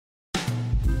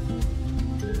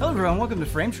Hello everyone, welcome to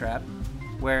Frame Trap,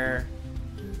 where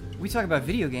we talk about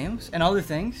video games and other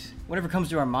things, whatever comes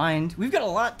to our mind. We've got a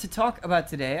lot to talk about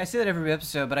today. I say that every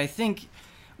episode, but I think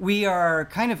we are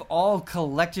kind of all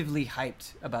collectively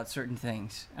hyped about certain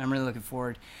things, and I'm really looking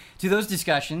forward to those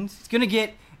discussions. It's going to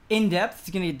get in-depth, it's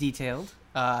going to get detailed.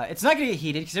 It's not going to get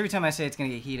heated, because every time I say it's going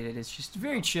to get heated, it's just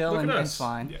very chill and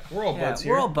fine. Yeah, we're all buds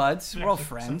here. We're all buds. We're all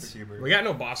friends. We got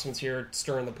no Bosmans here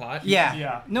stirring the pot.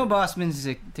 Yeah. No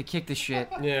Bosmans to kick the shit.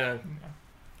 Yeah.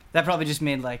 That probably just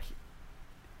made like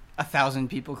 1,000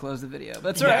 people close the video. But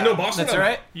that's all right. No Bosman. That's all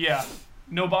right. Yeah.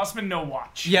 No Bossman, no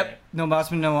watch. Yep. No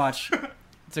Bosman, no watch.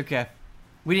 It's okay.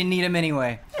 We didn't need him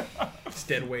anyway. It's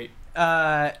dead weight.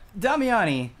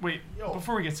 Damiani. Wait,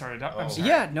 before we get started, I'm sorry.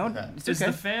 Yeah, no, it's Is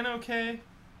okay. the fan okay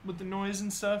with the noise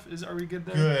and stuff? Are we good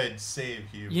there? Good save,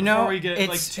 Hugh. You know, Before we get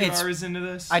like it's 2 hours into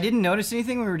this? I didn't notice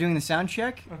anything when we were doing the sound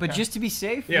check, but Okay. just to be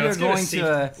safe, Yeah, we are let's get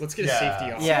going let's get a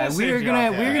safety off. Yeah, Let's we get are safety gonna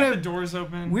off. we're Get the gonna doors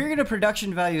open. we're gonna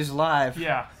production values live.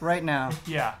 Yeah. Right now.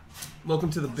 Yeah.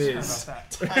 Welcome to the Sorry biz. about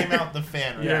that. Time out the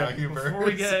fan right Yeah, now, Huber. before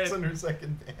we get-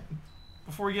 600-second fan.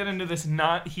 Before we get into this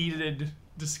not heated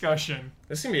discussion,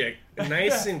 This is gonna be a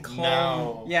nice and calm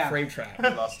No. Yeah. frame trap. We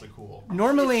lost the cool.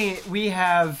 Normally we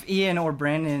have Ian or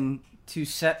Brandon to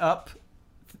set up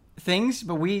things,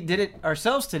 but we did it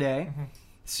ourselves today. Mm-hmm.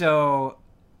 So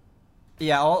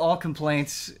yeah, all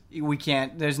complaints, we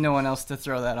can't. There's no one else to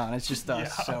throw that on. It's just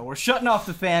us. Yeah. So we're shutting off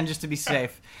the fan just to be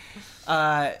safe.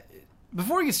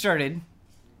 Before we get started,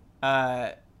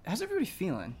 how's everybody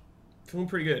feeling? Feeling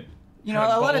pretty good. You know,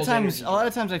 Kinda a lot of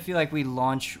bubbles times I feel like we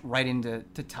launch right into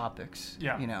topics.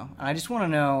 Yeah. You know, and I just want to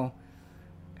know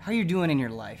how you're doing in your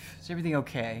life. Is everything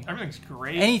okay? everything's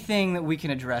great. Anything that we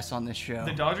can address on this show?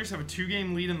 The Dodgers have a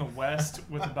 2-game lead in the West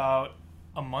with about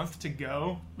a month to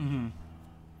go. Mm-hmm.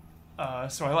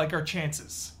 So I like our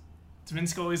chances. It's Vin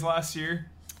Scully's last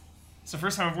year. It's the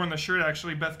first time I've worn the shirt,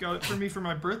 actually. Beth got it for me for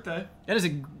my birthday. That is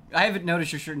I haven't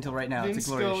noticed your shirt until right now. Vin It's a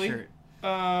glorious Scully.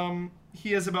 shirt.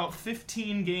 He has about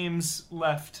 15 games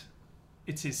left.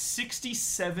 It's his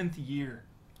 67th year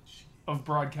of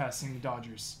broadcasting the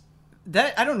Dodgers.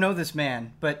 That I don't know this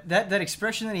man, but that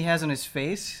expression that he has on his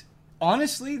face,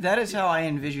 honestly, that is how I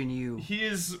envision you He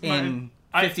is in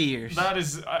 50 years. That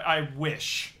is, I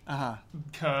wish, Uh-huh.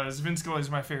 because Vin Scully is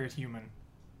my favorite human.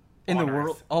 In the on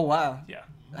world. Earth. Oh, wow. Yeah.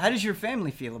 How does your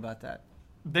family feel about that?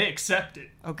 They accept it.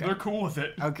 Okay. They're cool with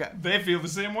it. Okay. They feel the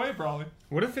same way, probably.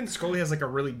 What if Vin Scully has like a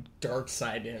really dark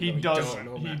side to him? He that we does. don't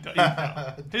know He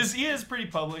about? does. He has pretty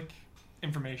public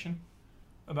information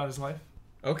about his life.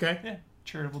 Okay. Yeah.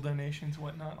 Charitable donations,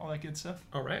 whatnot, all that good stuff.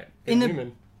 All right. In Good the-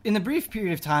 human. In the brief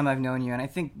period of time I've known you, and I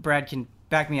think Brad can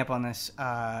back me up on this,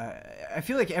 I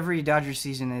feel like every Dodgers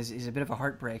season is a bit of a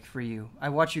heartbreak for you. I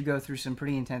watch you go through some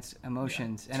pretty intense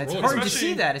emotions, and it's Well, hard to especially-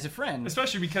 see that as a friend.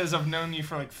 Especially because I've known you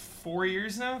for like 4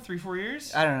 years now, 3-4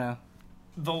 years. I don't know.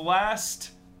 The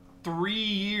last 3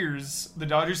 years, the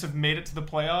Dodgers have made it to the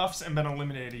playoffs and been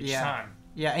eliminated each Yeah. time.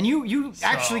 Yeah, and you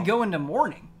actually go into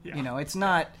mourning. Yeah. You know, it's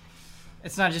not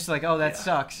just like, oh, that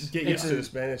sucks. Get used to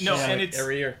this, man. It's No, just and like it's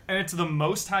every year. And it's the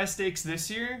most high stakes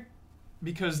this year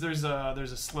because there's a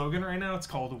slogan right now. It's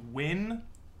called "Win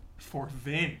for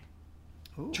Vin."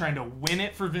 Ooh. Trying to win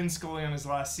it for Vin Scully on his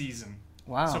last season.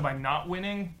 Wow. So by not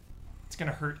winning, it's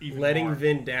gonna hurt even Letting more.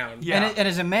 Vin down. Yeah. And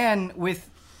as a man with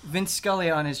Vince Scully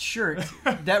on his shirt,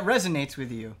 that resonates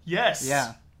with you. Yes.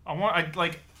 Yeah.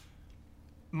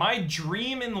 My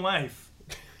dream in life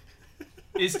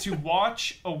is to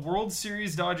watch a World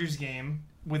Series Dodgers game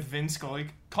with Vin Scully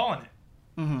calling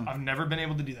it. Mhm. I've never been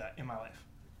able to do that in my life.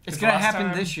 It's 'Cause gonna last happen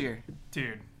time- this year.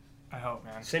 Dude, I hope,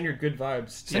 man. Send your good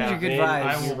vibes. Send your good Vin, vibes.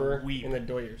 I will Huber, weep. and the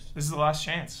Doyers. This is the last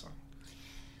chance.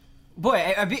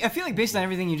 Boy, I feel like based on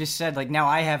everything you just said, like now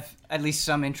I have at least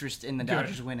some interest in the Good.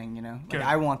 Dodgers winning. You know, like Good.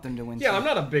 I want them to win. Yeah, too. I'm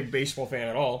not a big baseball fan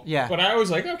at all. Yeah. But I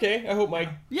was like, okay, I hope Mike.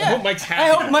 Yeah, I hope Mike's happy. I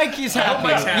hope Mike is happy. hope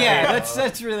Mike's happy. Yeah,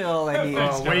 that's really all I need.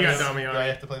 Oh, what do you got, Do I Damiani?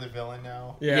 have to play the villain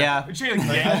now? Yeah. Are you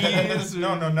like Yankees?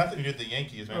 No, nothing to do with the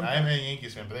Yankees, man. Okay. I am a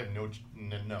Yankees fan, but they have no,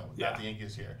 Yeah. not the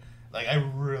Yankees here. Like, I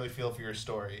really feel for your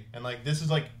story. And, like, this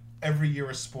is, like, every year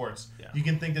of sports. Yeah. You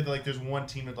can think that, like, there's one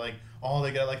team that, like, oh,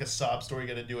 they got, like, a sob story,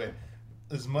 got to do it.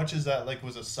 As much as that, like,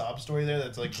 was a sob story there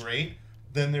that's, like, great,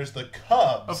 then there's the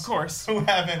Cubs. Of course. Who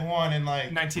haven't won in,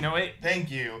 like, 1908. thank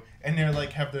you. And they're,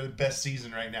 like, have the best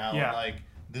season right now. Yeah. And, like,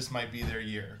 this might be their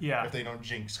year. Yeah. If they don't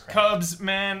jinx crap. Cubs,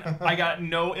 man, I got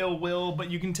no ill will, but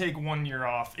you can take 1 year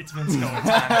off. It's Vin Scully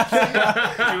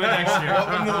time. Do it next year.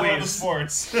 Welcome to the world of Please.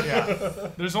 sports. Yeah.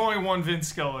 There's only one Vin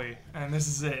Scully, and this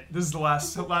is it. This is the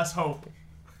last hope.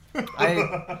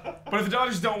 I But if the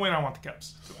Dodgers don't win, I want the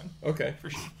Cubs to win. Okay. For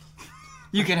sure.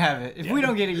 You can have it. If we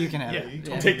don't get it, you can have Yeah, it. you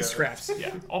Yeah. Take the scraps.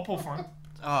 Yeah, I'll pull for him.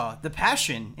 Oh, the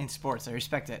passion in sports. I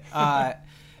respect it.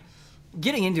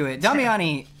 Getting into it,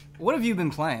 Damiani, what have you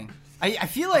been playing? I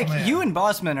feel like man. you and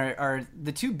Bossman are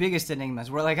the two biggest enigmas.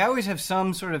 Where like I always have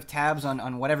some sort of tabs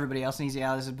on what everybody else in Easy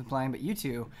Allies has been playing, but you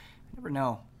two, I never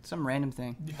know. Some random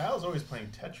thing. Kyle's always playing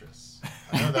Tetris.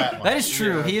 I know that much. That is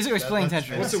true. Yeah. He is always playing That's-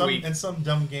 Tetris. What's a week? It's some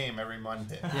dumb game every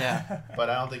Monday. Yeah. But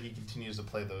I don't think he continues to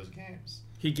play those games.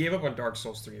 He gave up on Dark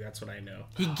Souls 3. That's what I know.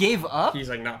 He gave up? He's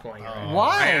like not playing it right now.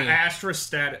 Why? I asked for a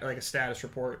status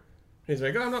report. He's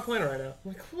like, oh, I'm not playing it right now.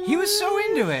 I'm like, He was so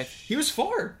into it. He was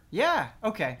far. Yeah.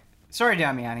 Okay. Sorry,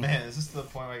 Damiani. Man, is this the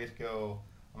point where I get to go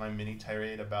on my mini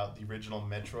tirade about the original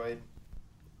Metroid?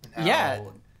 And how Yeah.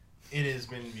 It has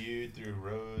been viewed through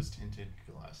rose-tinted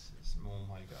glasses. Oh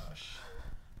my gosh.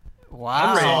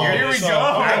 Wow. I'm ready to hear Here we this. go.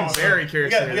 I'm very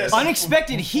curious. to hear this.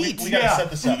 Unexpected heat. We gotta Yeah. set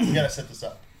this up. We gotta set this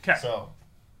up. 'Kay. So,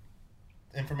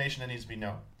 information that needs to be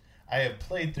known. I have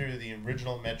played through the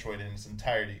original Metroid in its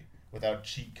entirety without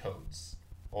cheat codes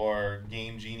or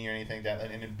Game Genie or anything like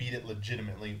that, and beat it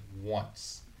legitimately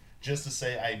once, just to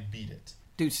say I beat it.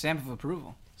 Dude, stamp of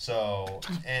approval. So,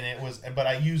 and it was, but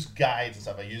I used guides and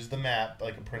stuff. I used the map,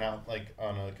 like a printout, like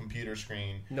on a computer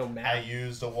screen. No map. I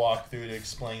used a walkthrough to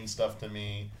explain stuff to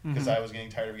me because I was getting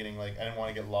tired of getting like I didn't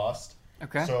want to get lost.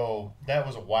 Okay. So that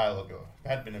was a while ago. It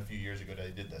had been a few years ago that I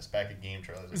did this back at Game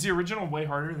Trailers. Is the original way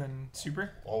harder than Super?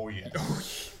 Oh yeah.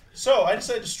 So I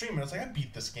decided to stream it. I was like, I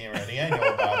beat this game already. I know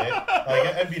about it.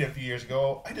 Like I beat it a few years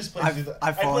ago. I just played through the.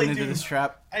 I've I fallen played into through- this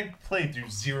trap. I played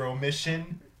through Zero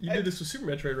Mission. You did this with Super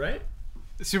Metroid, right?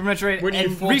 Super Metroid, When you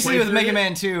and full recently with playthrough Mega it?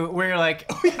 Man 2, where you're like,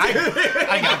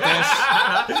 I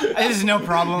got this. This is no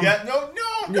problem. Yeah, no.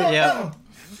 Yeah.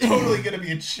 Totally gonna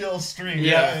be a chill stream,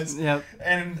 Yeah, guys. yep.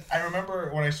 And I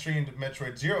remember when I streamed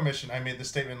Metroid Zero Mission, I made the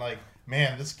statement like,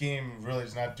 "Man, this game really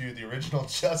does not do the original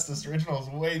justice. The original is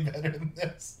way better than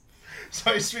this."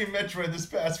 So I streamed Metroid this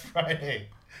past Friday.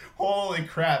 Holy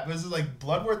crap! This is like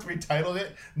Bloodworth retitled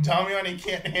it. Damiani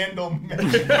can't handle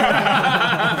Metroid.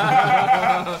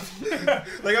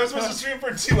 Like I was supposed to stream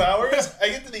for 2 hours. I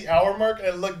get to the hour mark and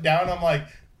I look down. I'm like,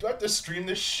 do I have to stream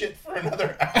this shit for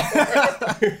another hour?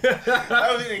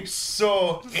 I was getting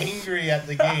so angry at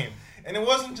the game, and it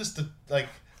wasn't just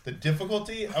the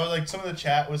difficulty. I was like, some of the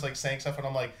chat was like saying stuff, and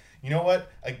I'm like, you know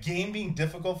what? A game being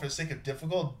difficult for the sake of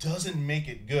difficult doesn't make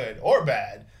it good or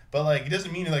bad. But like, it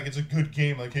doesn't mean like it's a good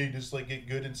game. Like, hey, just like get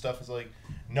good and stuff. It's like,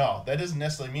 no, that doesn't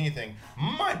necessarily mean anything.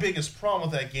 My biggest problem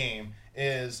with that game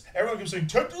is everyone keeps saying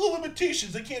technical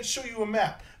limitations. They can't show you a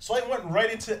map. So I went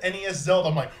right into NES Zelda.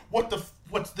 I'm like,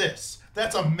 what's this?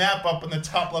 That's a map up in the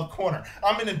top left corner.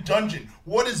 I'm in a dungeon.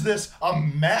 What is this? A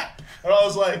map. And I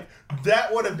was like,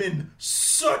 that would have been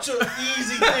such an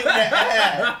easy thing to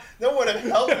add. That would have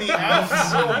helped me out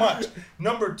so much.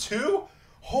 Number 2,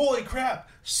 holy crap.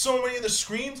 So many of the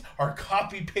screens are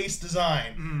copy-paste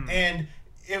design. And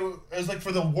it was like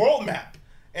for the world map.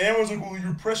 And everyone's like, well,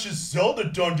 your precious Zelda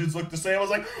dungeons look the same. I was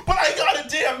like, but I got a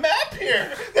damn map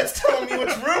here. That's telling me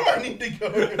which room I need to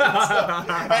go to. And stuff.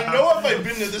 I know if I've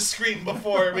been to this screen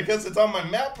before because it's on my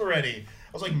map already.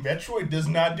 I was like, Metroid does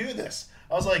not do this.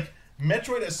 I was like,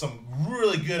 Metroid has some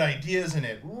really good ideas in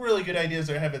it. Really good ideas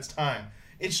that have its time.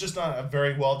 It's just not a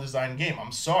very well-designed game.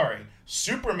 I'm sorry.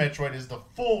 Super Metroid is the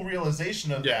full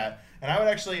realization of that. And I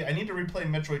need to replay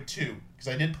Metroid 2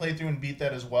 because I did play through and beat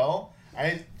that as well.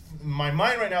 My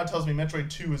mind right now tells me Metroid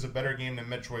 2 is a better game than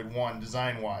Metroid 1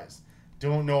 design-wise.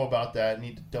 Don't know about that.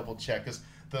 Need to double-check because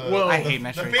I hate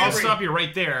Metroid. I'll stop you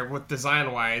right there with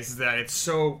design-wise that it's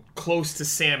so close to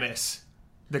Samus.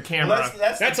 The camera.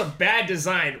 Well, that's a bad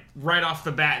design right off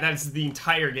the bat. That's the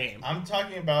entire game. I'm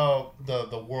talking about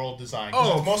the world design.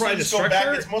 Oh, it's mostly right, the just going back.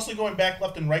 structure? It's mostly going back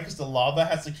left and right because the lava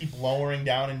has to keep lowering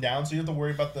down and down, so you have to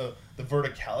worry about the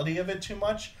verticality of it too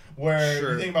much. Where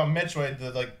Sure. you think about Metroid,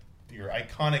 your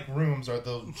iconic rooms are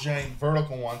those giant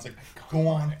vertical ones that go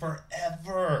on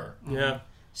forever. Yeah.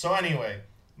 So anyway,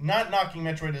 not knocking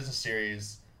Metroid as a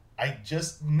series.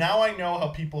 Now I know how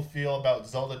people feel about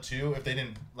Zelda 2 if they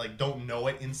don't know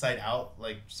it inside out,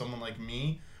 like someone like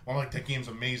me. I'm like, that game's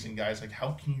amazing, guys. Like,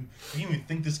 how can you even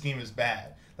think this game is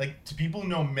bad? Like, to people who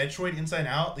know Metroid inside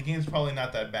out, the game's probably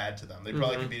not that bad to them. They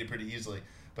probably can beat it pretty easily.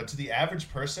 But to the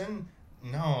average person,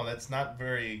 no, that's not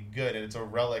very good, and it's a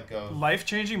relic of...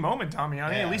 Life-changing moment,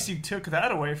 Damiani. Yeah. At least you took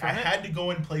that away from I it. had to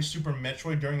go and play Super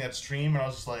Metroid during that stream, and I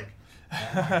was just like, oh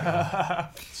my God,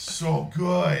 so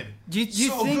good. Do you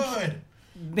so think good.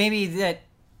 maybe that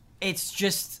it's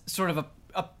just sort of a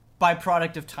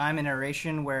byproduct of time and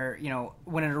iteration where,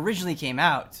 when it originally came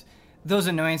out, those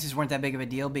annoyances weren't that big of a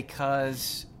deal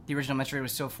because the original Metroid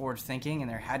was so forward-thinking, and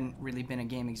there hadn't really been a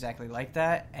game exactly like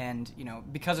that. And, you know,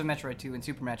 because of Metroid 2 and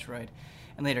Super Metroid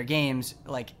and later games,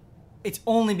 like, it's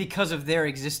only because of their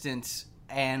existence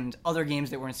and other games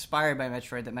that were inspired by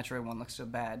Metroid that Metroid 1 looks so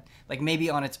bad. Like, maybe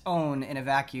on its own, in a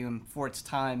vacuum, for its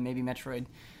time, maybe Metroid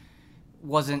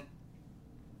wasn't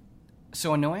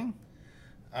so annoying.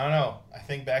 I don't know. I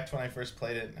think back to when I first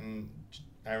played it, and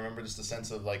I remember just the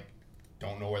sense of, like,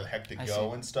 don't know where the heck to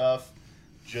go and stuff.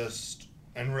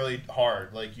 And really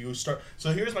hard. Like, you start...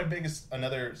 So here's my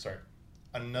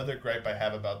another gripe I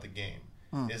have about the game,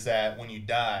 is that when you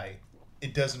die,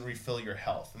 it doesn't refill your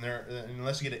health. And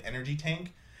unless you get an energy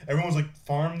tank, everyone's like,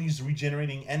 farm these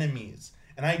regenerating enemies.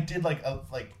 And I did, like a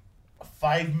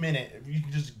 5-minute, you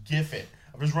can just gif it.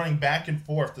 I was running back and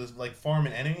forth to, like, farm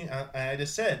an enemy, and I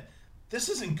just said... This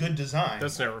isn't good design.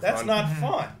 That's never fun. That's not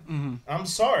fun. I'm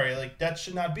sorry. Like, that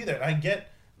should not be there. I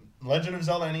get Legend of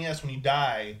Zelda NES, when you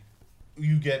die,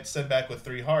 you get sent back with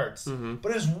 3 hearts.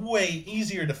 But it's way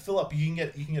easier to fill up. You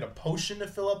can get a potion to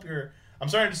fill up your... I'm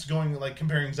sorry, I'm just going, like,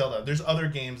 comparing Zelda. There's other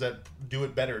games that do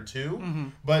it better,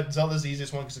 too. But Zelda's the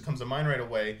easiest one because it comes to mind right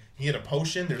away. You get a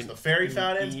potion. There's the fairy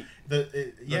fountains.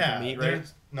 Meat, right?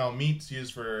 No, meat's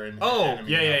used for an enemy.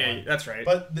 Yeah, that's right.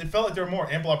 But it felt like there were more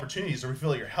ample opportunities to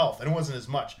refill your health, and it wasn't as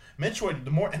much. Metroid,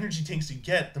 the more energy tanks you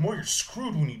get, the more you're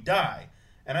screwed when you die.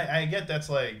 And I get that's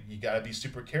like, you gotta be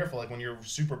super careful. Like, when you're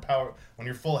when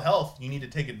you're full health, you need to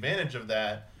take advantage of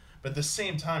that. But at the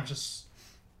same time, just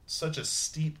such a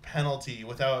steep penalty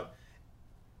without...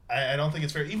 I don't think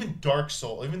it's fair. Even Dark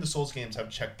Souls, even the Souls games have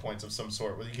checkpoints of some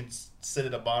sort where you can sit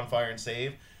at a bonfire and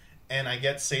save. And I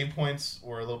get save points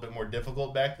were a little bit more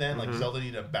difficult back then. Like, Zelda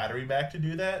needed a battery back to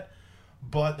do that.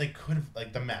 But they could have,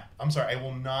 like, the map. I'm sorry, I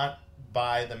will not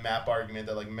buy the map argument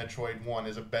that, like, Metroid 1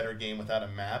 is a better game without a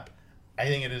map. I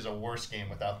think it is a worse game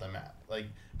without the map. Like,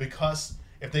 because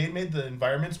if they had made the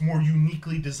environments more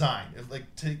uniquely designed, if, like,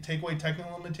 take away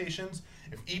technical limitations,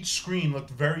 if each screen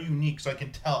looked very unique so I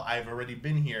can tell I've already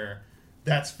been here,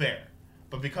 that's fair.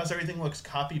 But because everything looks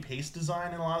copy-paste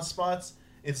design in a lot of spots...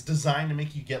 It's designed to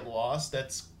make you get lost. I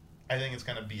think it's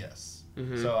kind of BS.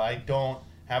 So I don't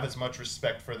have as much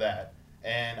respect for that.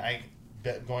 And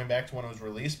going back to when it was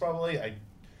released, probably,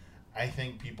 I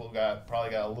think people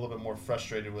probably got a little bit more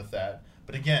frustrated with that.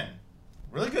 But again,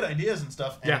 really good ideas and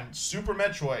stuff. And Super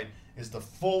Metroid is the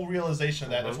full realization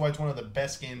of that. That's why it's one of the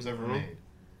best games ever made.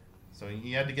 So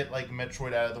you had to get, like,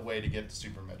 Metroid out of the way to get to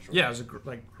Super Metroid. Yeah, it was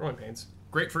growing pains.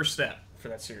 Great first step for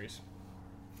that series.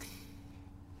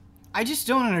 I just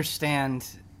don't understand.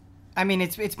 I mean,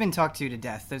 it's been talked to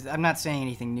death. I'm not saying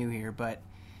anything new here, but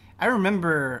I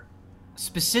remember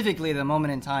specifically the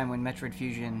moment in time when Metroid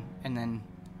Fusion and then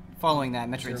following that,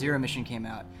 Metroid Zero Mission came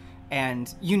out.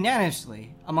 And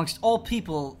unanimously, amongst all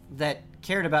people that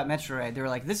cared about Metroid, they were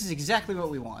like, this is exactly what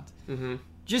we want.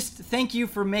 Just thank you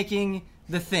for making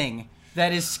the thing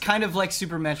that is kind of like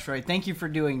Super Metroid. Thank you for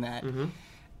doing that.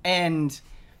 And,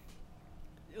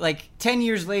 like, 10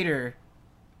 years later...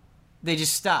 They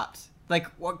just stopped. Like,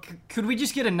 what? Could we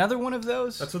just get another one of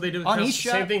those? That's what they did with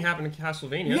eShop? Same thing happened in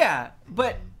Castlevania. Yeah,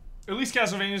 but... At least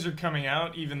Castlevanias are coming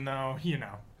out, even though, you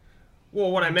know...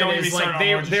 Well, what I meant is, like,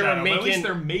 they were making... At least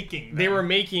they're making them. They were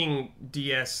making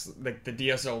DS... Like, the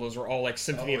DS Zeldas were all, like,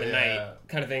 Symphony of the Night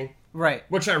kind of thing. Right.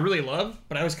 Which I really love,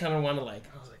 but I was kind of wanted, like...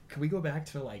 I was like, can we go back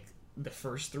to, like, the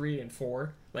first 3 and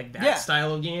 4? Like, that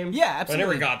style of game? Yeah, absolutely. But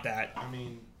I never got that. I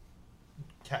mean...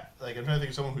 I'm trying to think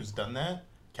of someone who's done that.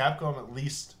 Capcom at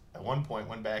least at one point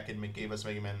went back and gave us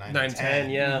Mega Man 9 and 10.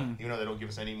 Yeah. Even though they don't give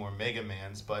us any more Mega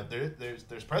Mans, but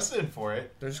there's precedent for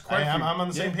it. There's quite I'm on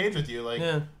the same page with you. Like,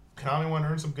 Yeah. Konami want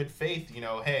to earn some good faith. You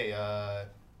know, hey,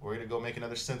 we're gonna go make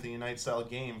another Symphony Night style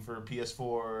game for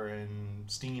PS4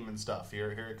 and Steam and stuff. Here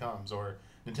it comes. Or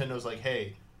Nintendo's like,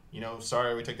 hey, you know,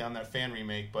 sorry we took down that fan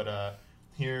remake, but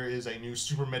here is a new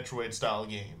Super Metroid style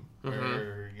game.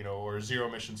 Or, you know, or Zero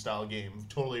Mission style game,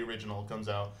 totally original, comes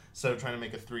out instead of trying to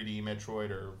make a 3D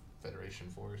Metroid or Federation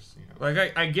Force. You know,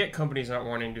 Like, I get companies not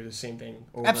wanting to do the same thing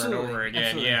over and over again.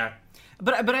 Absolutely. Yeah.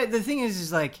 But the thing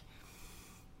is like,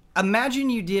 imagine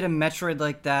you did a Metroid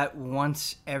like that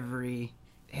once every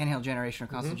handheld generation or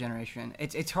console generation.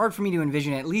 It's hard for me to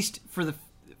envision, at least for the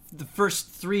first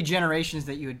 3 generations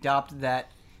that you adopt that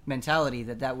mentality,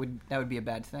 that would be a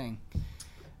bad thing.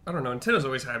 I don't know. Nintendo's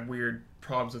always had weird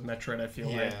problems with Metroid, I feel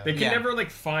like. They can Yeah. never, like,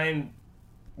 find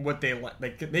what they like.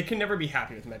 Like, they can never be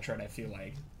happy with Metroid, I feel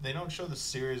like. they don't show the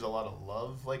series a lot of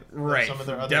love, like Right. some of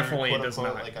their other Definitely quote does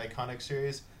unquote not. like iconic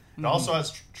series. It also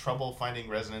has trouble finding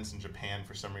resonance in Japan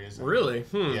for some reason. Really?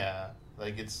 Yeah,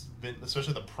 like it's been,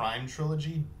 especially the Prime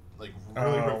trilogy. like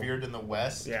really Oh. revered in the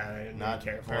West. Yeah, I didn't not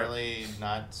care for it. apparently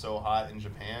not so hot in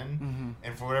Japan. Mm-hmm.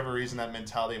 And for whatever reason, that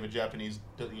mentality of a Japanese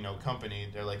company,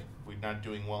 they're like, we're not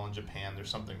doing well in Japan. There's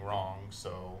something wrong.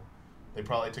 So they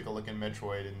probably took a look at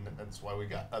Metroid, and that's why we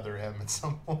got Other M at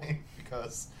some point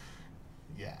because,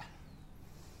 yeah,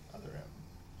 Other M.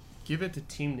 Give it to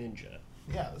Team Ninja.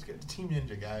 Yeah, let's get to Team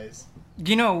Ninja, guys.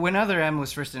 You know, when Other M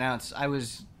was first announced, I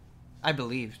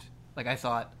believed. Like, I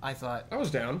thought. I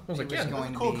was down. I was like, was yeah,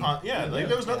 going- That's cool. be-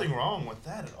 There was nothing wrong with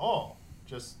that at all.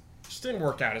 Just just didn't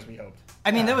work out as we hoped.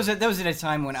 I mean, Yeah. that was at a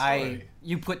time when Sorry.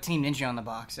 you put Team Ninja on the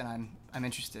box, and I'm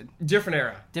interested. Different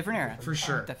era. Different era. For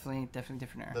sure. Definitely different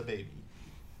era. the baby.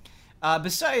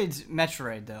 Besides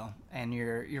Metroid, though, and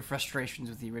your frustrations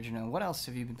with the original, what else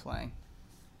have you been playing?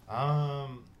 I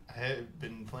have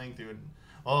been playing through.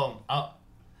 Well,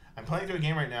 I'm playing through a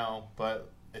game right now, but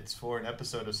it's for an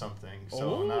episode of something,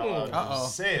 so I'm not allowed to Uh-oh.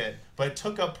 say it. But it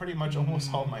took up pretty much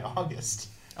almost all my August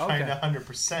trying Okay. to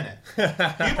 100%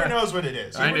 it. Huber knows what it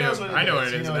is. I Huber do. knows what it I know is. what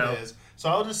it You is know now. what it is. So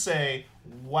I'll just say,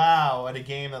 wow, at a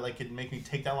game that like could make me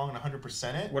take that long and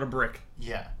 100% it. What a brick.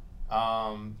 Yeah.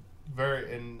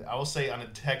 And I will say on a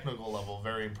technical level,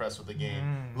 very impressed with the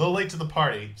game. A little late to the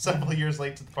party, several years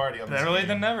late to the party on this Better late game.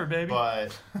 than never, baby.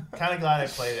 But kind of glad I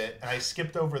played it, and I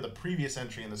skipped over the previous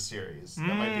entry in the series. That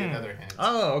might be another hint.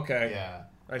 Oh, okay. Yeah,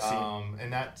 I see.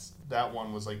 And that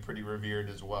one was like pretty revered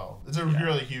as well. It's a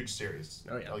really huge series.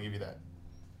 Oh, yeah. I'll give you that.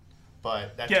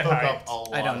 But that Get took hyped. up a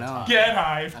lot I don't of know. time. Get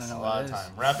hyped. I don't know A what lot it of is.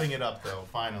 time. Wrapping it up though,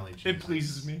 finally. It Jesus.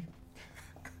 pleases me.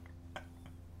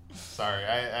 Sorry,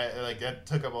 I like that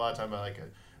took up a lot of time. But like,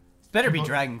 Better be people-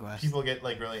 Dragon Quest. people get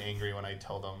like really angry when I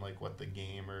tell them like what the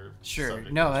game or Sure.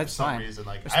 subject No, is that's for some fine. reason.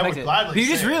 Like I Respect would it. gladly. But you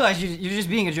just say it. realized you're just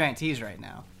being a giant tease right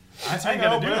now. That's I what you know,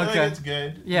 gotta but do. I think Okay. it's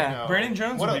good. Yeah. You know. Brandon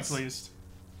Jones What will else? be pleased.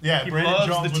 Yeah, He Brandon loves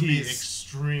Jones the would be tease.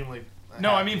 extremely.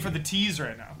 No, I happy. mean for the tease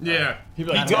right now. Yeah. He'd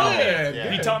be like, He taught me. good.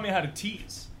 Yeah. He taught me how to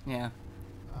tease. Yeah.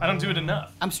 I don't do it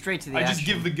enough. I'm straight to the I action. just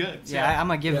give the goods. Yeah,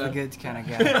 I'm a give Yeah. the goods kind of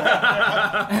guy.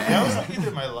 Yeah, I was looking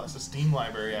through my Steam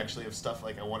library actually of stuff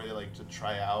like I wanted to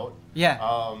try out. Yeah.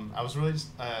 I was really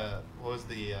what was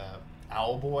the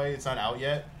Owlboy? It's not out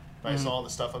yet, but I saw all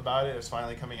the stuff about it. It was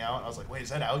finally coming out. I was like, wait, is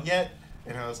that out yet?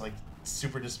 And I was like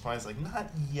super disappointed. I was like, not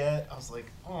yet. I was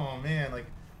like, oh man, like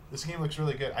this game looks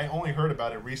really good. I only heard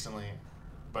about it recently,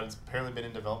 but it's apparently been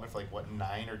in development for like what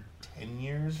 9 or 10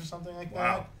 years or something like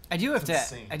Wow. I do have It's to.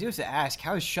 insane. I do have to ask,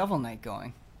 how is Shovel Knight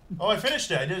going? that. Oh, I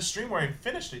finished it. I did a stream where I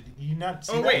finished it. Did you not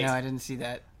see Oh, that? wait. No, I didn't see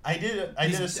that. I did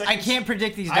a second. I can't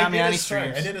predict these I did Damiani a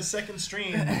streams. I did a second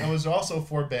stream that was also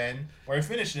for Ben, where I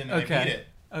finished it and I Okay. beat it.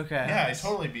 Okay. Yeah, I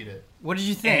totally beat it. What did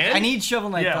you think? And? I need Shovel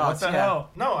Knight Yeah, thoughts. what the hell?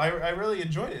 No, I really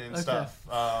enjoyed it and Okay. stuff.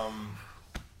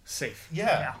 Safe.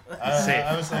 Yeah. Safe.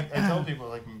 I was like, I tell people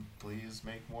like, please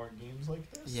make more games like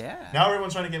this. Yeah. Now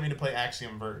everyone's trying to get me to play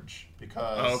Axiom Verge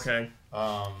because Oh, okay.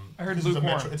 I heard this is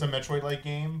lukewarm. it's a Metroid-like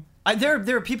game. There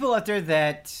are people out there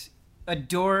that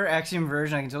adore Axiom Verge,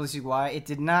 and I can totally see why. It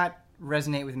did not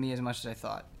resonate with me as much as I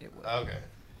thought it would. Okay.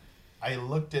 I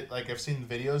looked at I've seen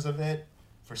videos of it.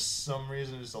 For some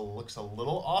reason, it just looks a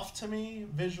little off to me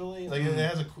visually. Like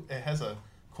it has a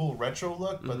cool retro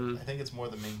look, but I think it's more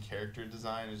the main character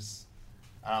design is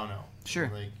I don't know. Sure.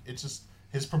 Like it's just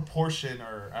his proportion,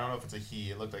 or I don't know if it's a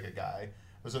he. It looked like a guy.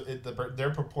 Their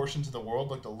proportion to the world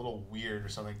looked a little weird or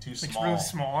something, too It's small. really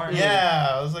small. Yeah,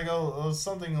 I was like, oh, there was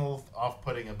something a little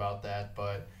off-putting about that,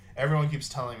 but everyone keeps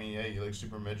telling me, hey, you like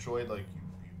Super Metroid? Like,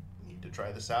 you need to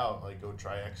try this out. Like, go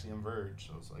try Axiom Verge.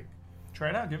 So it's like, Try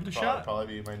it out. Give it a probably, shot. probably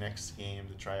be my next game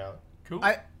to try out. Cool.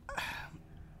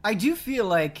 I do feel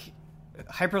like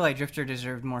Hyper Light Drifter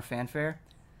deserved more fanfare.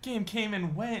 Game came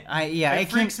and went. It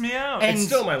freaks me out. and- It's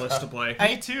still my list to play.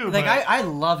 Me too, Like but- I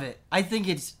love it. I think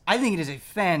it is a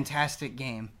fantastic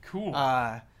game. Cool.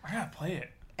 I gotta play it.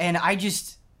 And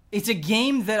it's a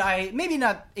game that maybe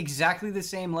not exactly the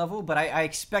same level, but I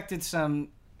expected some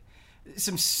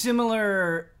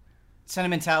similar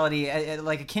sentimentality,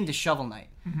 like akin to Shovel Knight.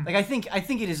 Like I think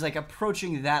it is like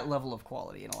approaching that level of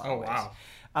quality in a lot of Oh, ways. wow.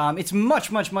 It's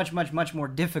much more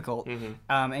difficult,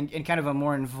 and kind of a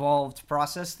more involved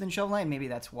process than Shovel Knight. Maybe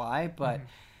that's why, but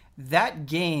that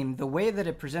game, the way that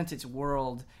it presents its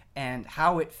world and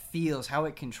how it feels, how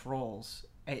it controls,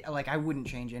 I wouldn't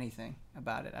change anything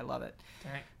about it. I love it.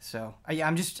 Dang. So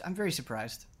I'm very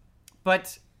surprised.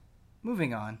 But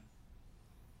moving on.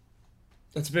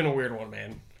 It's been a weird one,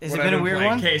 man. Has What it I've been a been weird playing.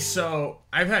 one? Okay, so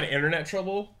I've had internet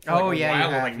trouble. For Oh, like a yeah, you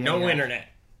while, have. like Yeah, no you have. internet.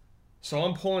 So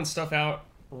I'm pulling stuff out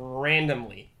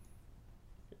randomly.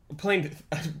 Playing,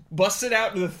 busted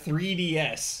out the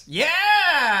 3DS.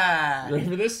 Yeah! You ready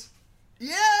for this?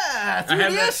 Yeah! I have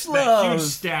 3DS that huge love!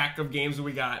 stack of games that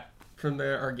we got from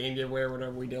our game giveaway or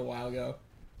whatever we did a while ago.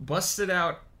 Busted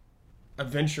out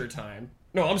Adventure Time.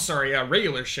 No, I'm sorry,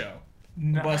 Regular Show.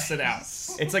 Nice. Busted out.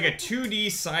 It's like a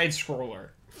 2D side scroller,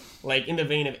 like in the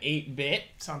vein of 8-bit.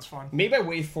 Sounds fun. Made by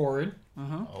WayForward.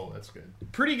 Oh, that's good.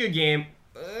 Pretty good game.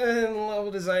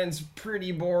 Level design's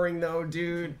pretty boring though,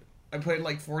 dude. I played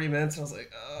like 40 minutes and I was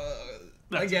like,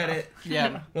 I get enough. it.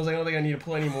 Yeah. I was like, I don't think I need to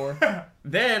play anymore.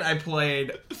 Then I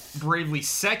played Bravely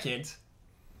Second,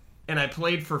 and I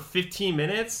played for 15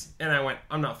 minutes, and I went,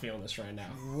 I'm not feeling this right now.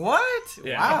 What?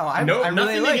 Yeah. Wow. I nothing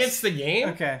really liked... against the game.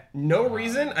 Okay. No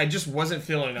reason. I just wasn't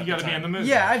feeling it at You the gotta be in time. the mood.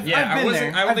 Yeah, though. I've been I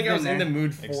wasn't. there. I don't think I I've was been in the there.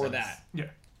 mood Makes for sense. that. Yeah.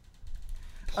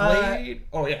 Played.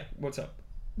 Oh yeah. What's up?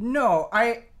 No,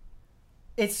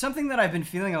 it's something that I've been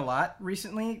feeling a lot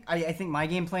recently. I think my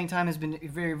game playing time has been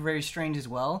very, very strange as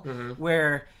well,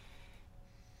 where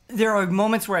there are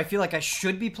moments where I feel like I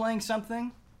should be playing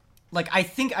something. Like, I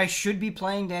think I should be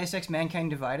playing Deus Ex Mankind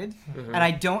Divided, and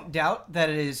I don't doubt that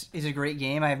it is a great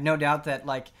game. I have no doubt that,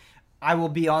 like, I will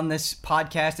be on this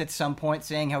podcast at some point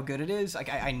saying how good it is. Like,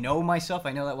 I know myself.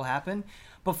 I know that will happen.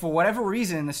 But for whatever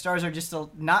reason, the stars are just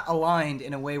not aligned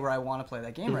in a way where I want to play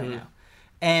that game right now.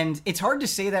 And it's hard to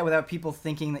say that without people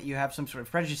thinking that you have some sort of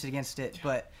prejudice against it,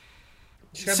 but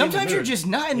sometimes you're just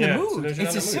not in the mood.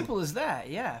 It's as simple as that.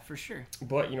 Yeah, for sure.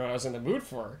 But you know what I was in the mood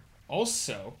for?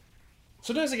 Also,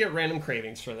 sometimes I get random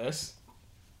cravings for this.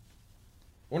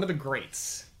 One of the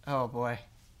greats. Oh, boy.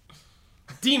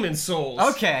 Demon Souls.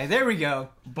 Okay, there we go.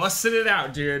 Busted it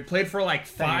out, dude. Played for like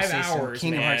 5 hours,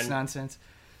 Kingdom man. Hearts nonsense.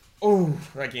 Oh,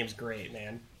 that game's great,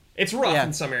 man. It's rough Yeah.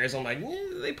 in some areas. I'm like,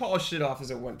 they polished it off as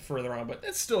it went further on, but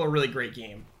it's still a really great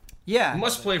game. Yeah.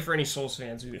 Must play for any Souls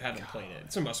fans who haven't played it.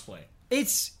 It's a must play.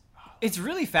 It's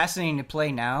really fascinating to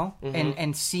play now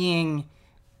and seeing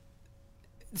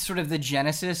sort of the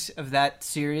genesis of that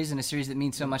series and a series that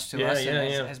means so much to us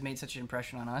and has made such an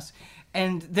impression on us.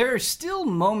 And there are still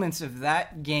moments of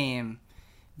that game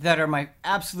that are my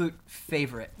absolute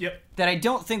favorite. Yep. That I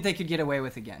don't think they could get away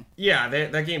with again. Yeah,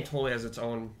 that game totally has its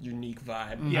own unique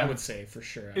vibe. Yeah. I would say, for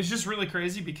sure. It's just really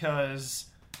crazy because,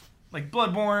 like,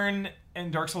 Bloodborne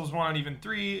and Dark Souls 1 and even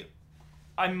 3,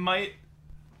 I might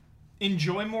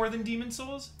enjoy more than Demon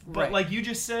Souls. But Right. like you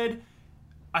just said,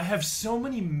 I have so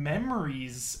many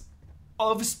memories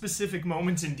of specific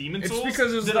moments in Demon It's Souls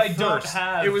because it was that the I first. don't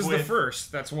have. It was the with-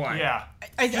 first. That's why. Yeah.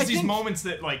 I Just these think- moments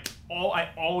that, like, I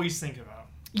always think about.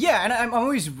 Yeah, and I'm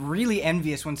always really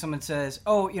envious when someone says,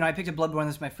 "Oh, you know, I picked up Bloodborne.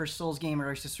 This is my first Souls game," or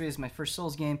 "Dark Souls 3 this is my first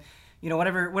Souls game." You know,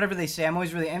 whatever they say, I'm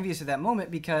always really envious of that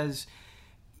moment because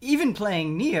even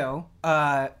playing Neo,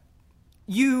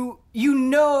 you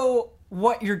know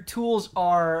what your tools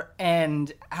are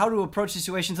and how to approach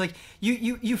situations. Like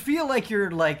you feel like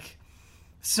you're like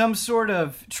some sort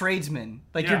of tradesman.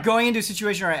 Like Yeah. you're going into a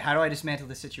situation, all right, how do I dismantle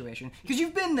this situation? Because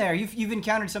you've been there. You've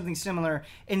encountered something similar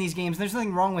in these games. And there's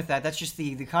nothing wrong with that. That's just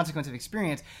the consequence of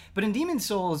experience. But in Demon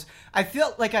Souls, I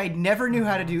felt like I never knew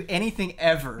how to do anything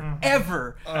ever.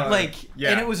 Ever.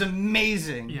 yeah. And it was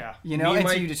amazing. Yeah. You know, Me and and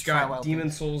so Mike you just try got wild Demon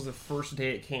things. Souls the first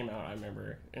day it came out, I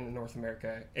remember, in North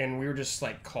America. And we were just,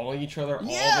 like, calling each other all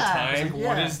the Yeah. time. Yeah.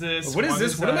 What is this? What is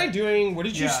this? What am I doing? What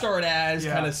did you Yeah. start as?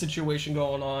 Yeah. Kind of situation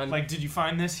going on. Like, did you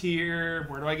find this here?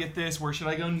 Where do I get this? Where should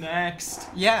I go next?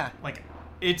 Yeah. Like,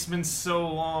 it's been so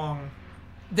long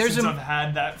There's since a I've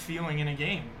had that feeling in a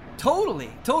game. Totally.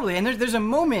 And there's a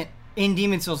moment in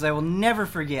Demon Souls that I will never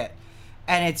forget,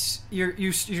 and it's you're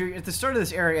at the start of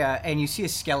this area and you see a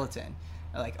skeleton.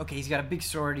 Like, okay, he's got a big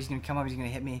sword. He's gonna come up. He's gonna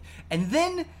hit me, and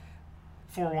then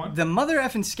 4-1. the mother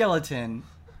effing skeleton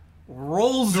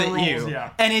rolls at you,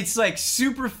 yeah. and it's like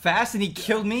super fast, and he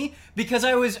killed me because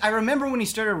I remember when he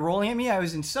started rolling at me, I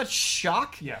was in such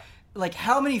shock. Yeah. Like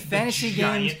how many fantasy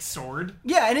Giant games? sword.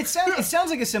 Yeah, and it sounds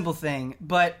like a simple thing,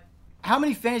 but how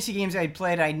many fantasy games I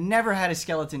played, I never had a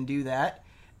skeleton do that,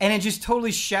 and it just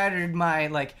totally shattered my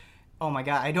like, oh my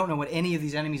god, I don't know what any of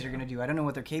these enemies are going to do. I don't know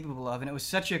what they're capable of, and it was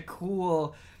such a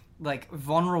cool, like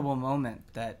vulnerable moment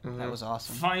that was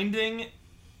awesome. Finding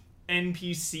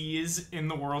NPCs in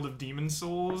the world of Demon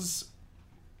Souls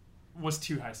was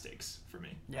too high stakes for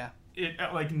me. Yeah. It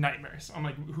like nightmares. I'm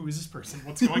like, who is this person?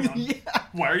 What's going on? Yeah.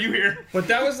 Why are you here? but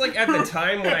that was, like, at the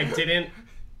time when I didn't...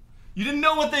 You didn't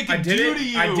know what they could do to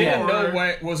you. I didn't or- know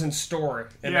what was in store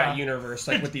in Yeah. that universe,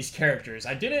 like with these characters.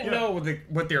 I didn't know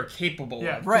what they're capable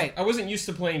Yeah. of. Right. I wasn't used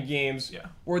to playing games Yeah.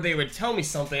 where they would tell me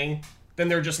something, then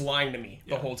they're just lying to me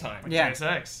the whole time. Yeah. Deus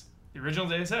Ex. The original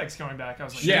Deus Ex going back. I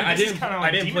was like, Yeah, dude, I this is didn't. kinda I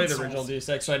like didn't Demon play the Souls. original Deus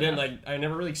Ex, so I didn't I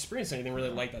never really experienced anything really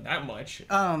like that much.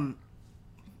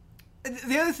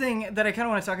 The other thing that I kind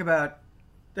of want to talk about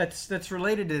that's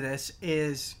related to this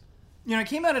is, you know, it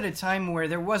came out at a time where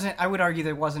there wasn't, I would argue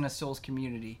there wasn't a Souls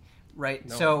community. right?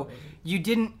 No, So it wasn't. you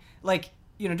didn't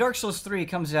Dark Souls 3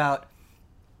 comes out.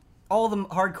 All the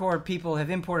hardcore people have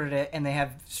imported it, and they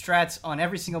have strats on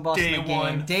every single boss Day in the game.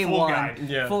 one, Day full one, guide.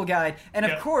 Yeah. full guide. And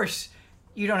Yeah. of course,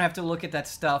 you don't have to look at that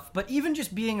stuff. But even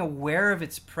just being aware of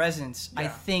its presence, I Yeah.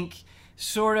 think,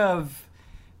 sort of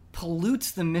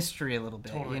pollutes the mystery a little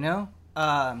bit. Totally. You know?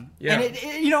 Yeah. And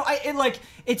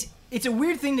it's a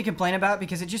weird thing to complain about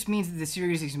because it just means that the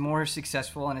series is more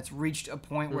successful and it's reached a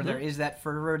point where there is that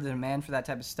fervor, the demand for that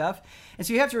type of stuff, and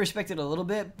so you have to respect it a little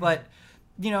bit. But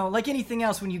like anything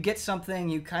else, when you get something,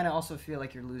 you kind of also feel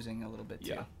like you're losing a little bit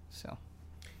too. Yeah. So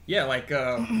Yeah, like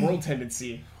World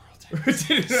Tendency.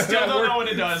 Still don't know what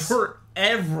it does.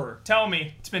 Forever. Tell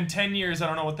me, it's been 10 years. I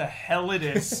don't know what the hell it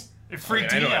is. It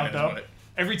freaked I know me what out it is, though. but-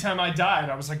 Every time I died,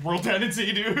 I was like, World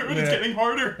Tendency, dude. It's Yeah. getting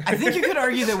harder. I think you could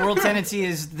argue that World Tendency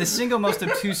is the single most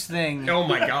obtuse thing Oh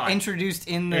my god. introduced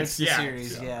in the It's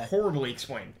series. it's Yeah. horribly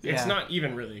explained. It's Yeah. not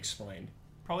even really explained.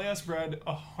 Probably asked Brad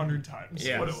 100 times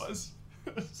Yes. what it was.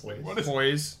 It's like, what is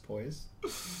Poise.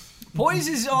 Poise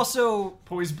is also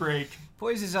Poise break? a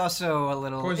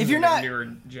little. Poise if is you're like a not, newer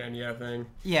gen, thing.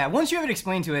 yeah, once you have it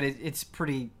explained to it, it's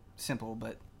pretty simple.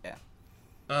 But yeah.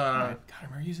 God, I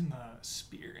remember using the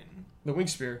spear in. The wing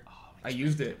spear. I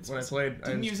used it when I played.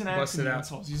 Didn't I use an just axe busted in it Demon out.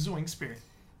 Souls. Used a wing spear.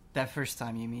 That first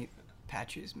time you meet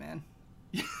Patches, man.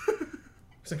 It's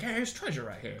like, hey, there's treasure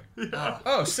right here. Oh.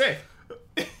 Oh, sick.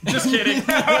 Just kidding.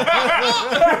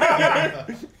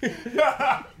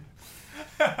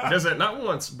 Does it not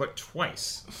once, but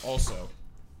twice. Also.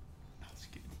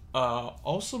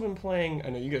 Also been playing. I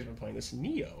know you guys have been playing this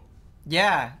Neo.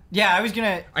 Yeah, I was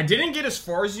gonna. I didn't get as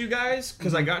far as you guys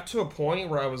because I got to a point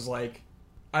where I was like,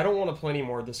 I don't want to play any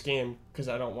more of this game because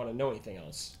I don't want to know anything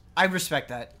else. I respect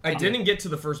that. I didn't get to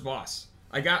the first boss.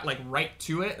 I got like right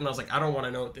to it, and I was like, I don't want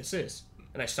to know what this is,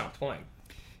 and I stopped playing.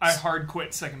 I hard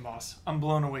quit second boss. I'm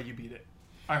blown away you beat it.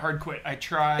 I hard quit. I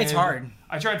tried. It's hard.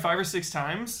 I tried 5 or 6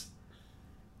 times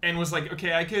and was like,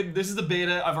 okay, I could. This is the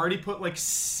beta. I've already put like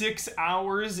 6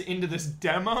 hours into this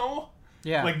demo.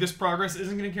 Yeah, Like this progress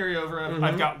isn't going to carry over.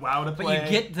 I've got WoW to but play.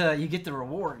 you get the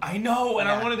reward. I know, and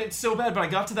Yeah. I wanted it so bad, but I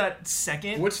got to that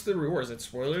second. What's the reward? Is it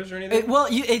spoilers or anything?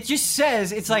 It just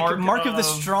says it's like mark of the of-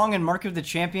 strong and mark of the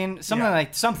champion,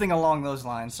 something along those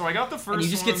lines. So I got the first And you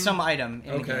just one, get some item.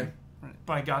 In the Okay. game.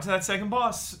 but I got to that second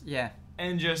boss Yeah.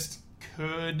 and just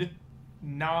could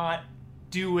not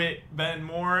do it, Ben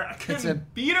Moore. I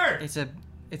couldn't beat her. It's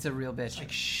a real bitch.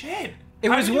 Like shit. It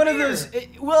How was did you one of beat her?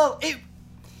 those.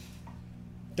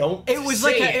 Don't. It was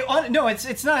say like it. no,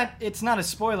 it's not a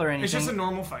spoiler or anything. It's just a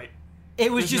normal fight.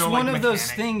 It was There's just no, one like, of those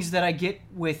mechanic. things that I get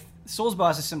with Souls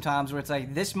bosses sometimes, where it's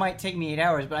like this might take me 8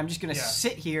 hours, but I'm just gonna Yeah.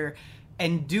 sit here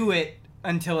and do it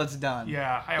until it's done.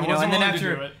 Yeah, I You know, wasn't and then willing after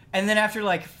to do it. and then after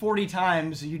like 40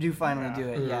 times, you do finally Yeah. do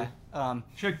it. Yeah.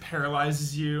 She like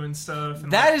paralyzes you and stuff.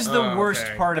 And, That like, is the Oh, worst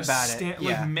okay. part the about sta- it. like,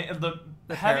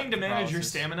 Yeah. having to the manage your paralysis.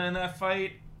 stamina in that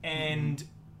fight and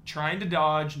trying to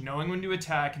dodge, knowing when to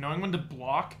attack, knowing when to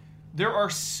block. There are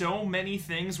so many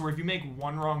things where if you make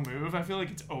one wrong move, I feel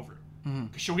like it's over. Mm-hmm.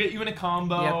 'Cause she'll get you in a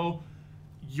combo.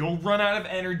 You'll run out of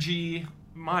energy.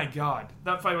 My God,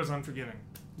 that fight was unforgiving.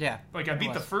 Yeah. Like I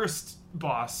beat the was. first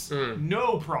boss, Mm.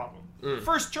 no problem.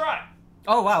 First try.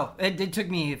 Oh wow, it took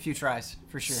me a few tries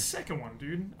for sure. Second one,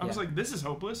 dude. I was Yeah. like, this is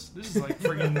hopeless. This is like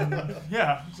friggin'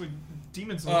 yeah. It's like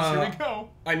Demon Souls. Here we go.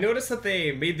 I noticed that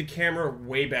they made the camera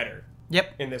way better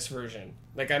Yep. in this version.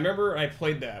 Like I remember I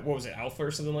played that. What was it, Alpha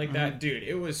or something like that? Dude,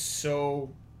 it was so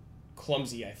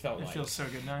clumsy. I felt It like. feels so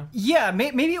good now. Yeah,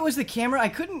 maybe it was the camera. I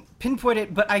couldn't pinpoint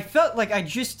it, but I felt like I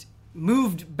just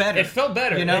moved better. It felt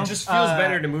better. You know? It just feels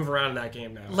better to move around in that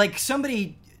game now. Like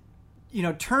somebody,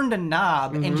 turned a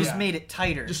knob and just Yeah. made it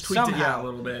tighter. just tweaked it somehow. a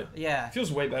little bit. Yeah. It feels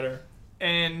way better.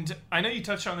 And I know you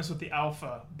touched on this with the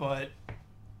alpha, but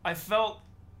I felt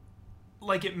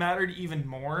like it mattered even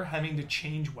more having to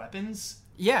change weapons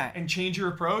Yeah. and change your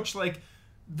approach. Like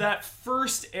that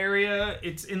first area,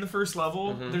 it's in the first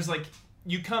level. There's like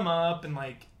you come up and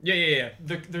like Yeah.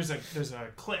 there's a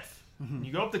cliff. And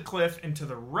you go up the cliff and to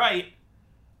the right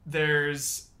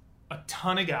there's a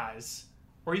ton of guys.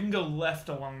 Or you can go left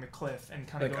along the cliff and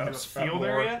kind of Like go into a up field more.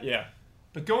 area. Yeah.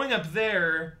 But going up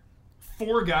there,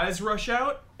 4 guys rush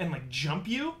out and like jump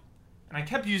you, and I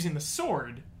kept using the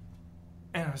sword,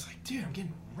 and I was like, dude, I'm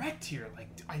getting wrecked here. Like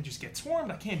I just get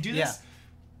swarmed. I can't do this.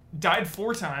 Died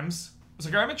 4 times. I was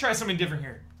like, all right, I'm gonna try something different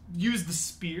here. Use the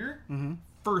spear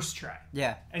first try,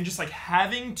 Yeah. and just like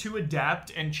having to adapt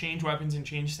and change weapons and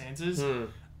change stances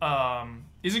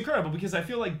is incredible because I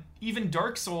feel like even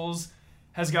Dark Souls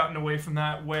has gotten away from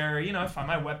that where, I find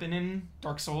my weapon in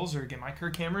Dark Souls or get my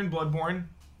Kirk Hammer in Bloodborne,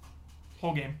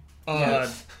 whole game.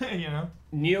 You know?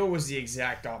 Neo was the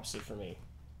exact opposite for me.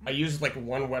 I used like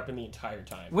one weapon the entire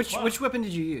time. Which weapon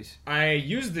did you use? I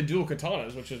used the dual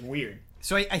katanas, which is weird.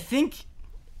 So I think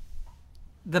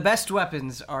the best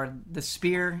weapons are the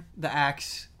spear, the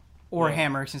axe, or Yeah.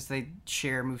 hammer, since they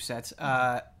share movesets,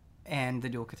 and the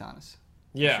dual katanas.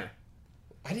 Yeah. Sure.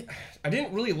 I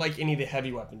didn't really like any of the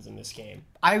heavy weapons in this game.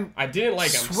 I I didn't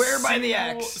like them. swear by the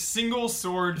axe. Single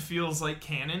sword feels like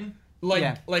canon.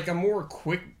 Yeah. Like a more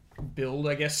quick build,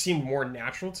 I guess, seemed more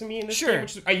natural to me in this Sure. game.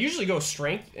 Which I usually go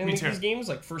strength in Me these too. games,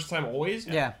 like first time always.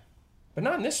 Yeah. But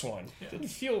not in this one. It didn't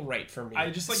feel right for me.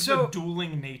 I just like So- the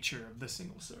dueling nature of the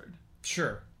single sword.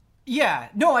 Sure. Yeah,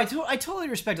 no, I totally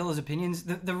respect all those opinions.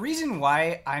 The reason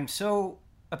why I'm so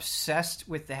obsessed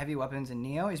with the heavy weapons in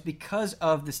Neo is because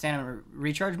of the stamina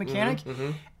recharge mechanic,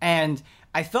 and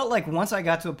I felt like once I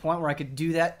got to a point where I could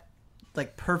do that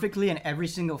like perfectly in every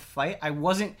single fight, I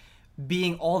wasn't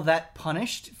being all that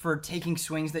punished for taking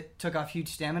swings that took off huge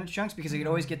stamina chunks because I could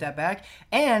always get that back,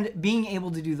 and being able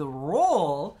to do the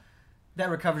roll that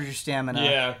recovers your stamina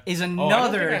Yeah. is I don't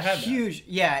another think I had that. huge.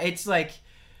 Yeah, it's like.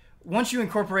 Once you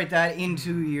incorporate that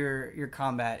into your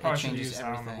combat, Probably it should changes use that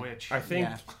on everything. the witch. I think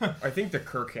Yeah. I think the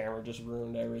Kirk hammer just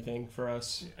ruined everything for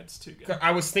us. It's too good. I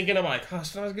was thinking about like, oh,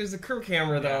 it's not as good as the Kirk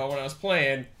hammer though when I was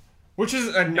playing, which is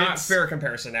a not It's- fair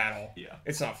comparison at all. Yeah.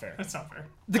 It's not fair. That's not fair.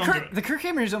 The Don't do Kirk, it. the Kirk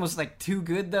hammer is almost like too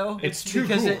good though. It's too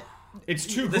because cool. It's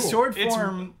too the cool. sword It's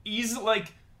form. easy,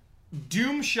 like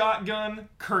Doom shotgun,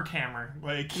 Kirk hammer.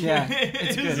 Like Yeah,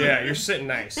 it's good. Yeah, you're sitting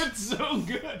nice. It's so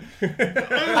good.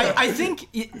 I think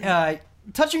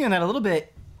touching on that a little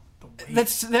bit.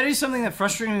 That is something that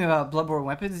frustrated me about Bloodborne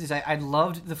weapons is I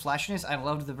loved the flashiness, I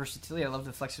loved the versatility, I loved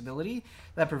the flexibility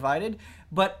that provided,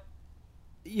 but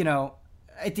you know,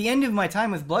 at the end of my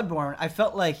time with Bloodborne, I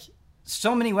felt like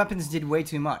so many weapons did way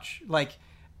too much. Like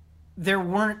there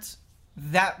weren't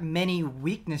that many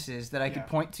weaknesses that I could Yeah.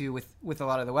 point to with a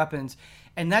lot of the weapons,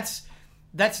 and that's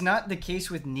not the case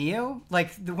with Neo.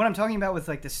 Like what I'm talking about with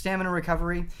like the stamina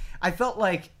recovery, I felt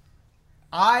like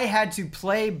I had to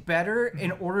play better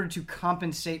in order to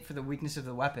compensate for the weakness of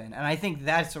the weapon, and I think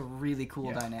that's a really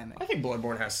cool dynamic. I think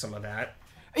Bloodborne has some of that.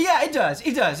 Yeah, it does.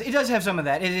 It does have some of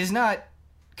that. It is not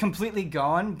completely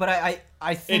gone, but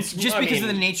I think It's- just I because mean-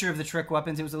 of the nature of the trick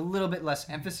weapons, it was a little bit less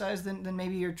emphasized than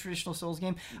maybe your traditional Souls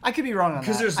game. I could be wrong on that.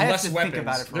 Because there's I have less to weapons. think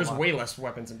about it for There's a while. way less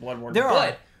weapons in Bloodborne. There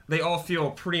but are. they all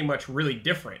feel pretty much really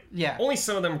different. Yeah. Only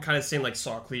some of them kind of seem like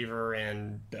Saw Cleaver,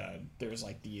 and there's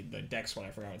like the Dex one, I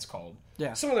forgot what it's called.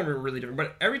 Yeah. Some of them are really different.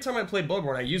 But every time I play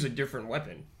Bloodborne, I use a different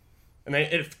weapon. And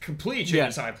it completely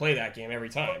changes how I play that game every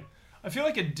time. I feel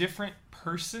like a different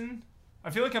person. I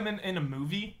feel like I'm in a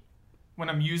movie when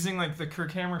I'm using like the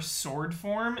Kirk hammer sword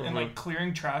form and like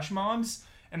clearing trash mobs,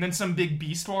 and then some big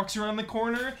beast walks around the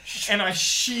corner, and I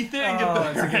sheath it and Oh, get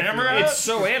that's a the good hammer feeling. out. It's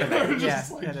so anime. Yeah,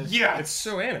 like, it is. yeah. It's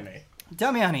so anime.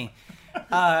 Damiani,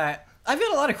 I've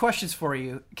got a lot of questions for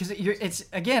you because it's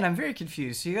again I'm very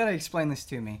confused. So you got to explain this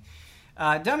to me.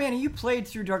 Damiani, you played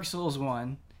through Dark Souls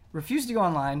 1, refused to go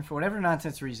online for whatever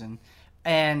nonsense reason,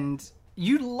 and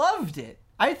you loved it.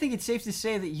 I think it's safe to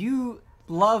say that you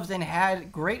loved and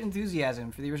had great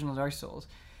enthusiasm for the original Dark Souls.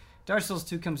 Dark Souls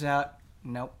 2 comes out,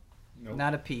 nope,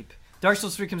 not a peep. Dark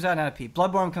Souls 3 comes out, not a peep.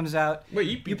 Bloodborne comes out.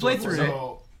 Wait, You played through it.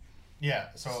 So, yeah,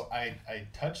 so I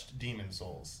touched Demon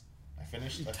Souls. I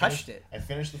finished it. I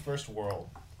finished the first world.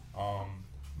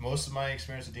 Most of my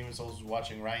experience with Demon Souls was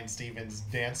watching Ryan Stevens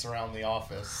dance around the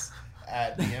office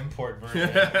at the import version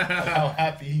of how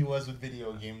happy he was with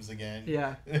video games again.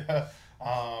 Yeah.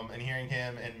 And hearing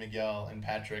him and Miguel and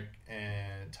Patrick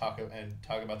and talk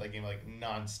about that game like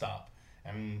nonstop.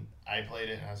 And I played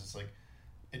it and I was just like,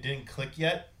 it didn't click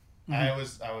yet. I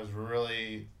was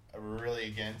really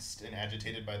against and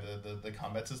agitated by the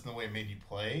combat system, the way it made you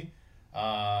play.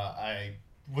 I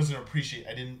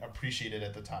didn't appreciate it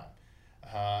at the time.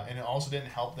 And it also didn't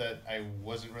help that I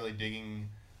wasn't really digging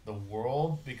the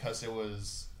world because it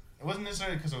wasn't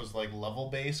necessarily because it was like level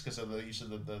based because of each of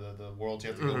the worlds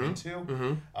you have to go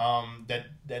into.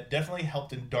 That definitely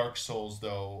helped in Dark Souls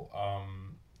though,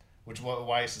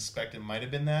 why I suspect it might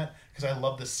have been that because I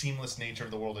love the seamless nature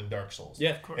of the world in Dark Souls.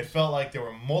 Yeah, of course. It felt like there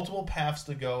were multiple paths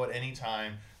to go at any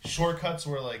time. Shortcuts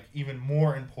were like even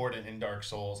more important in Dark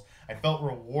Souls. I felt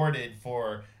rewarded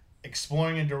for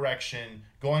exploring a direction,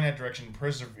 going that direction,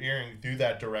 persevering through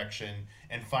that direction,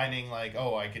 and finding like,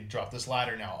 oh, I could drop this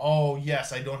ladder now. Oh,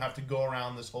 yes, I don't have to go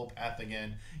around this whole path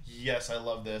again. Yes, I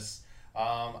love this.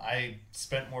 I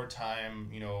spent more time,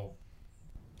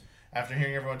 after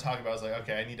hearing everyone talk about it, I was like,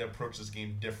 okay, I need to approach this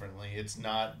game differently. It's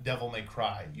not Devil May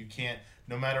Cry. You can't,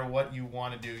 no matter what you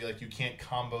want to do, like, you can't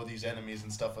combo these enemies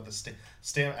and stuff with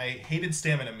the I hated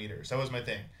stamina meters. That was my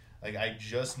thing. Like, I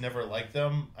just never liked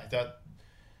them.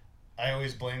 I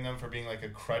always blame them for being like a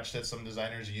crutch that some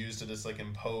designers use to just like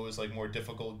impose like more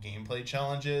difficult gameplay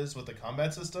challenges with the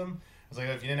combat system. It's like,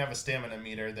 if you didn't have a stamina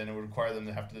meter, then it would require them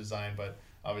to have to design, but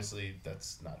obviously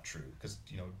that's not true, because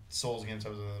Souls games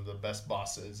have some of the best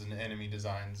bosses and enemy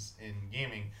designs in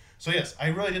gaming. So yes, I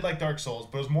really did like Dark Souls,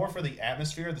 but it was more for the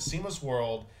atmosphere, the seamless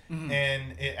world,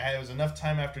 and it was enough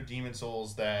time after Demon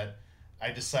Souls that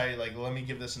I decided, like, let me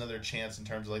give this another chance in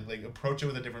terms of like approach it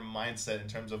with a different mindset in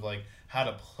terms of like how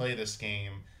to play this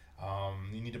game.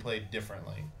 You need to play it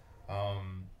differently,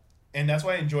 and that's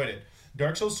why I enjoyed it.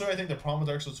 Dark Souls 2, I think the problem with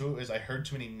Dark Souls 2 is I heard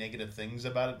too many negative things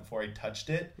about it before I touched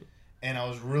it, and I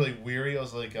was really weary. I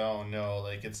was like, oh no,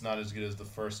 like, it's not as good as the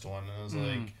first one. And I was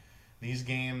like, these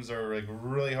games are like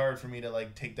really hard for me to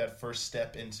like take that first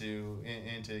step into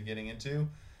getting into.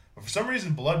 But for some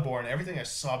reason, Bloodborne, everything I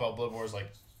saw about Bloodborne was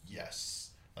like,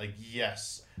 yes, like,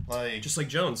 Just like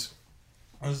Jones.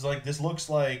 I was like, this looks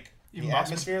like the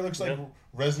atmosphere looks like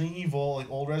Resident Evil, like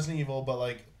old Resident Evil, but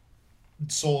like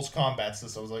Souls combat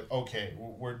system. I was like, okay,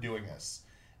 we're doing this.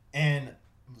 And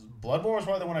Bloodborne was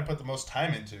probably the one I put the most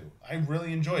time into. I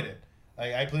really enjoyed it.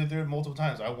 I played through it multiple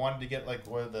times. I wanted to get like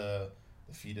what are the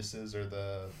fetuses or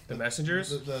the messengers,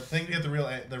 the thing to get the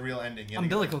real ending.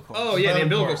 Umbilical cords. Oh yeah, the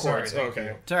umbilical cords. cords.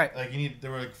 Okay, it's all right. Like there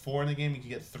were like 4 in the game. You could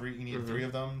get 3. You need 3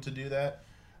 of them to do that.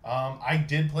 I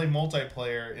did play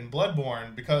multiplayer in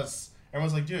Bloodborne because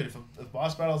everyone's like, dude, if a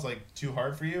boss battle is like too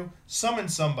hard for you, summon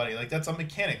somebody. Like, that's a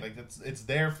mechanic. Like, it's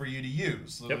there for you to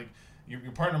use. So, like,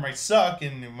 your partner might suck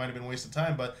and it might have been a waste of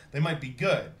time, but they might be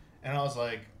good. And I was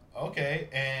like, okay.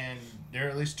 And there are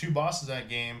at least 2 bosses in that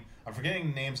game. I'm forgetting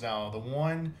the names now. The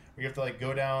one where you have to like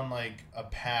go down like a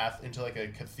path into like a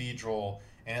cathedral,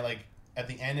 and it, like at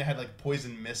the end it had like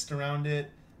poison mist around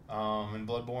it. In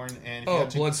Bloodborne, and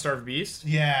Bloodstarved Beast.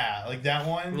 Yeah, like that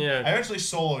one. Yeah, I actually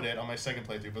soloed it on my second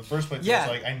playthrough, but the first playthrough I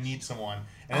was like, I need someone.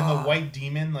 And then the white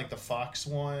demon, like the fox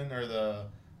one, or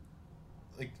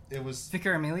it was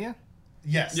Vicar Amelia.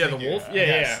 Yes. Yeah, the wolf.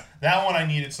 Yeah. That one I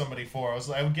needed somebody for.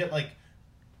 I would get like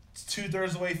 2/3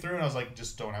 of the way through, and I was like,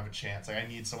 just don't have a chance. Like, I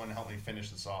need someone to help me finish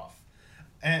this off.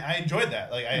 And I enjoyed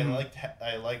that. Like,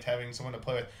 I liked having someone to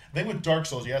play with. I think with Dark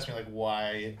Souls, you asked me like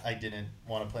why I didn't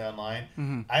want to play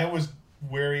online. I was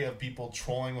wary of people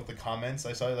trolling with the comments.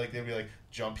 I saw like they'd be like,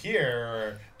 jump here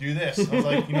or do this. I was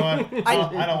like, you know what?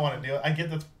 I don't want to do it. I get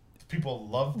that people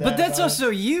love that. But that's also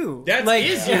you. That's like,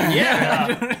 you.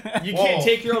 Yeah. You can't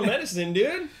take your own medicine,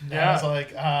 dude. Yeah. I was like,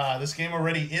 the game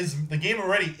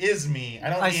already is me. I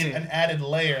don't need an added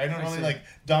layer. I don't really like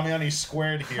Damiani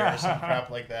squared here or some crap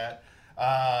like that.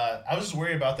 I was just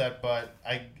worried about that, but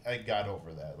I got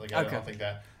over that. Like, I don't think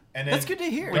that. And then that's good to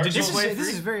hear. Wait, this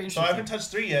is very interesting. So I haven't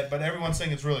touched 3 yet, but everyone's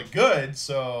saying it's really good.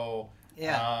 So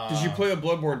yeah. Did you play the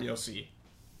Bloodborne DLC?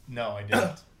 No, I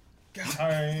didn't.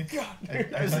 Sorry.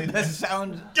 That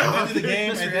sound. I did the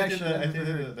game. I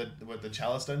did the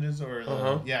Chalice dungeons or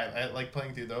I like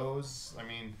playing through those. I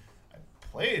mean, I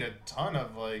played a ton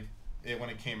of like it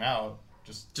when it came out.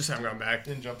 Just haven't gone back.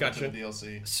 Didn't jump into the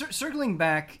DLC. Circling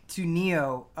back to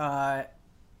Neo, I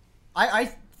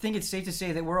think it's safe to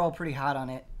say that we're all pretty hot on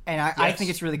it, and I think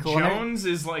it's really cool. Jones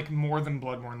is like more than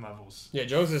Bloodborne levels. Yeah,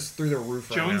 Jones is through the roof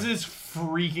right now. Jones is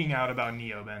freaking out about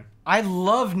Neo, Ben. I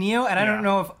love Neo, and I don't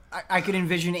know if I could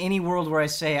envision any world where I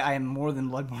say I am more than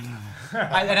Bloodborne.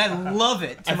 And I love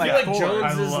it. I feel like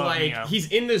Jones is like Neo.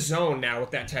 He's in the zone now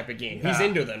with that type of game. He's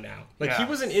into them now. Like he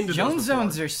wasn't into Jones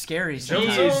zones are scary.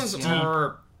 Jones zones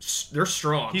are they're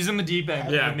strong. He's in the deep end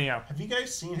with Neo. Have you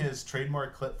guys seen his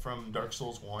trademark clip from Dark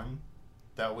Souls 1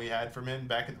 that we had from him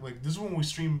back at this is when we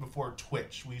streamed before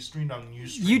Twitch. We streamed on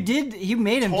Ustream. You did. You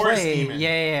made him Taurus play. Demon.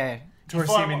 Yeah. Taurus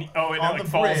Demon. Oh, it like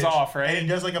falls off, right? And he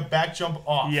does like a back jump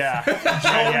off. Yeah.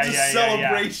 Jones'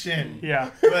 celebration.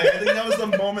 Yeah. Like, I think that was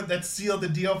the moment that sealed the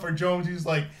deal for Jones. He was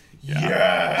like,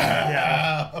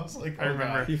 yeah. I was like, I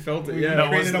remember. God. He felt it. We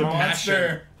created a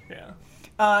monster. Yeah.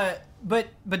 But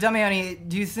Damiani,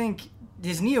 do you think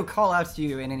does Neo call out to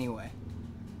you in any way?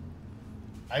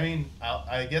 I mean,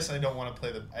 I guess I don't want to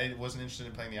play I wasn't interested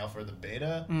in playing the alpha or the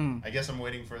beta. I guess I'm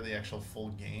waiting for the actual full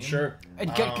game. Sure.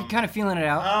 Kind of feeling it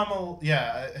out.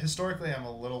 Historically, I'm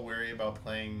a little wary about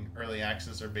playing early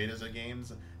access or betas of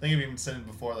games. I think I've even said it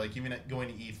before. Like, even going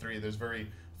to E3, there's very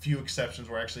few exceptions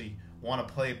where I actually want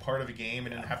to play part of a game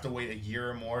and then have to wait a year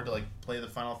or more to like play the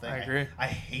final thing. I agree. I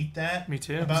hate that. Me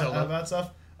too. About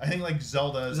stuff. I think like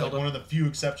Zelda is like one of the few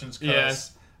exceptions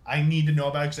because I need to know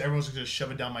about it because everyone's going to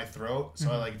shove it down my throat.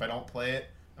 So like if I don't play it,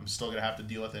 I'm still going to have to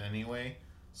deal with it anyway.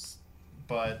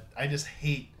 But I just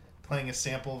hate playing a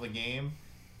sample of a game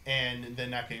and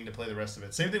then not getting to play the rest of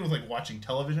it. Same thing with like watching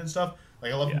television stuff.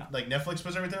 Like I love like Netflix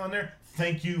puts everything on there.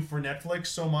 Thank you for Netflix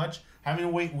so much. Having to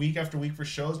wait week after week for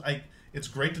shows, it's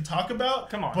great to talk about.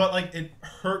 Come on. But like it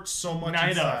hurts so much Night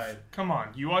inside. of. Come on.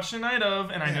 You watched the Night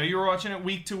of, and I know you were watching it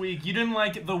week to week. You didn't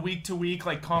like the week to week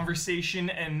like conversation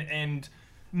and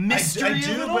mystery. I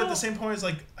do, of it but at all? the same point, it's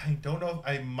like I don't know. If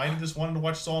I might have just wanted to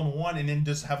watch it all in one and then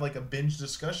just have like a binge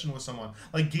discussion with someone.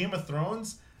 Like Game of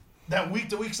Thrones, that week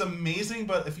to week's amazing,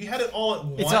 but if you had it all at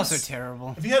once, It's also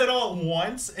terrible. If you had it all at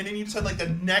once and then you just had like the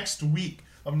next week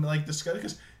of like discussion,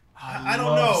 because I don't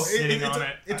love know, sitting on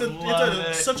it.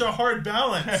 it's such a hard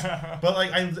balance. But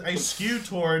like I skew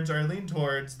towards or I lean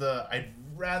towards I'd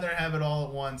rather have it all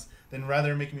at once than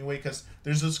rather make me wait, because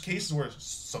there's those cases where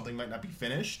something might not be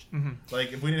finished.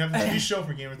 Like if we didn't have the TV show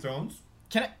for Game of Thrones.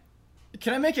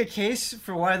 Can I make a case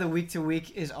for why the week to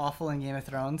week is awful in Game of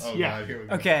Thrones? Oh Yeah. God, here we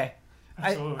go. Okay.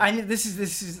 Absolutely. I this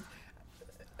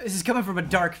is coming from a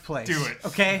dark place. Do it.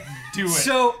 Okay? Do it.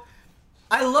 So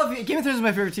I love Game of Thrones is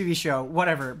my favorite TV show,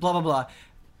 whatever, blah blah blah.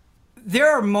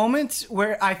 There are moments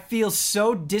where I feel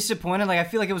so disappointed, like I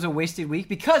feel like it was a wasted week,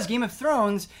 because Game of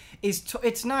Thrones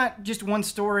it's not just one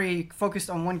story focused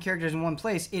on one character in one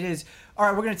place. It is, all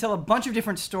right, we're going to tell a bunch of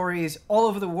different stories all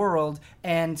over the world,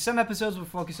 and some episodes will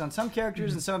focus on some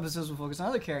characters and some episodes will focus on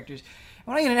other characters.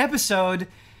 And when I get an episode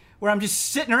where I'm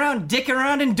just sitting around, dicking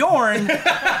around in Dorne,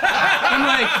 I'm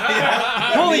like,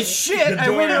 holy shit, I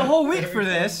waited a whole week for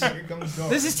this. Here comes Dorne.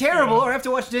 This is terrible, or I have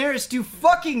to watch Daenerys do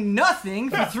fucking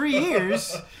nothing for 3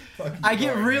 years. I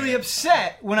get Dorne, really man.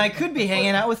 upset when I could be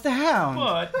hanging out with the Hound.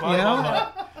 But you know?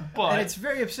 but And it's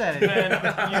very upsetting.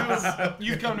 Ben,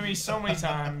 you've come to me so many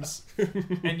times,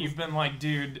 and you've been like,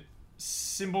 dude,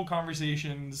 simple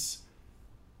conversations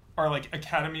are like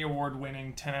Academy Award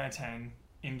winning 10 out of 10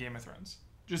 in Game of Thrones.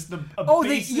 Just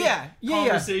basic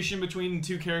conversation between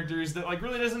two characters that like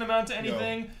really doesn't amount to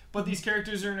anything, but these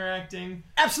characters are interacting.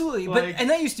 Absolutely, Like- and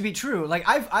that used to be true. Like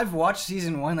I've watched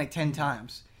season 1 like 10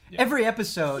 times. Every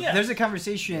episode, Yeah. there's a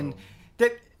conversation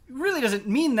that really doesn't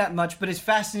mean that much, but is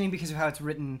fascinating because of how it's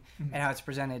written and how it's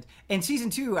presented. And season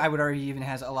 2, I would argue, even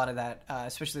has a lot of that,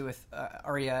 especially with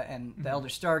Arya and the Elder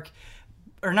Stark,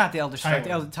 or not the Elder Stark,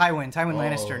 Tywin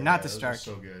Lannister, not the those are Stark.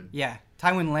 so good. Yeah,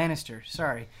 Tywin Lannister.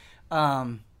 Sorry.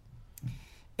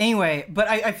 Anyway, but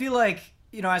I feel like,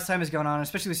 you know, as time has gone on,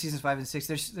 especially with seasons 5 and 6,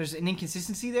 there's an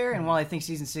inconsistency there. And while I think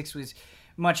season 6 was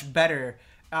much better,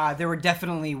 there were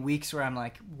definitely weeks where I'm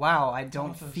like, wow, I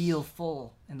don't feel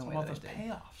full in the way About that I those did.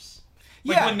 payoffs.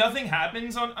 Like Yeah. when nothing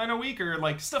happens on a week, or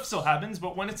like stuff still happens,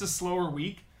 but when it's a slower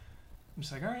week, I'm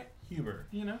just like, all right, Huber.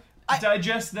 you know, I-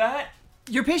 digest that.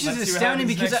 Your patience Let's is see what astounding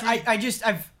happens because next week.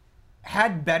 I've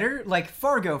had better, like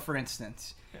Fargo, for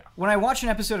instance. Yeah. When I watch an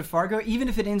episode of Fargo, even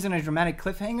if it ends on a dramatic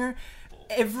cliffhanger,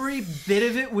 every bit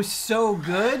of it was so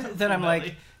good that I'm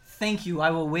like, thank you,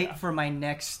 I will wait for my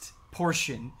next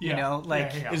portion. You Yeah. know,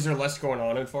 like, Yeah. Is there less going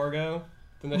on in Fargo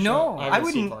than the show? no, I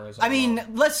haven't seen wouldn't. Fargo, so I don't mean, know.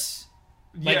 let's.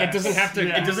 Like, it doesn't have to.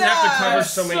 Yeah. It doesn't have to cover There's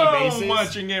so many bases.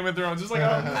 much in Game of Thrones. There's like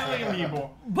a million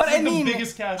people. But It's like I mean, the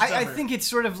biggest cast I ever. think it's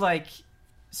sort of like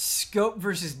scope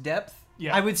versus depth.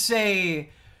 Yeah. I would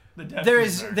say The depth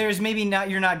there's there. maybe not,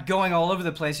 you're not going all over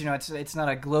the place. You know, it's not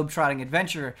a globe-trotting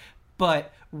adventure,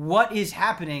 but what is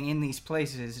happening in these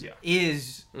places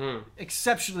is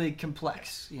exceptionally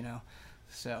complex. You know,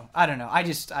 so I don't know.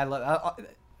 I love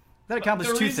that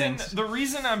accomplished two things. The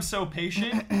reason I'm so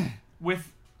patient with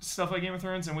stuff like Game of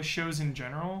Thrones and with shows in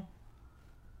general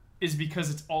is because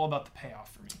it's all about the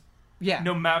payoff for me. Yeah.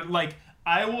 No matter, like,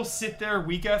 I will sit there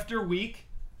week after week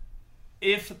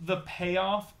if the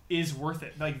payoff is worth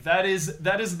it. Like, that is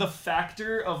the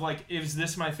factor of, like, is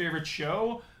this my favorite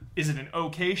show? Is it an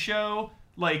okay show?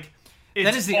 Like, it's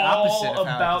That is the all opposite of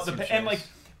how I about consume and, shows. like,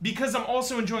 because I'm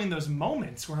also enjoying those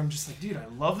moments where I'm just like, dude, I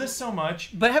love this so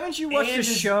much. But haven't you watched a And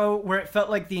is- show where it felt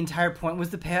like the entire point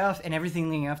was the payoff and everything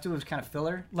leading up to it was kind of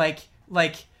filler? Like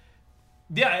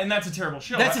Yeah, and that's a terrible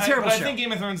show. That's a terrible but show. I think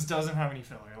Game of Thrones doesn't have any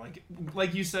filler.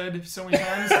 Like you said so many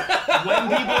times, when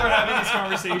people are having these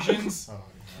conversations,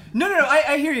 No,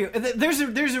 I hear you. There's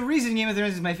a reason Game of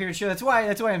Thrones is my favorite show. That's why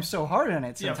I'm so hard on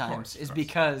it Yeah, of sometimes. course, of is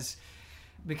course.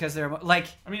 because they're like,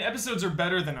 I mean, episodes are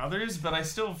better than others, but I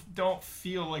still don't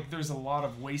feel like there's a lot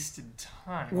of wasted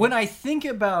time. when I think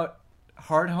about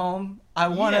Hard Home, I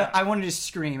want Yeah. to just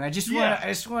scream. I just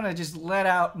Yeah. want to just let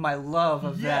out my love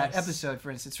of that Yes. episode,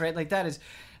 for instance, right? Like that is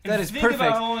That is think perfect.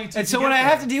 about how long it took And so to when get I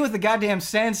have there. to deal with the goddamn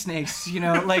sand snakes, you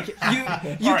know, like you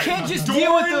right, can't just Dorn-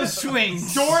 deal with those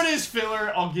swings. Dorn is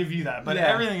filler. I'll give you that, but Yeah.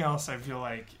 everything else I feel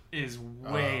like is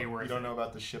way worth. You don't it. know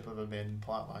about the ship of abandoned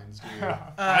plot lines, do you?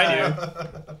 I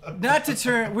do. Not to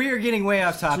turn, we are getting way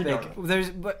off topic.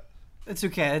 But it's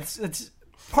okay. It's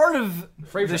part of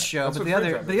Frame this trap. show, That's but what frame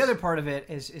the trap is. other part of it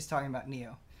is talking about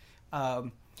Neo.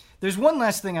 There's one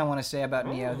last thing I want to say about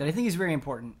Neo that I think is very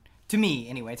important to me.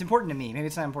 Anyway, it's important to me. Maybe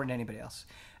it's not important to anybody else.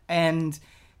 And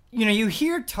you know, you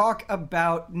hear talk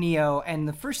about Neo, and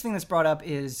the first thing that's brought up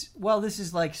is, well, this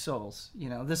is like Souls. You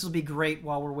know, this will be great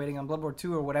while we're waiting on Bloodborne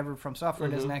 2 or whatever From Software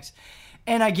does next.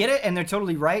 And I get it, and they're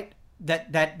totally right.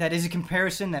 That is a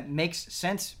comparison that makes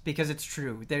sense because it's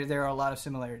true. There are a lot of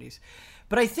similarities.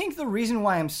 But I think the reason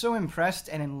why I'm so impressed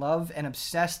and in love and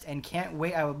obsessed and can't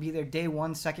wait, I will be there day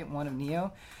one, second one of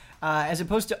Neo, as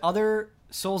opposed to other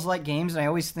Souls-like games, and I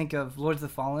always think of Lords of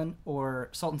the Fallen or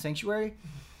Salt and Sanctuary,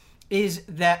 is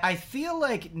that I feel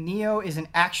like Neo is an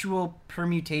actual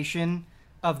permutation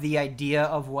of the idea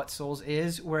of what Souls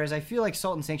is, whereas I feel like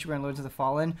Salt and Sanctuary and Lords of the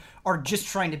Fallen are just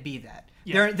trying to be that.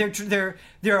 Yeah.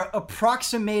 They're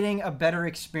approximating a better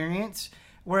experience,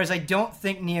 whereas I don't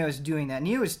think Neo is doing that.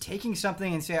 Neo is taking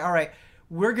something and saying, all right,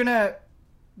 we're gonna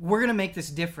make this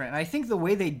different. And I think the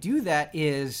way they do that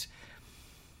is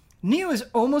Neo is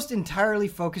almost entirely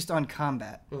focused on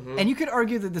combat. And you could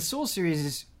argue that the Souls series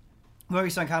is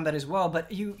focused on combat as well,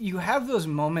 but you have those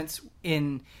moments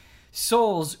in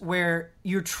Souls where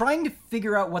you're trying to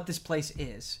figure out what this place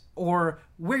is, or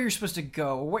where you're supposed to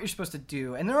go, or what you're supposed to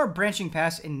do. And there are branching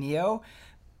paths in Neo,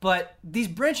 but these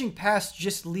branching paths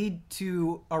just lead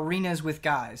to arenas with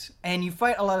guys, and you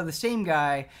fight a lot of the same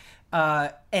guy,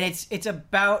 and it's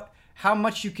about how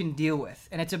much you can deal with,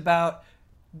 and it's about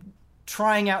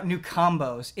trying out new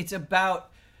combos. It's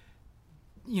about,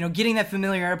 you know, getting that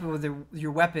familiarity with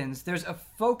your weapons. There's a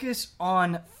focus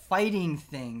on fighting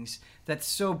things that's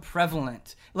so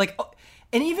prevalent. Like,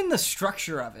 and even the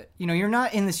structure of it. You know, you're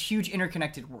not in this huge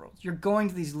interconnected world. You're going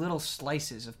to these little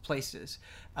slices of places,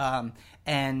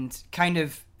 and kind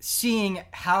of seeing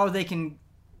how they can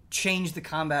change the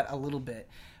combat a little bit.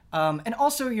 And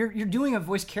also, you're doing a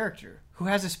voice character who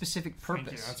has a specific purpose.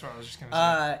 Thank you. That's what I was just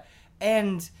gonna say.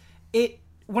 And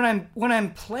when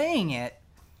I'm playing it,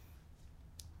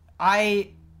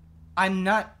 I'm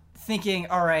not thinking,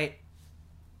 all right,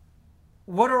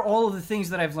 what are all of the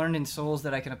things that I've learned in Souls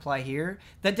that I can apply here?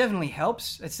 That definitely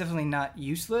helps. It's definitely not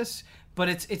useless, but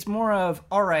it's more of,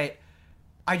 all right,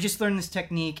 I just learned this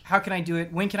technique. How can I do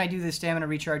it? When can I do this stamina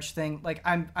recharge thing? Like,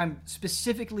 I'm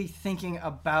specifically thinking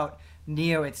about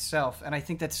Neo itself, and I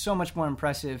think that's so much more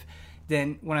impressive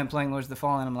than when I'm playing Lords of the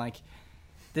Fallen. I'm like,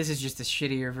 this is just a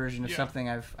shittier version of something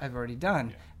I've already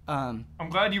done. I'm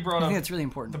glad you brought I up think that's really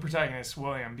important. the protagonist,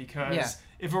 William, because Yeah.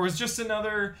 if it was just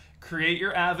another create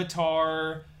your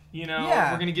avatar, you know,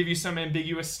 Yeah. we're going to give you some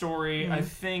ambiguous story, I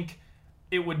think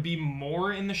it would be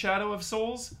more in the shadow of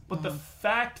Souls. But the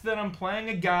fact that I'm playing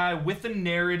a guy with a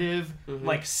narrative,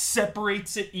 like,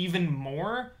 separates it even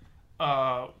more,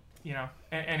 you know,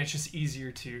 and it's just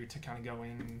easier to kind of go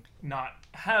in and not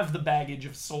have the baggage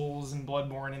of Souls and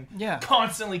Bloodborne and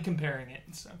constantly comparing it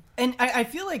and stuff. And I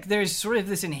feel like there's sort of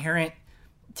this inherent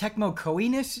Tecmo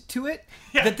Koei-ness to it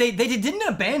that they didn't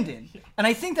abandon. And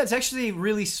I think that's actually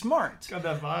really smart. Got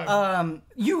that vibe.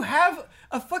 You have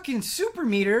a fucking super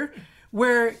meter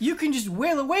where you can just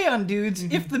wail away on dudes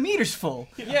if the meter's full.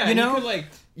 Yeah, you know?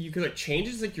 you could change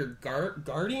it like your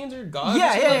guardians or gods. Yeah,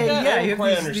 or something like that? yeah. I don't You quite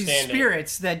have these understand it.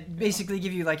 spirits that basically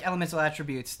give you like elemental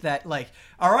attributes that, like,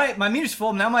 all right, my meter's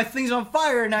full, now my thing's on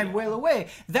fire, and I wail away.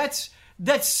 That's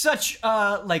such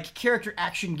a like character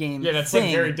action game. Yeah, that's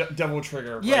thing. like very Devil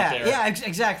Trigger. Yeah, right there. yeah,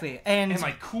 exactly. And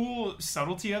like cool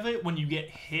subtlety of it when you get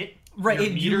hit.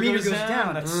 right, your meter goes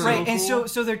down. That's right, so and cool.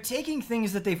 so they're taking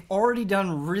things that they've already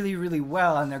done really, really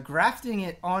well, and they're grafting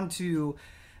it onto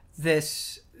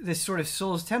this sort of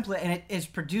Souls template, and it has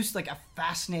produced like a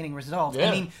fascinating result. Yeah.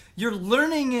 I mean, you're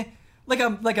learning like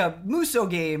a Muso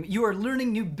game. You are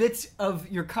learning new bits of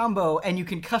your combo, and you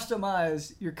can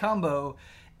customize your combo,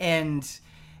 and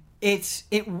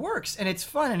it works, and it's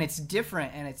fun, and it's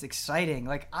different, and it's exciting.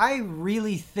 Like, I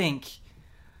really think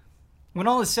when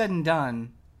all is said and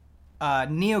done,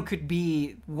 Neo could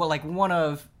be one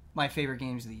of my favorite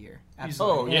games of the year.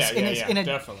 Absolutely. Oh, yeah, in a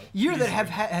definitely. year that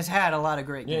has had a lot of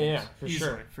great games. Yeah, for Easily.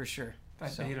 sure. For sure.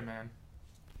 That So- beta, man.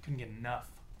 Couldn't get enough.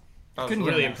 I was Couldn't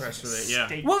get really enough. impressed with it. Yeah.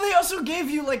 Steak. Well, they also gave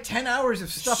you like 10 hours of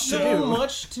stuff to So do.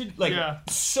 much to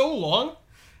so long.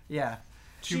 Yeah.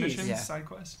 2 Jeez. missions, Yeah. side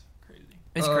quest. Crazy.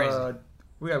 It's crazy.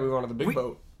 We gotta move on to the big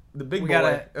boat. The big we boy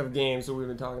gotta- of games that we've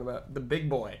been talking about. The big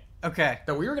boy. Okay.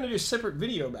 that we were going to do a separate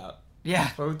video about. Yeah.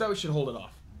 But we thought we should hold it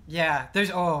off. Yeah. This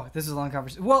is a long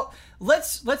conversation. Well,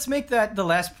 let's make that the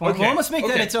last point. Okay. We'll almost make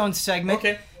that Okay. its own segment.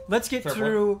 Okay. Let's get Fair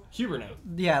through. point. Huber now.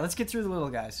 Yeah. Let's get through the little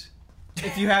guys.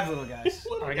 If you have little guys.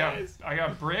 I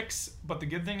got bricks, but the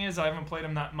good thing is I haven't played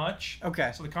them that much,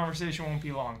 Okay. so the conversation won't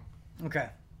be long. Okay.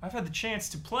 I've had the chance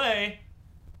to play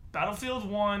Battlefield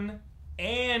 1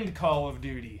 and Call of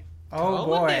Duty. Oh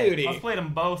Call of boy. Duty. I've played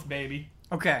them both, baby.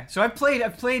 Okay. So I've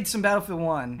played some Battlefield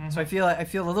One, Mm-hmm. so I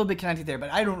feel a little bit connected there,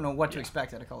 but I don't know what to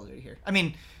expect out of Call of Duty here. I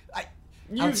mean,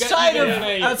 You outside got- of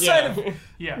yeah. outside of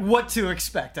Yeah. what to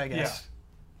expect, I guess.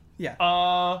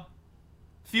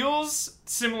 Feels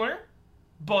similar,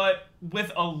 but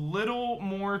with a little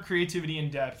more creativity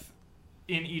and depth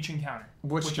in each encounter.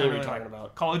 Which which game I are you really talking like.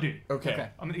 about? Call of Duty. Okay. Okay.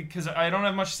 Because I don't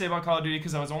have much to say about Call of Duty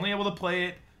because I was only able to play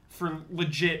it for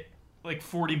legit like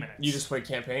 40 minutes. You just played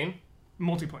campaign?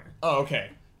 multiplayer. Oh,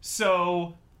 okay.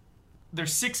 So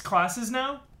there's 6 classes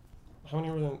now. How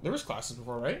many were there? There was classes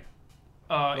before, right?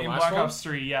 In last Black one? Ops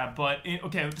 3, yeah, but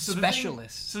so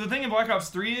Specialists. The thing in Black Ops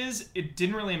 3 is it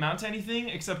didn't really amount to anything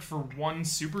except for one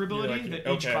super ability like, that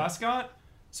each okay. class got.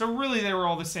 So really, they were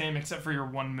all the same except for your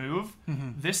one move.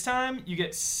 Mm-hmm. This time, you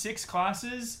get 6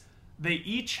 classes. They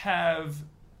each have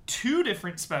 2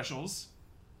 different specials,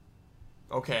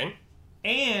 Okay.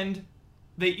 and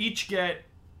they each get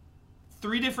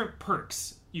 3 different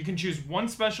perks. You can choose 1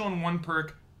 special and 1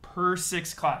 perk per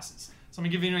 6 classes. So let me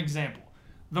give you an example.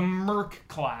 The Merc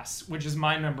class, which is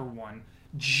my number 1,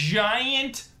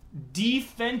 giant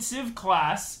defensive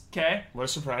class. Okay, What a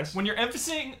surprise. when you're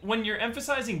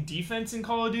emphasizing defense in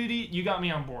Call of Duty, you got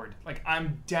me on board. Like,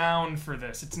 I'm down for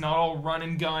this. It's not all run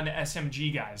and gun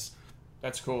SMG guys.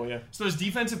 That's cool, yeah. So there's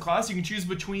defensive class. You can choose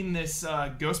between this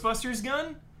Ghostbusters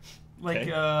gun, like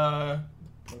Okay.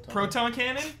 proton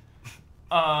cannon,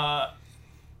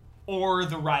 or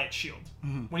the Riot Shield.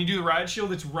 When you do the Riot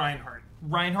Shield, it's Reinhardt.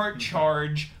 Reinhardt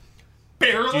charge,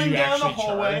 barreling Do you down the actually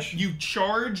hallway. charge? You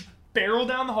charge, barrel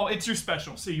down the hall. It's your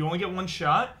special, so you only get 1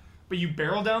 shot. But you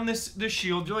barrel down this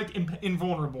shield. You're like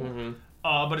invulnerable,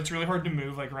 but it's really hard to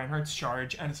move, like Reinhardt's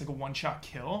charge, and it's like a 1-shot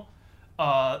kill.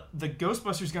 The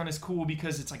Ghostbusters gun is cool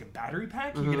because it's like a battery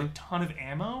pack. You get a ton of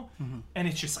ammo, and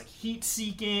it's just like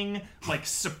heat-seeking, like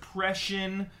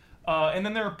suppression. And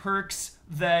then there are perks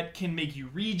that can make you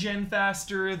regen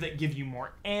faster, that give you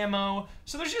more ammo.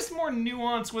 So there's just more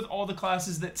nuance with all the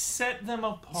classes that set them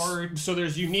apart. So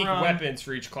there's unique From weapons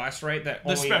for each class, right? That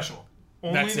The only... special.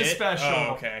 Only That's the it? special.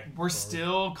 Oh, okay. We're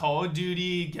still Call of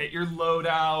Duty, get your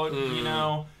loadout, you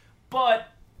know. But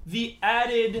the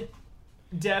added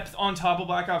depth on top of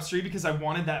Black Ops 3, because I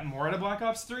wanted that more out of Black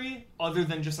Ops 3, other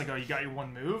than just like, oh, you got your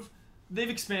 1 move, they've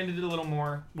expanded it a little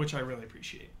more, which I really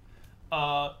appreciate.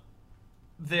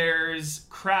 There's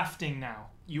crafting now.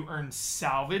 You earn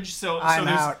salvage, so I'm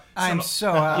there's out. I'm so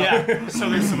out. yeah. So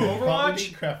there's some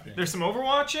Quality Overwatch. crafting. There's some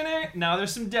Overwatch in it. Now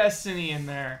there's some Destiny in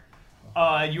there.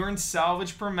 You earn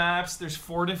salvage per maps. There's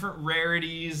 4 different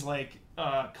rarities, like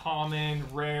common,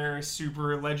 rare,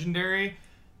 super, legendary.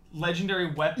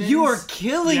 Legendary weapons. You are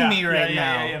killing me right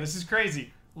now. Yeah, this is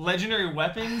crazy. Legendary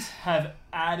weapons have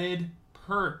added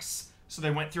perks. So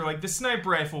they went through like the sniper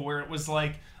rifle, where it was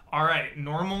like, all right,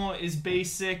 normal is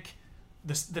basic.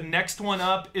 The next one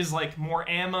up is like more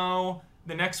ammo.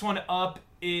 The next one up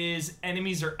is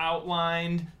enemies are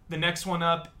outlined. The next one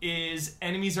up is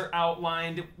enemies are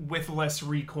outlined with less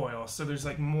recoil. So there's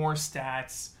like more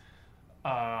stats.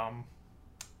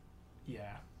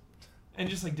 Yeah. And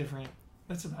just like different.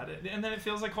 That's about it. And then it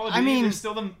feels like Call of Duty. I mean- There's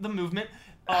still the movement.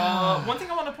 One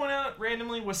thing I want to point out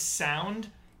randomly was sound.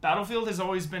 Battlefield has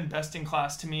always been best in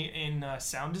class to me in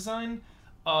sound design.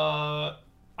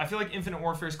 I feel like Infinite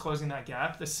Warfare is closing that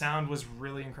gap. The sound was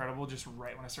really incredible just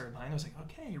right when I started playing. I was like,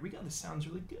 okay, here we go. This sounds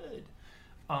really good.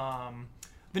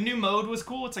 The new mode was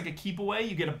cool. It's like a keep away.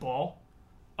 You get a ball,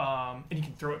 and you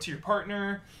can throw it to your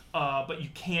partner, but you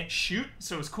can't shoot.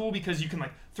 So it's cool because you can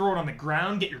like throw it on the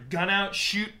ground, get your gun out,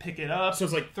 shoot, pick it up. So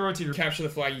it's like throw it to your capture the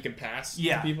flag, you can pass to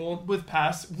yeah people. with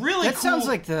pass. Really That cool. sounds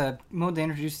like the mode they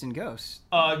introduced in Ghost.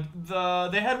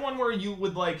 They had one where you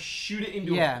would like shoot it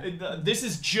into. Yeah. This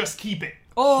is just keep it.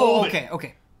 Oh, Hold okay, it.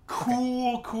 okay.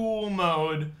 Cool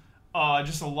mode.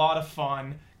 Just a lot of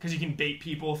fun because you can bait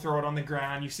people, throw it on the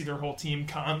ground. You see their whole team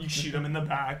come, you shoot them in the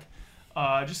back.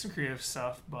 Just some creative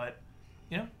stuff, but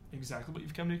you know exactly what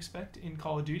you've come to expect in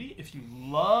Call of Duty. If you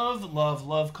love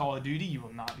Call of Duty, you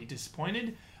will not be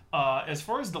disappointed. As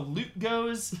far as the loot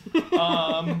goes,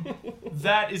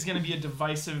 that is going to be a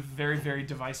divisive, very, very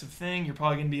divisive thing. You're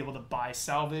probably going to be able to buy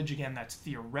salvage. Again, that's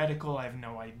theoretical. I have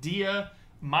no idea.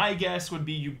 My guess would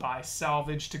be you buy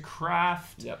salvage to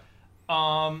craft. Yep.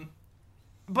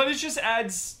 but it just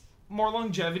adds more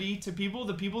longevity to people.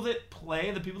 The people that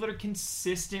play, the people that are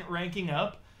consistent ranking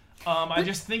up. I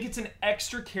just think it's an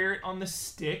extra carrot on the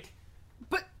stick.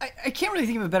 But I can't really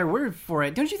think of a better word for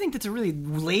it. Don't you think that's a really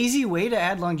lazy way to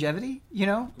add longevity? You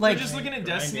know, like They're just looking at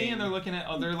Destiny and they're looking at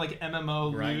other like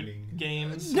MMO loot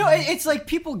games. No, it's like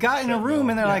people got in a room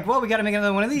and they're like, well, we got to make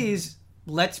another one of these.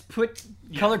 Let's put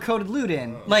color-coded loot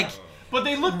in. Like, but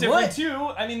they look different too.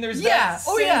 I mean, there's that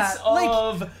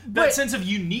sense of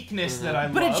uniqueness that I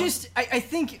love. But it just, I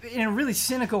think, in a really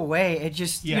cynical way, it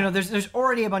just, you know, there's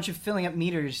already a bunch of filling up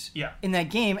meters in that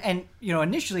game, and you know,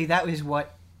 initially that was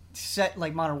what set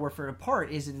like Modern Warfare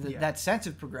apart, is that sense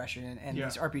of progression and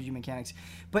these RPG mechanics.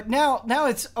 But now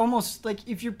it's almost like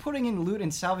if you're putting in loot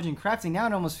and salvage and crafting, now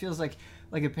it almost feels like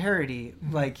a parody.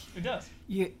 Like it does.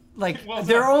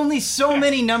 There are only so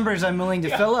many numbers I'm willing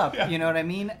to fill up. You know what I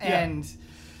mean? And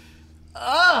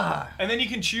and then you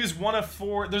can choose one of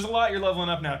 4. There's a lot you're leveling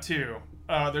up now too.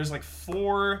 There's like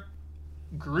 4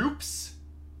 groups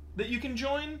that you can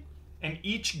join, and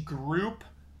each group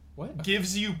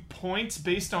gives you points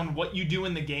based on what you do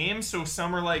in the game. So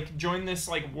some are like, join this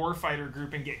like warfighter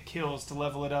group and get kills to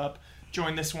level it up.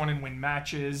 Join this one and win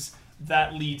matches.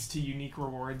 That leads to unique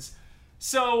rewards.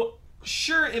 So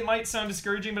sure, it might sound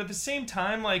discouraging, but at the same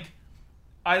time, like,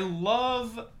 I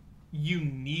love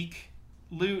unique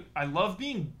loot. I love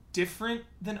being different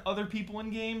than other people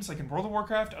in games. Like in World of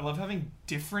Warcraft, I love having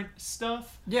different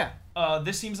stuff. Yeah.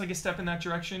 This seems like a step in that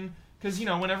direction. Because, you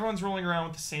know, when everyone's rolling around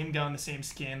with the same gun, the same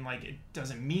skin, like, it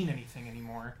doesn't mean anything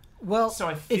anymore. Well, so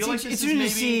I feel like it's interesting to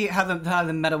see how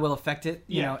the meta will affect it.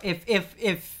 You know,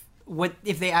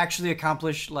 if they actually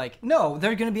accomplish, like, no,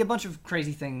 there are going to be a bunch of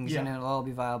crazy things and it'll all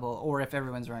be viable, or if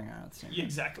everyone's running around at the same time. Yeah,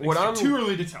 exactly. It's too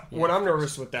early to tell. What I'm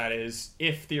nervous with that is,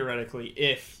 if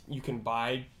you can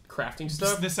buy crafting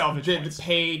stuff, the salvage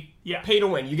pay to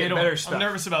win. You get better stuff. I'm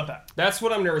nervous about that. That's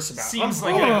what I'm nervous about. Seems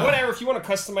like whatever. If you want to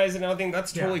customize it and everything,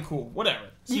 that's totally cool. Whatever.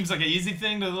 Seems like an easy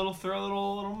thing to throw a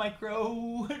little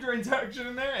micro transaction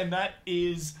in there, and that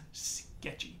is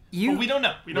sketchy. But we don't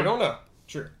know. We don't know.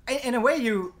 Sure. In a way,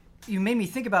 you made me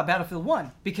think about Battlefield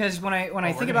 1, because when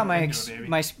I think about my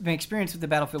experience with the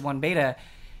Battlefield 1 beta,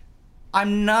 what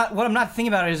I'm not thinking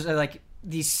about is like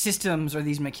these systems or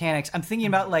these mechanics. I'm thinking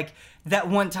about like that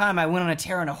one time I went on a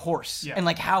tear on a horse and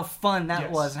like how fun that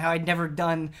was, and how I'd never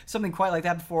done something quite like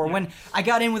that before. When I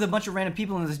got in with a bunch of random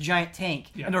people in this giant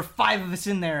tank, and there were 5 of us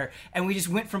in there, and we just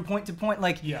went from point to point.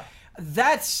 Like,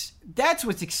 that's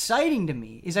what's exciting to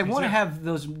me. Is I want to have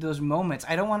those moments.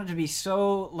 I don't want it to be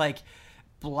so like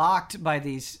blocked by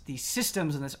these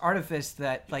systems and this artifice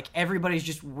that like everybody's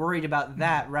just worried about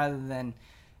that rather than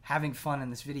having fun in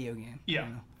this video game. Yeah.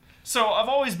 You know? So I've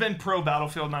always been pro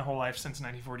Battlefield my whole life since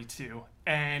 1942,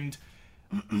 and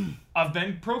I've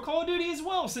been pro Call of Duty as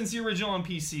well since the original on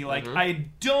PC. Like, I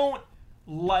don't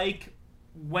like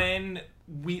when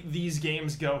these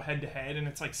games go head to head and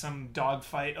it's like some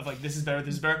dogfight of like, this is better,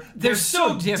 this is better. They're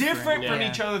so different from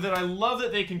each other that I love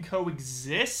that they can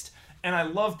coexist, and I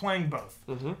love playing both.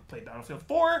 Played Battlefield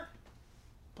 4,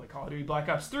 played Call of Duty Black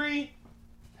Ops 3,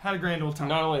 had a grand old time.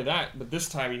 Not only that, but this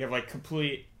time you have like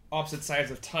complete opposite sides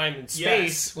of time and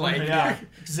space. Like,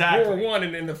 exactly. War One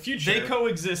and in the future. They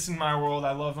coexist in my world.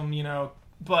 I love them, you know.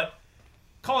 But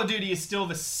Call of Duty is still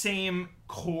the same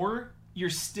core. You're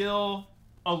still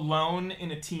alone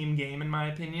in a team game, in my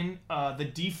opinion. The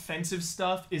defensive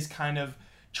stuff is kind of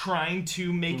trying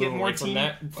to make it more team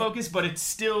focused, but it's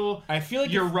still, I feel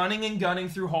like you're running and gunning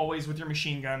through hallways with your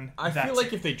machine gun. I feel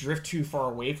like if they drift too far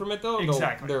away from it, though,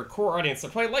 their core audience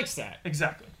probably likes that.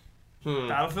 Exactly.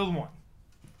 Battlefield 1.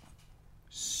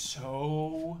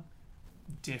 So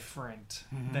different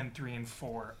than 3 and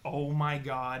 4. Oh my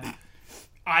god.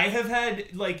 I have had,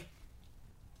 like,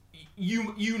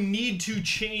 you need to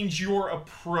change your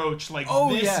approach. Like,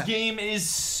 this game is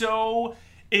so,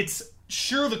 it's,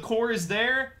 sure the core is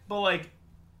there, but, like,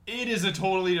 it is a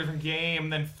totally different game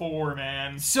than 4,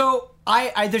 man. So,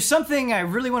 I there's something I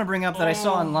really want to bring up that I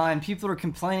saw online. People were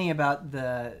complaining about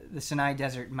the Sinai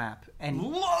Desert map. And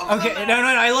love no,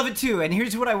 I love it too. And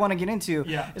here's what I want to get into.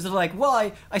 Is they're like,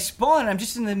 well, I spawn, I'm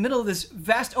just in the middle of this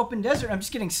vast open desert, I'm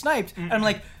just getting sniped. And I'm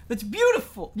like, that's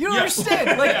beautiful. You don't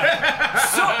understand. Like,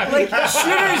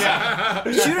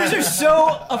 shooters are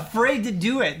so afraid to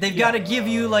do it. They've got to give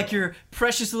you like your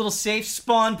precious little safe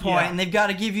spawn point, and they've got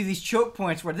to give you these choke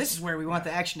points where this is where we want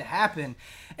the action to happen.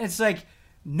 And it's like,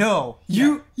 no,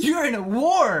 you're in a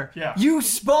war. Yeah. You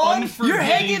spawn, your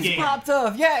head Unforgiving gets game. popped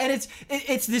off. Yeah, and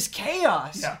it's this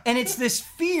chaos. Yeah. And it's this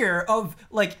fear of,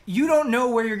 like, you don't know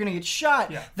where you're going to get shot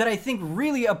Yeah. that I think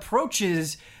really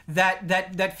approaches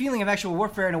that feeling of actual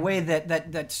warfare in a way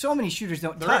that so many shooters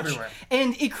don't touch. everywhere.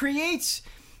 And it creates,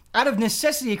 out of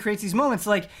necessity, it creates these moments.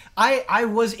 Like, I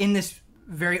was in this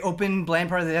very open, bland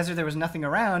part of the desert. There was nothing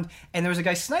around, and there was a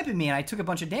guy sniping me, and I took a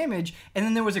bunch of damage. And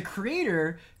then there was a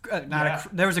crater,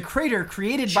 there was a crater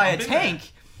created by a Jump in there.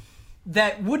 tank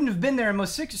that wouldn't have been there in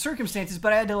most circumstances.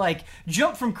 But I had to, like,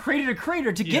 jump from crater to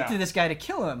crater to get Yeah. to this guy to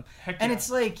kill him. Heck And yeah. it's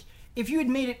like, if you had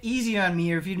made it easy on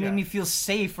me, or if you'd made Yeah. me feel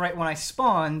safe right when I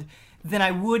spawned, then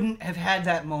I wouldn't have had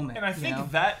that moment. And I think you know?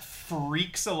 that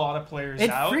freaks a lot of players It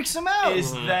out. freaks them out.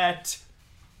 Is that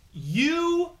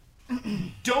you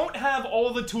don't have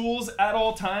all the tools at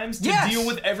all times to Yes. deal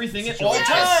with everything at all Yes.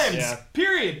 times. Yeah.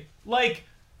 Period. Like,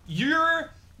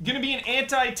 you're gonna be an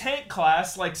anti-tank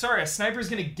class. Like, sorry, a sniper's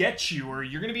gonna get you, or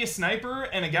you're gonna be a sniper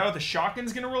and a guy with a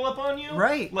shotgun's gonna roll up on you.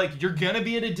 Right. Like, you're gonna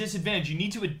be at a disadvantage. You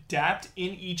need to adapt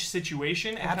in each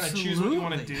situation and kind of choose what you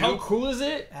want to Absolutely. do. How cool is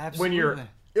it when you're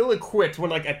Absolutely. ill-equipped,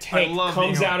 when like a tank love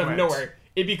comes being out of ill-equipped. nowhere?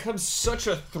 It becomes such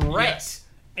a threat. Yes.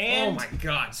 And Oh my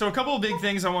god. so a couple of big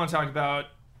things I want to talk about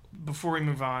before we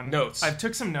move on. Notes. I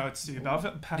took some notes, dude.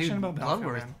 Passionate about Battlefield,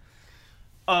 Bloodworth. man.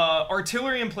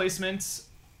 Artillery emplacements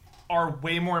are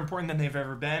way more important than they've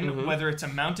ever been. Mm-hmm. Whether it's a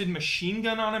mounted machine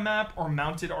gun on a map or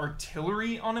mounted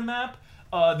artillery on a map,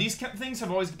 these things have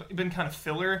always been kind of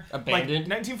filler. Abandoned. Like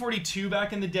 1942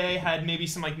 back in the day had maybe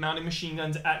some like mounted machine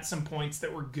guns at some points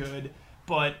that were good,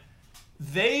 but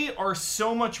they are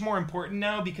so much more important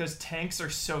now because tanks are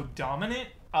so dominant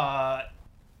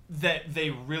that they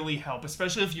really help,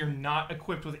 especially if you're not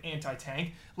equipped with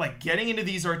anti-tank. Like, getting into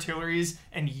these artilleries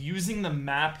and using the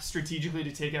map strategically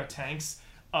to take out tanks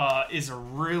is a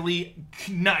really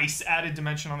nice added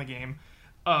dimension on the game.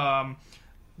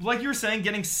 Like you were saying,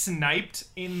 getting sniped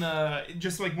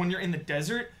just like when you're in the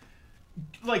desert,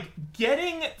 like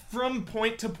getting from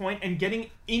point to point and getting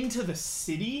into the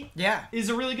city Yeah. is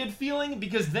a really good feeling,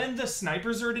 because then the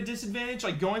snipers are at a disadvantage.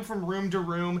 Like, going from room to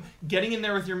room, getting in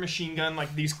there with your machine gun,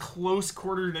 like these close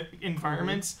quarter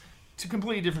environments, it's a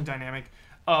completely different dynamic.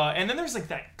 And then there's like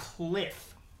that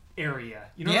cliff area.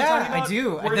 You know what I'm Yeah, talking about? I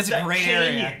do. Where That's it's a that great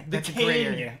canyon, area. The That's a great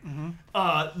canyon.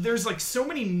 area. There's like so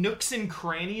many nooks and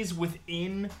crannies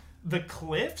within the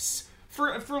cliffs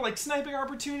for like sniping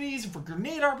opportunities, for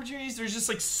grenade opportunities. There's just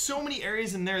like so many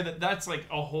areas in there that's like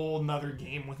a whole nother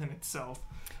game within itself.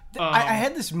 I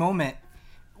had this moment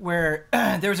where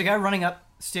there was a guy running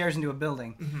upstairs into a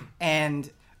building, and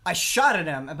I shot at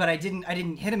him, but I didn't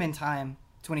hit him in time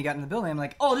to when he got in the building. I'm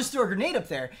like, oh, I'll just throw a grenade up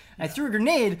there. And I threw a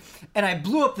grenade, and I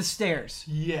blew up the stairs.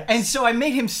 Yes. And so I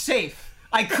made him safe.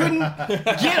 I couldn't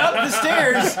get up the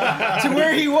stairs to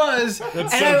where he was.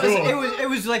 That's and so cool. it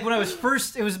was like when it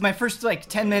was my first like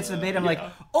 10 minutes of the beta. I'm like,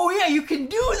 oh yeah, you can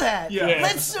do that. Yeah.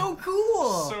 That's so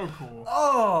cool. So cool.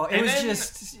 Oh, it And was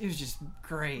then- just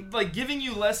great. Like, giving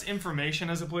you less information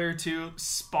as a player too.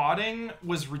 Spotting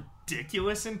was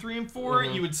ridiculous in 3 and 4.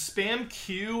 You would spam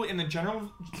Q in the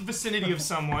general vicinity of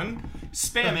someone,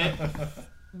 spam it,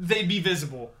 they'd be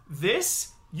visible.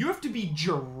 This, you have to be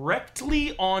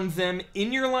directly on them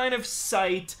in your line of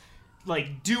sight,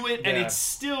 like, do it, and Yeah. it's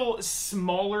still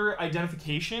smaller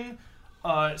identification.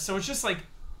 So it's just like,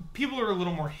 people are a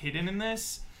little more hidden in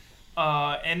this.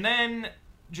 And then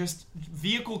just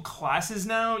vehicle classes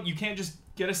now. You can't just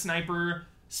get a sniper,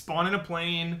 spawn in a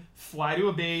plane, fly to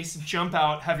a base, jump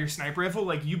out, have your sniper rifle.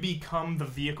 Like, you become the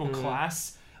vehicle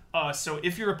class. So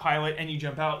if you're a pilot and you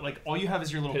jump out, like, all you have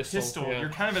is your little pistol. yeah. You're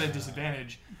kind of at a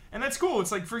disadvantage. And that's cool.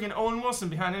 It's like freaking Owen Wilson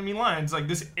behind enemy lines. Like,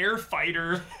 this air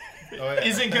fighter Oh, yeah.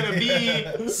 isn't going to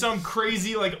be some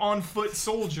crazy, like, on-foot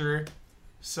soldier.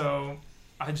 So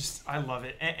I love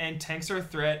it. And tanks are a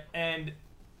threat. And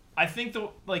I think,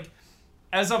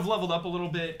 as I've leveled up a little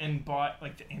bit and bought,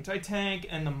 like, the anti-tank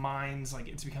and the mines, like,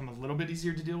 it's become a little bit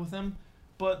easier to deal with them.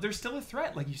 But they're still a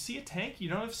threat. Like, you see a tank, you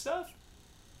don't have stuff,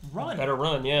 run. Better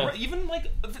run, yeah. Or even, like,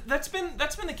 that's been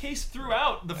the case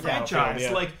throughout the franchise.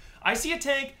 yeah. Like, I see a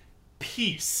tank,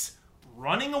 peace,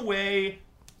 running away.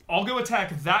 I'll go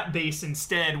attack that base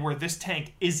instead, where this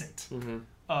tank isn't.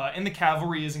 And the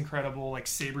cavalry is incredible, like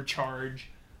Saber Charge.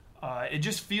 It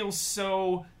just feels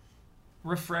so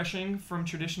refreshing from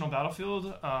traditional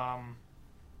Battlefield.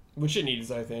 Which it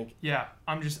needs, I think. Yeah,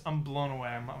 I'm blown away.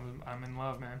 I'm in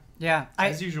love, man. Yeah,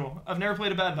 As usual. I've never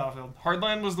played a bad Battlefield.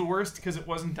 Hardline was the worst because it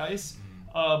wasn't DICE,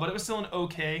 but it was still an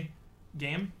okay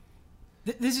game.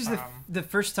 This is the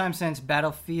first time since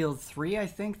Battlefield 3, I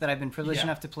think, that I've been privileged Yeah.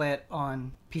 enough to play it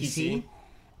on PC. PC.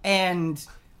 And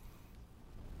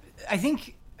I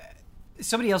think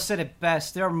somebody else said it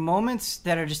best. There are moments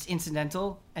that are just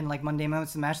incidental and like mundane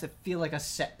moments in the match that feel like a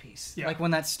set piece. Yeah. Like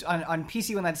when that's on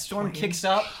PC when that storm kicks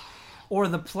up, or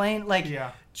the plane, like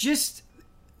just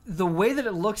the way that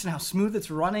it looks and how smooth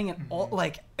it's running and all,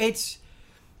 like it's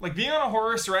like being on a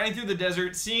horse riding through the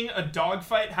desert, seeing a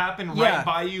dogfight happen right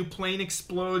by you, plane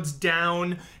explodes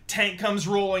down, tank comes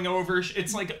rolling over.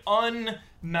 It's like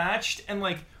unmatched and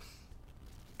like.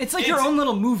 It's like your own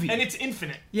little movie. And it's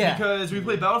infinite. Yeah. Because we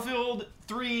played Battlefield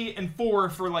 3 and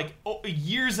 4 for like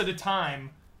years at a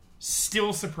time.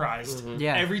 Still surprised.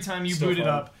 Yeah. Every time you boot it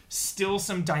up, still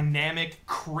some dynamic,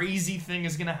 crazy thing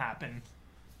is going to happen.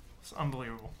 It's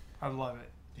unbelievable. I love it.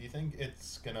 Do you think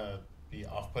it's going to be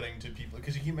off-putting to people?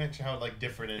 Because you keep mentioning how like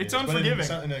different it it's is. Unforgiving.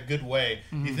 But in a good way.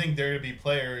 Do you think there are going to be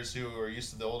players who are used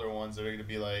to the older ones that are going to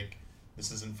be like,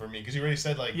 this isn't for me? Because you already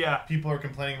said like people are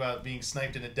complaining about being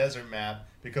sniped in a desert map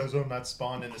because I'm not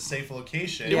spawned in a safe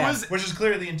location. Which is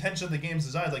clearly the intention of the game's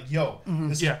design. Like,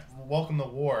 this is welcome to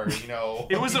war, you know.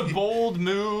 It was a bold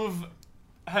move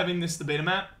having this the beta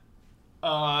map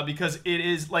because it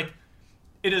is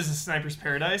a sniper's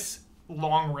paradise,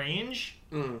 long range.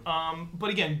 But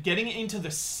again, getting into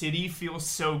the city feels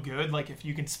so good. Like if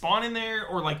you can spawn in there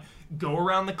or like go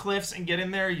around the cliffs and get in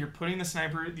there, you're putting the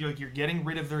sniper, you're getting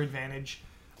rid of their advantage.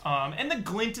 And the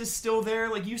glint is still there.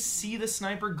 Like you see the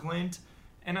sniper glint,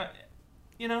 and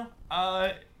you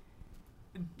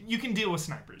can deal with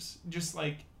snipers. Just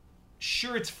like,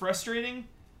 sure, it's frustrating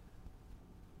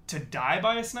to die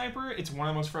by a sniper. It's one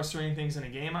of the most frustrating things in a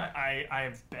game.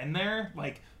 I've been there.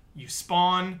 Like you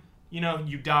spawn.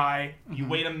 You die, you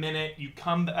wait a minute, you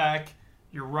come back,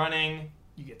 you're running,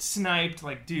 you get sniped.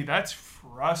 Like, dude, that's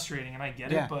frustrating, and I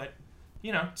get it, but,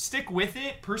 stick with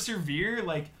it, persevere.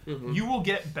 Like, you will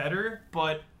get better,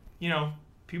 but,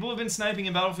 people have been sniping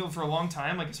in Battlefield for a long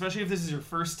time, like, especially if this is your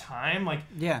first time. Like,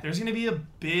 there's going to be a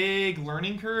big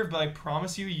learning curve, but I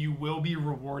promise you, you will be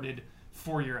rewarded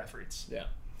for your efforts. Yeah.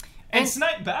 And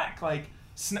snipe back. Like,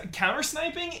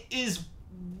 counter-sniping is...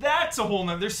 That's a whole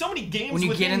nother. There's so many games when you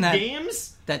within get in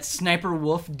games. That sniper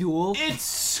wolf duel. It's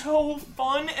so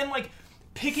fun and like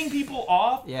picking people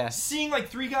off. Yeah. Seeing like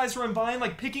 3 guys run by and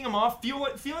like picking them off.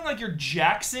 Feeling like you're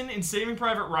Jackson in Saving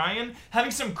Private Ryan,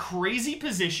 having some crazy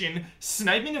position,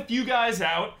 sniping a few guys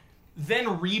out, then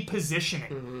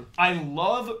repositioning. I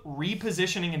love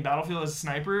repositioning in Battlefield as a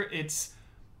sniper. It's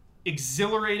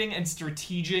exhilarating and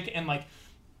strategic and like.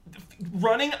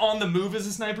 Running on the move as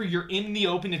a sniper, you're in the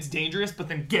open, it's dangerous, but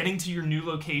then getting to your new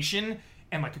location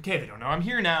and like, okay, they don't know I'm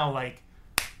here now, like,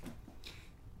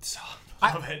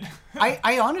 I love it.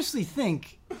 I honestly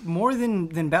think more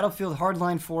than Battlefield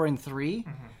Hardline 4 and 3,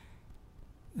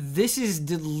 this is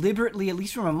deliberately, at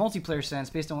least from a multiplayer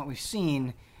sense, based on what we've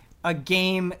seen, a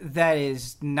game that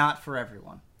is not for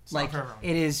everyone. It's not for everyone.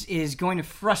 It is going to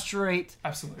frustrate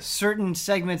certain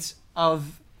segments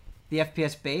of the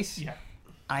FPS base. Yeah.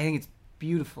 I think it's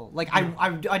beautiful. Like it's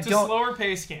don't. It's a slower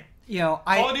pace game.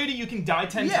 Call of Duty, you can die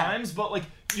 10 times, but like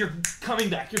you're coming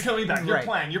back. You're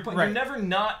playing. You're never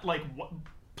not like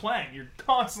playing. You're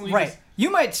constantly right.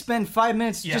 You might spend 5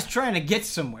 minutes just trying to get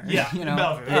somewhere.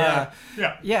 Yeah.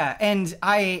 Yeah. And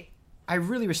I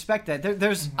really respect that.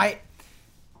 There's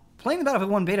playing the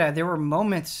Battlefield 1 beta. There were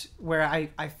moments where I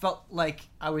felt like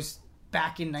I was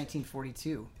back in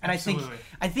 1942, and Absolutely.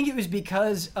 I think it was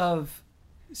because of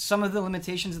some of the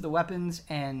limitations of the weapons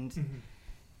and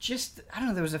just, I don't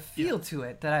know, there was a feel to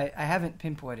it that I haven't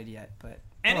pinpointed yet. But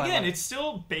again, it's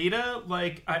still beta.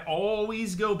 Like, I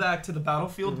always go back to the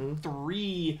Battlefield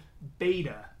 3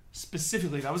 beta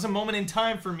specifically. That was a moment in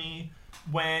time for me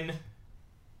when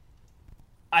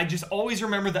I just always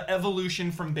remember the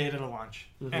evolution from beta to launch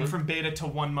and from beta to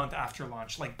 1 month after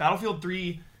launch. Like, Battlefield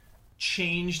 3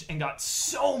 changed and got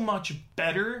so much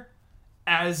better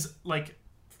as, like,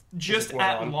 just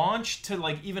at launch to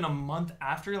like even a month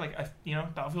after, like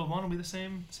Battlefield 1 will be the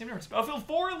same difference. Battlefield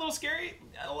 4 a little scary,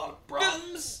 had a lot of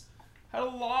problems, a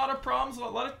lot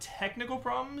of technical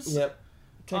problems. Yep.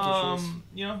 Tech issues.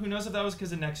 Who knows if that was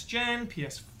because of next gen,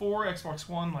 PS4, Xbox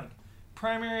One, like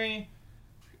primary.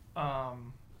 So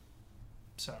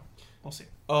we'll see.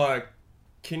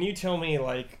 Can you tell me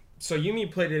so you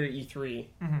played it at E3?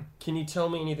 Can you tell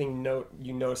me anything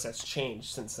you noticed that's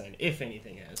changed since then, if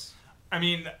anything has? I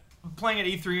mean, playing at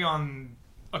E3 on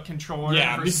a controller.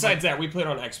 Yeah, besides that, we played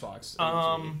on Xbox.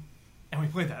 And we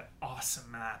played that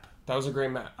awesome map. That was a great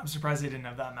map. I'm surprised they didn't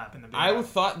have that map in the beta. I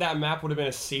thought that map would have been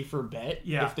a safer bet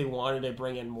if they wanted to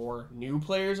bring in more new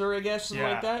players or something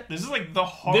like that. This is like the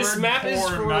hardcore This map is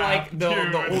for map,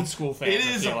 the old school fans. It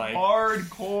is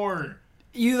hardcore.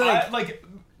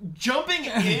 jumping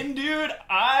in, dude,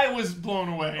 I was blown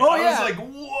away. Oh, I yeah. was like,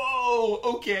 whoa,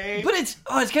 okay. But it's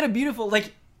kind of beautiful.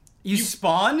 Like you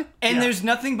spawn and Yeah. there's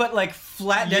nothing but like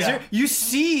flat Yeah. desert. You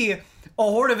see a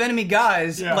horde of enemy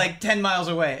guys Yeah. like 10 miles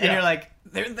away, and Yeah. you're like,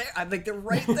 they're there. I'm like, they're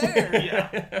right there.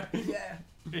 yeah, Yeah.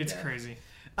 it's crazy.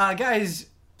 Guys.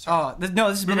 Oh, this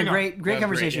has been a Moving on. great That was great,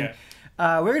 conversation.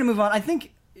 We're gonna move on. I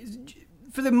think,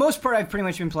 for the most part, I've pretty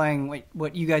much been playing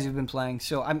what you guys have been playing.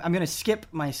 So I'm gonna skip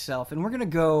myself, and we're gonna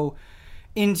go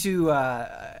into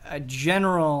a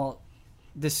general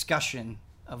discussion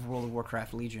of World of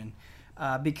Warcraft Legion,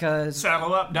 because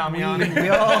Saddle up, Damiani. we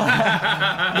all,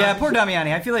 yeah, poor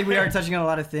Damiani. I feel like we are touching on a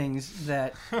lot of things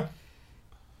that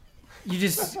you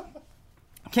just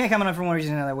can't comment on for one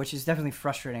reason or another, which is definitely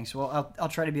frustrating. So I'll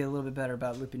try to be a little bit better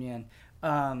about Lupin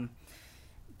Yen.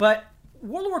 But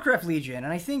World of Warcraft Legion,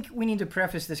 and I think we need to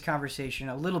preface this conversation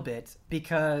a little bit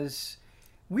because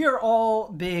we are all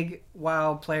big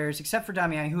WoW players, except for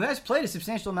Damiani, who has played a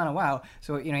substantial amount of WoW,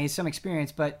 so he has some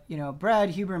experience. But Brad,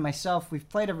 Huber, and myself, we've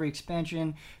played every expansion,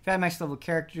 we've had max level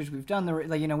characters, we've done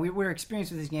we're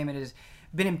experienced with this game. It has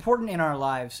been important in our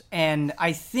lives, and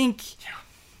I think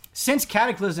since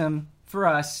Cataclysm for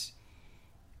us,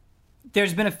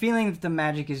 there's been a feeling that the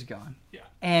magic is gone. Yeah.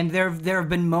 And there have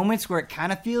been moments where it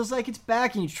kind of feels like it's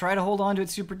back, and you try to hold on to it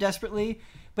super desperately,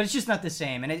 but it's just not the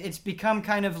same. And it's become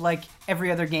kind of like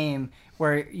every other game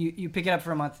where you pick it up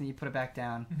for a month and you put it back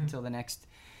down until the next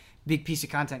big piece of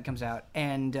content comes out.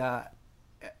 And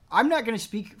I'm not going to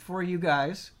speak for you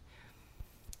guys,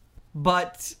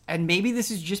 and maybe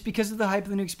this is just because of the hype of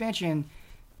the new expansion,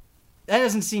 that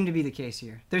doesn't seem to be the case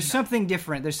here. There's something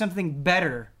different. There's something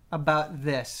better about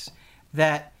this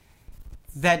that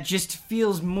just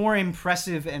feels more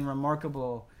impressive and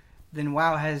remarkable than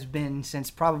WoW has been since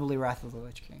probably Wrath of the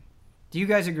Lich King. Do you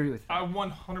guys agree with that? I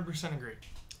 100% agree.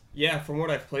 Yeah, from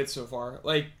what I've played so far.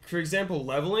 Like, for example,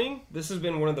 leveling, this has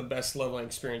been one of the best leveling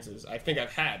experiences I think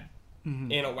I've had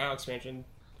in a WoW expansion.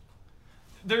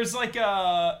 There's like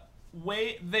a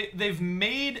way they've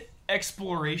made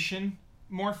exploration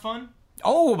more fun.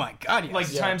 Oh my god, yes.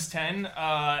 Like Yeah. times 10.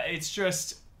 It's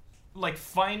just like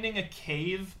finding a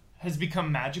cave has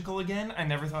become magical again. I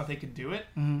never thought they could do it,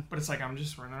 but it's like I'm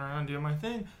just running around doing my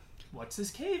thing. What's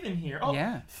this cave in here? Oh,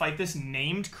 Yeah. fight this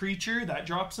named creature that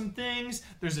drops some things.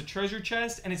 There's a treasure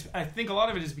chest, and I think a lot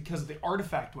of it is because of the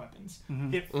artifact weapons.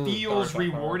 It feels artifact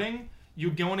rewarding. You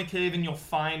go in a cave and you'll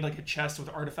find like a chest with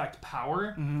artifact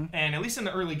power, and at least in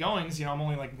the early goings, I'm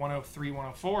only like 103,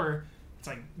 104. It's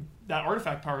like that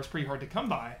artifact power is pretty hard to come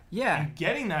by. Yeah. And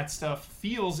getting that stuff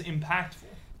feels impactful.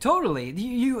 Totally.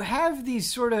 You have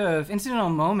these sort of incidental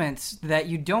moments that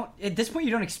you don't, at this point,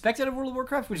 you don't expect out of World of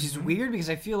Warcraft, which is weird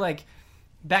because I feel like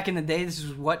back in the day, this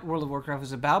is what World of Warcraft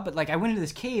was about. But like, I went into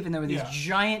this cave and there were these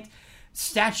giant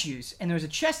statues, and there was a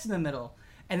chest in the middle,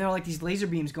 and there were like these laser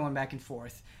beams going back and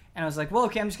forth. And I was like, well,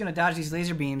 okay, I'm just going to dodge these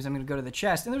laser beams. I'm going to go to the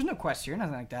chest. And there's no quest here,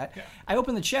 nothing like that. Yeah. I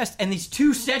open the chest, and these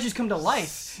two statues come to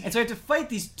life. And so I have to fight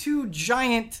these two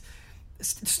giant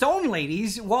stone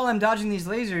ladies while I'm dodging these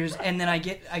lasers, and then I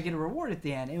get a reward at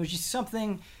the end. It was just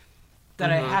something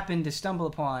that I happened to stumble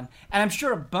upon. And I'm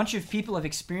sure a bunch of people have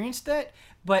experienced that,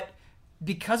 but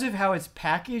because of how it's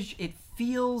packaged, it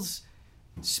feels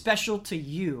special to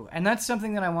you, and that's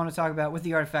something that I want to talk about with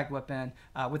the artifact weapon,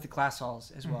 with the class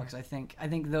halls as well, because I think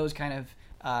those kind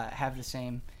of have the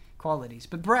same qualities.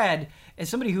 But Brad, as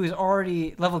somebody who is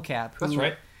already level cap, That's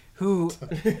right. who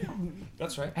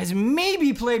That's right. has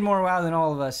maybe played more WoW than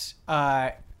all of us,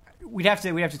 we'd have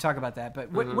to talk about that.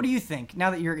 But what do you think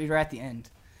now that you're at the end?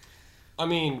 I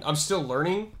mean, I'm still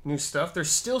learning new stuff. There's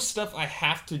still stuff I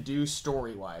have to do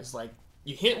story-wise. Like,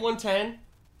 you hit 110,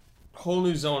 whole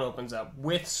new zone opens up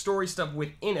with story stuff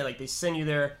within it. Like, they send you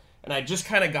there, and I just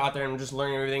kind of got there and I'm just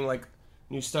learning everything. Like,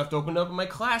 new stuff opened up in my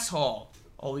class hall.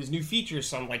 All these new features,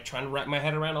 so I'm, like, trying to wrap my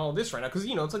head around all of this right now. Because,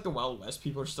 it's like the Wild West.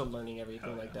 People are still learning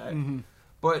everything like that.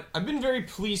 But I've been very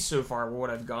pleased so far with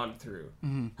what I've gone through.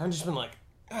 I've just been like,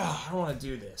 I don't want to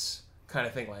do this kind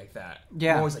of thing like that.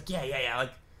 Yeah. I'm always like, yeah.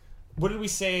 Like, what did we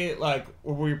say, like,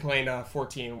 when we were playing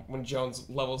 14, when Jones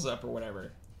levels up or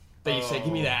whatever? That you say,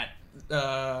 give me that.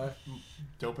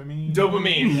 Dopamine?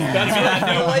 Dopamine. That's what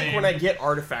I feel like Dopamine. when I get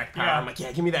artifact power. Yeah. I'm like,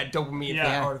 yeah, give me that dopamine, Yeah.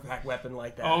 that artifact weapon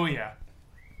like that. Oh yeah.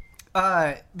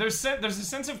 There's There's a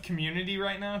sense of community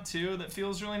right now too that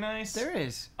feels really nice. there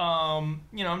is. I'm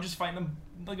just fighting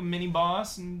like a mini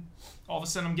boss, and all of a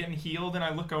sudden I'm getting healed, and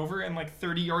I look over, and like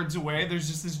 30 yards away, there's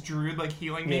just this druid like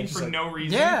healing me just for like- no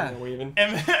reason. Yeah. Waving.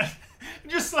 And then,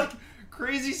 just like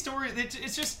crazy story.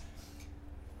 It's just,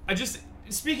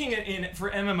 speaking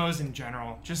for MMOs in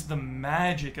general, just the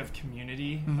magic of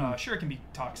community. Sure, it can be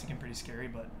toxic and pretty scary,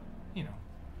 but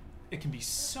it can be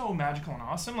so magical and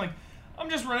awesome. Like, I'm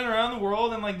just running around the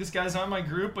world, and like this guy's on my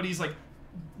group, but he's like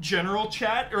general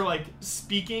chat or like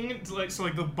speaking, like so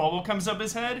like the bubble comes up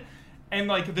his head, and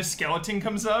like the skeleton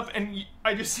comes up, and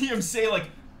I just see him say like,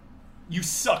 "You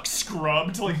suck,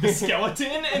 scrub," to like the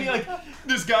skeleton, and he like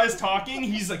this guy's talking,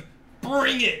 he's like,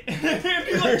 "Bring it," and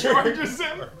he like charges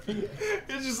him.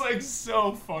 It's just like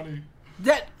so funny.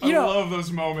 That I you know, love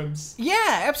those moments.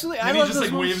 yeah, absolutely. I And love he just those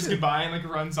like moments waves too. goodbye and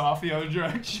like runs off the other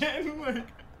direction. Like,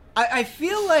 I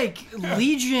feel like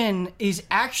Legion is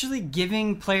actually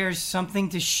giving players something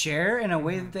to share in a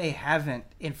way that they haven't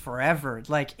in forever.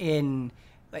 Like just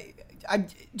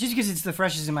because it's the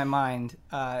freshest in my mind.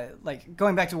 Like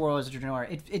going back to Warlords of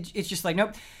Draenor, it's just like,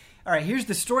 nope. All right, here's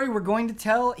the story we're going to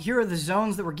tell. Here are the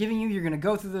zones that we're giving you. You're going to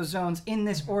go through those zones in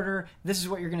this order. This is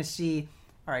what you're going to see.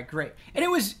 All right, great. And it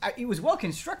was well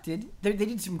constructed. They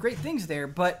did some great things there.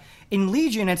 But in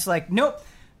Legion, it's like, nope,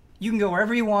 you can go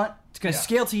wherever you want. It's going to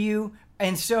scale to you.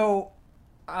 And so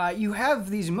you have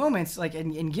these moments like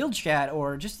in guild chat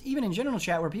or just even in general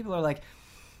chat where people are like,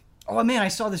 oh man, I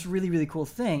saw this really, really cool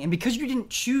thing. And because you didn't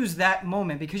choose that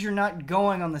moment, because you're not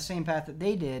going on the same path that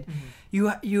they did,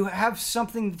 you have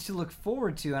something to look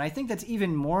forward to. And I think that's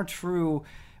even more true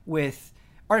with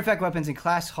artifact weapons and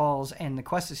class halls and the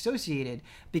quests associated,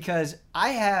 because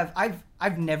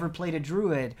I've never played a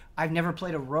druid, I've never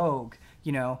played a rogue,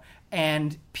 you know,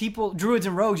 and druids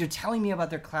and rogues are telling me about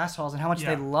their class halls and how much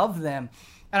they love them,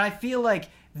 and I feel like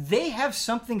they have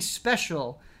something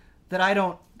special that I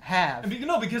don't have.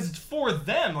 no, because it's for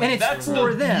them. Like, And it's that's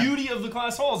for the them. beauty of the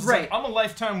class halls. It's Right. like, I'm a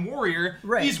lifetime warrior.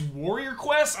 Right. These warrior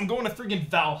quests, I'm going to friggin'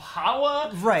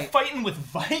 Valhalla. Right. Fighting with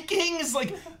Vikings.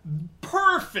 Like,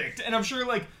 perfect. And I'm sure,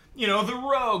 like, you know, the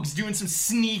rogues doing some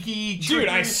sneaky... Dude,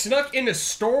 I trickery. snuck into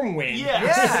Stormwind.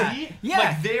 Yeah. See? Yeah.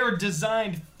 Like, they are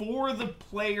designed for the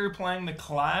player playing the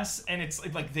class, and it's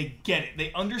like they get it.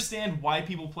 They understand why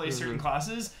people play certain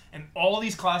classes, and all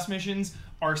these class missions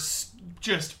are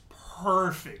just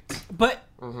perfect. But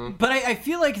I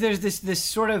feel like there's this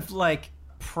sort of like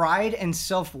pride and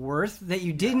self-worth that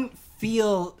you didn't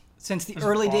feel since the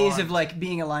early days of like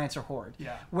being Alliance or Horde.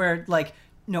 Yeah. Where like,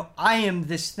 no, I am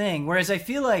this thing. Whereas I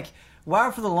feel like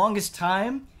WoW for the longest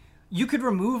time, you could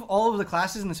remove all of the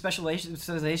classes and the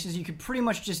specializations. You could pretty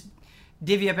much just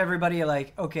divvy up everybody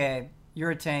like, okay,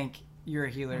 you're a tank, you're a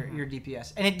healer, you're a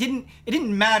DPS. And it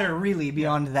didn't matter really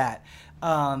beyond that.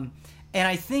 And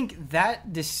I think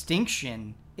that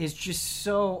distinction is just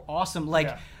so awesome.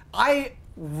 Like, I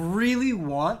really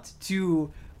want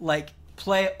to like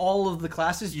play all of the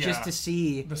classes just to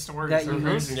see The stories that are you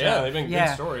crazy. Yeah, they've been Yeah.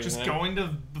 good stories. Just man. going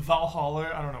to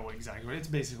Valhalla, I don't know what exactly, but it's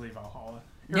basically Valhalla.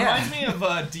 It Yeah. reminds me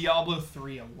of Diablo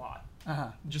 3 a lot. Uh-huh.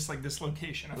 Just like this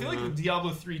location. I feel like the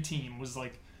Diablo 3 team was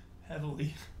like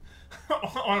heavily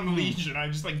on Legion. I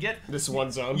just like get... This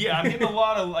one zone. Yeah, I'm getting a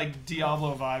lot of like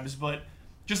Diablo vibes, but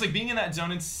just like being in that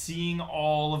zone and seeing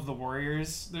all of the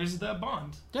warriors, there's that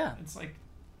bond. Yeah. It's like,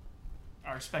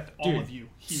 I respect all Dude, of you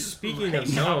here. Speaking right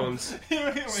of now. zones,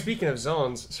 Anyway. speaking of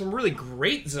zones, some really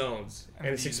great zones in this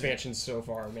Amazing. expansion so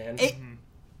far, man.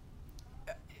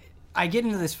 I get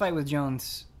into this fight with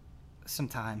Jones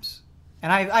sometimes,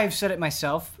 and I've said it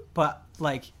myself, but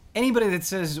like anybody that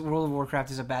says World of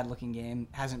Warcraft is a bad looking game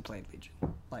hasn't played Legion.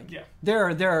 Like, Yeah.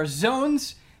 there are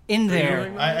zones in there.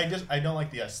 doing I don't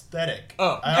like the aesthetic.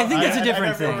 Oh. I think that's a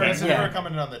different never, thing, I've yeah. never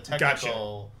commented on the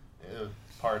technical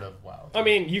part of WoW. I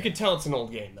mean, you can tell it's an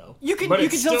old game though. You can but you it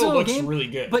can still tell it's a little looks game, really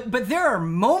good. But there are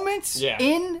moments Yeah.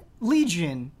 in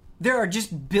Legion. There are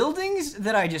just buildings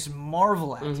that I just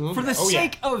marvel at for the Oh, yeah.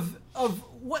 sake of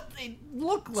what they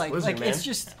look like. Blizzard, Like man. it's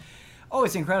just, oh,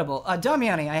 it's incredible.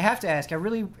 Damiani, I have to ask.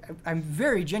 I'm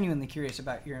very genuinely curious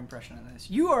about your impression on this.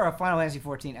 You are a Final Fantasy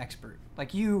XIV expert.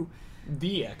 Like you're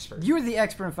the expert. the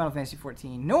expert in Final Fantasy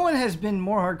XIV. No one has been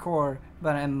more hardcore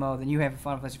about an MMO than you have in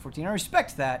Final Fantasy XIV. I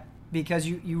respect that because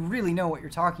you really know what you're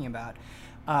talking about.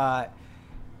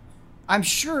 I'm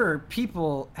sure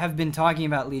people have been talking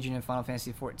about Legion in Final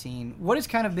Fantasy XIV. What has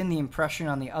kind of been the impression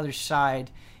on the other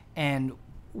side, and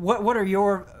what are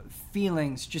your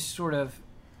feelings just sort of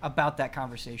about that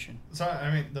conversation? So,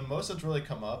 I mean, the most that's really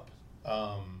come up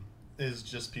is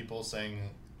just people saying,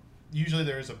 usually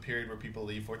there is a period where people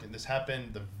leave 14. This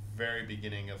happened the very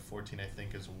beginning of 14, I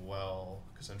think, as well,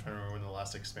 because I'm trying to remember when the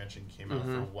last expansion came out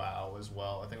for WoW as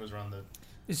well. I think it was around the...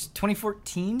 Is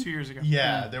 2014? 2 years ago.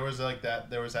 Yeah, there was like that.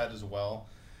 There was that as well.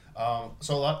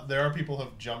 So there are people who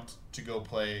have jumped to go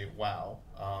play WoW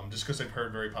just because they've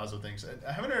heard very positive things.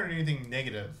 I haven't heard anything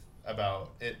negative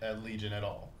about it at Legion at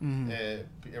all.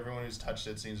 Everyone who's touched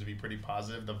it seems to be pretty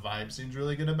positive. The vibe seems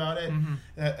really good about it.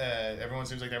 Everyone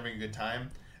seems like they're having a good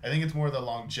time. I think it's more the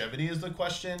longevity is the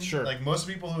question. Sure. Like most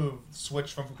people who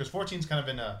switched from, because 14's kind of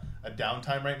in a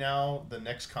downtime right now. The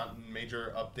next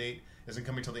major update isn't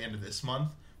coming till the end of this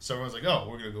month. So everyone's like, oh,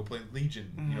 we're going to go play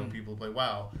Legion. You know, people play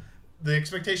WoW. The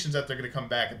expectation is that they're going to come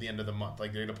back at the end of the month.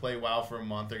 Like, they're going to play WoW for a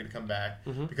month. They're going to come back.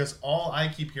 Because all I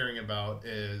keep hearing about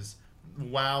is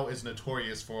WoW is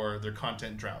notorious for their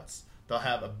content droughts. They'll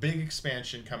have a big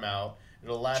expansion come out.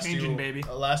 It'll last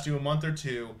you a month or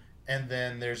two. And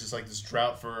then there's just like this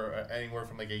drought for anywhere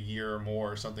from like a year or more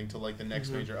or something to like the next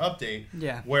major update.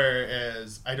 Yeah.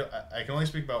 Whereas I can only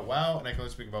speak about WoW and I can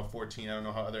only speak about 14. I don't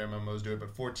know how other MMOs do it,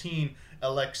 but 14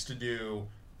 elects to do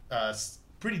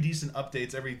pretty decent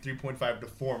updates every 3.5 to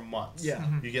 4 months. Yeah.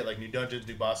 You get like new dungeons,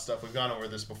 new boss stuff. We've gone over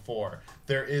this before.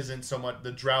 There isn't so much.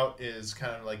 The drought is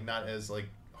kind of like not as like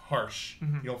harsh.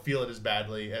 You don't feel it as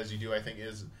badly as you do, I think,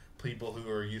 is people who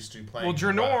are used to playing. Well,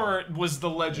 Draenor was the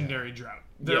legendary drought.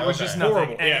 There Yeah, was okay. just nothing.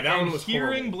 Horrible. And, Yeah, that and one was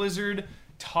hearing horrible. Blizzard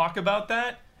talk about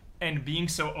that and being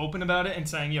so open about it and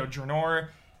saying, Draenor,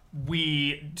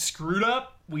 we screwed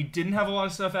up. We didn't have a lot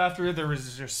of stuff after it. There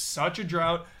was just such a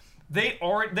drought. They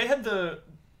had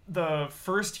the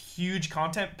first huge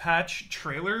content patch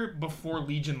trailer before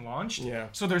Legion launched. Yeah.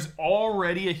 So there's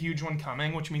already a huge one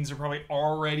coming, which means they're probably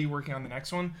already working on the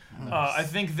next one. I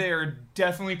think they're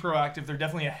definitely proactive. They're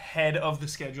definitely ahead of the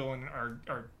schedule and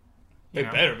are They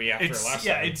better be after last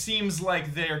time. it seems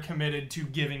like they're committed to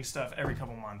giving stuff every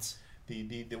couple months.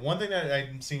 The one thing that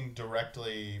I'm seeing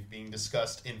directly being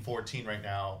discussed in 14 right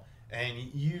now, and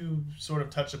you sort of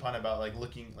touched upon about like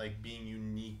looking like being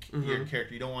unique to your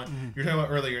character. You don't want you're talking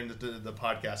about earlier in the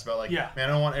podcast about like, man, I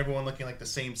don't want everyone looking like the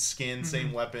same skin,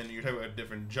 same weapon. You're talking about a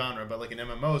different genre, but like in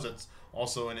MMOs, it's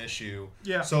also an issue.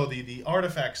 Yeah. So the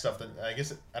artifact stuff that I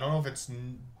guess I don't know if it's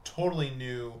totally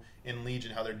new in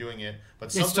Legion how they're doing it,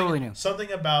 but something, It's totally new.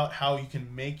 Something about how you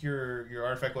can make your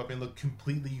artifact weapon look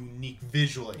completely unique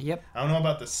visually. Yep. I don't know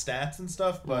about the stats and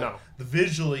stuff, but No. the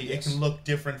visually Yes. it can look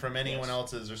different from anyone Yes.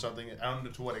 else's or something. I don't know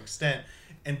to what extent.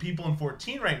 And people in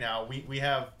 14 right now, we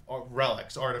have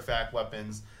relics, artifact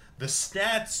weapons. The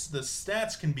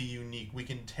stats can be unique. We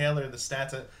can tailor the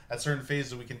stats at certain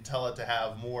phases. We can tell it to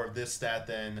have more of this stat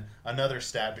than another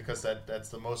stat because that's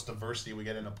the most diversity we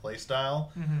get in a play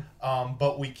style.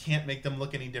 But we can't make them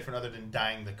look any different other than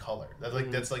dyeing the color.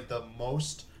 That's like the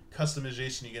most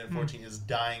customization you get in 14 is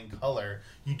dyeing color.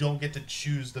 You don't get to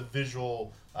choose the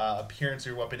visual appearance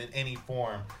of your weapon in any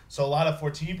form. So a lot of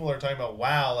 14 people are talking about,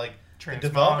 wow, like the Transmog.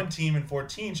 development team in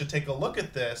 14 should take a look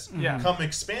at this. Yeah. Come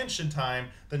expansion time,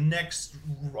 the next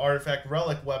artifact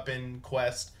relic weapon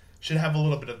quest should have a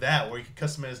little bit of that where you can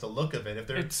customize the look of it. If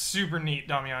they're It's super neat,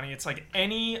 Damiani. It's like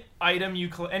any item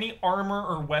any armor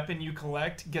or weapon you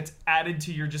collect gets added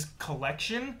to your just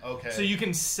collection. Okay. So you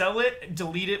can sell it,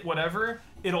 delete it, whatever.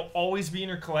 It'll always be in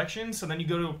your collection. So then you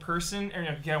go to a person and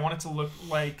you're like, okay, I want it to look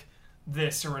like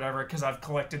this or whatever because I've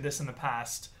collected this in the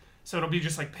past. So it'll be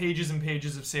just like pages and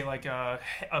pages of, say, like a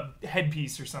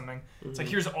headpiece or something. It's like,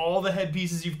 here's all the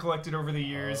headpieces you've collected over the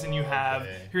years, and you have,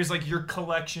 Okay. here's like your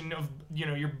collection of,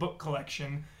 your book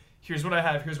collection. Here's what I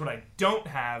have, here's what I don't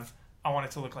have. I want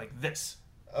it to look like this.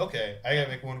 Okay, I gotta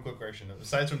make one quick correction.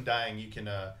 Besides from dying, you can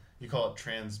you call it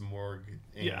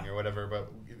transmorging or whatever,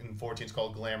 but in 14 it's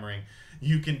called glamoring.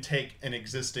 You can take an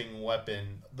existing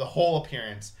weapon, the whole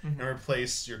appearance, and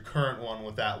replace your current one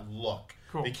with that look.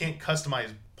 Cool. They can't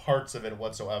customize parts of it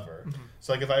whatsoever.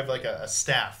 So like if I have like a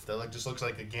staff that just looks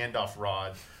like a Gandalf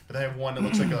rod, but I have one that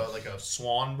looks like a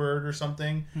swan bird or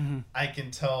something, I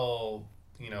can tell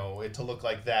it to look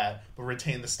like that, but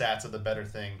retain the stats of the better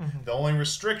thing. The only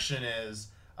restriction is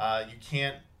you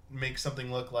can't make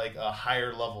something look like a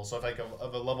higher level. So if I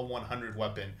have a level 100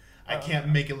 weapon, I can't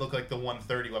make it look like the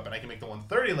 130 weapon. I can make the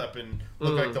 130 weapon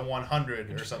look like the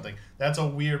 100 or something. That's a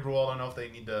weird rule. I don't know if they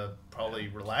need to probably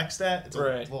relax that. It's a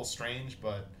little strange,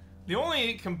 but... The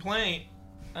only complaint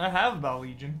I have about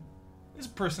Legion is a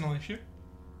personal issue.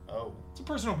 Oh. It's a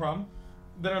personal problem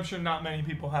that I'm sure not many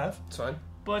people have. It's fine.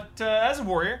 But as a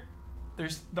warrior,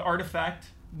 there's the artifact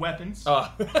weapons.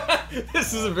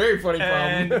 This is a very funny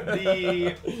And problem.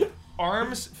 the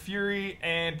arms, fury,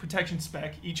 and protection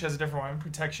spec each has a different one.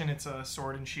 Protection, it's a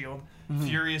sword and shield.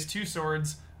 Fury is 2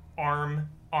 swords.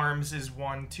 Arms is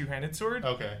 1 2-handed sword.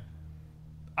 Okay.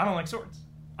 I don't like swords.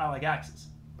 I like axes.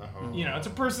 Uh-huh. It's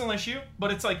a personal issue,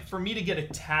 but it's like for me to get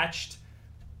attached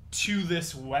to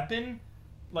this weapon,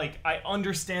 like I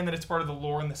understand that it's part of the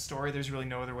lore and the story. There's really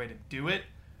no other way to do it,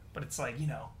 but it's like,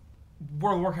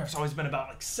 World of Warcraft's always been about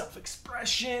like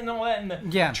self-expression and all that, and the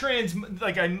Yeah.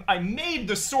 I made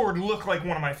the sword look like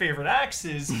one of my favorite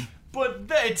axes, But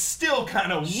it's still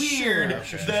kind of weird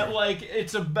that like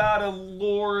it's about a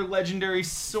lore legendary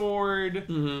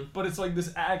sword, but it's like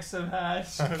this axe of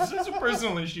hash. It's a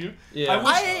personal issue. Yeah.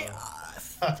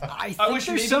 I think wish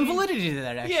there's maybe- some validity to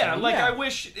that, actually. Yeah, like I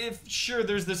wish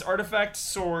there's this artifact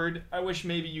sword. I wish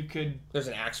maybe you could. There's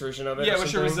an axe version of it. Yeah, or I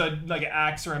wish there was something. like an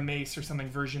axe or a mace or something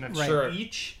version of Sure.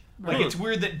 each. Like it's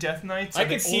weird that Death Knights are I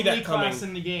the could see only that class coming.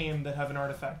 in the game that have an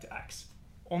artifact axe.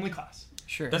 Only class.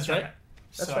 Sure. That's right.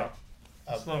 That's so, right.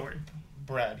 It's a little weird.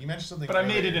 Brad, you mentioned something. But I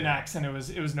made it earlier. an axe and it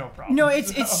was no problem. No,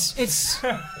 it's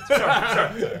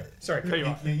Sorry, cut you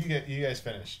off. You guys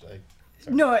finished. Like,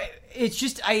 no, it's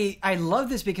just I love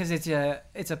this because it's a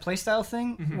playstyle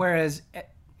thing, whereas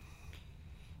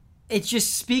it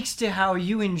just speaks to how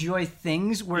you enjoy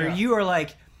things where Yeah. you are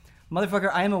like,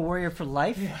 motherfucker, I am a warrior for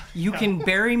life. You can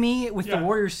bury me with the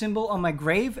warrior symbol on my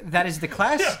grave. That is the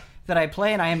class that I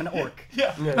play, and I am an orc.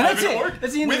 Yeah, But that's I'm an it. orc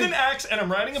That's the end of with the- an axe, and I'm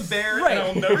riding a bear, Right. and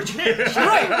I'll never change.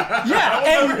 Right. Yeah.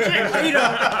 And you know,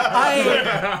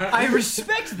 I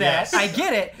respect that. Yes. I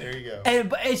get it. there you go. And,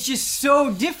 but it's just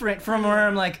so different from where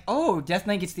I'm like, oh, Death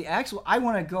Knight gets the axe. Well, I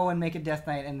want to go and make a Death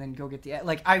Knight and then go get the axe.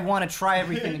 Like, I want to try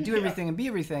everything and do everything and be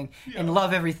everything and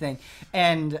love everything.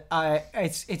 And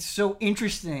it's so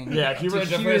interesting. Yeah, Hero to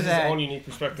definitely hear has his that, own unique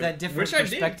perspective. that different which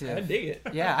perspective. I dig it.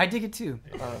 Yeah, I dig it too.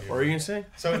 What were you gonna say?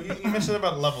 So you mentioned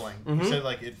about leveling. You said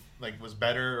like it like was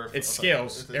better. Or It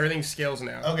scales. Everything scales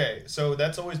now. Okay, so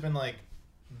that's always been like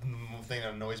the thing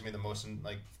that annoys me the most in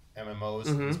like MMOs,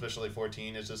 especially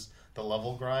 14, is just the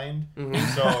level grind.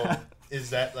 So is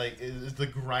that like is the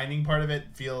grinding part of it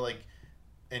feel like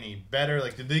any better?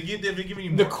 Like did they give you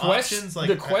more The quests, options? Like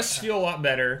the quests feel a lot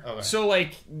better. Okay. So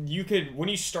like you could, when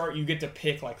you start, you get to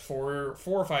pick like four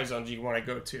or five zones you want to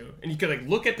go to, and you could like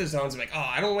look at the zones and be like, oh,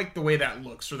 I don't like the way that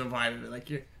looks or the vibe of it.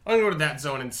 Like I'm gonna go to that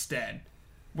zone instead.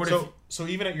 What if? So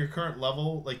even at your current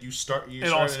level, like you start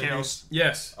It all at a new scales.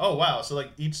 Yes. Oh wow! So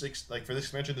like like for this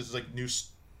expansion, this is like new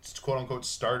quote unquote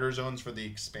starter zones for the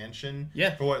expansion.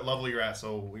 Yeah. For what level you're at?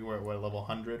 So we were at what, level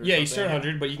 100? Or Yeah, you something? start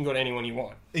 100, but you can go to anyone you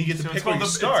want. And you get to So it's pick where called you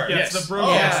the- start. it's- Yes. the bro-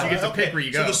 Oh, yeah. you get to pick where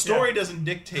you go. So the story doesn't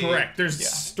dictate. Correct. There's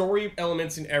story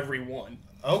elements in every one.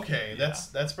 Okay,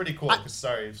 that's pretty cool. 'Cause,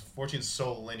 sorry, 14's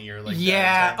so linear. Like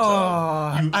Yeah, that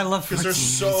in terms of I love because they're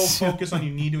 14. so focused on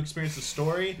you need to experience the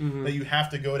story that you have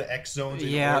to go to X zones in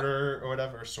Yeah. order or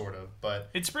whatever, sort of. But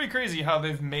It's pretty crazy how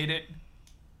they've made it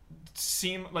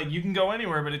seem like you can go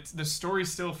anywhere, but the story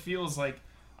still feels like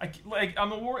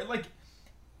I'm a war, like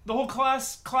the whole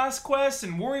class quest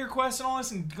and warrior quest and all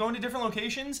this, and going to different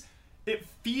locations. It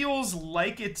feels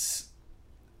like it's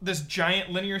this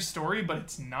giant linear story, but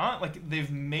it's not. Like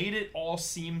they've made it all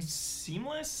seem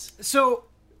seamless. So,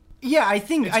 yeah, I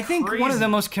think It's one of crazy. the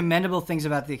most commendable things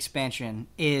about the expansion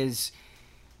is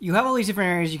you have all these different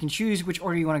areas. You can choose which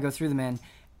order you want to go through them in.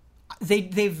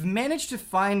 They've managed to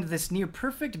find this near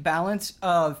perfect balance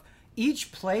of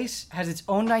each place has its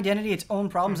own identity, its own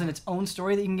problems, and its own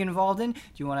story that you can get involved in. Do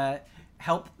you want to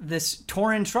help this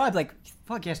Tauren tribe? Like,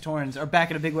 fuck yes, Taurens are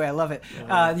back in a big way. I love it.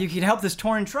 You can help this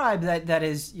Tauren tribe that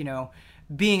is, you know,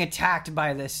 being attacked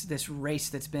by this race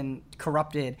that's been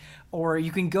corrupted, or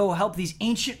you can go help these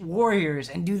ancient warriors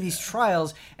and do these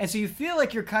trials. And so you feel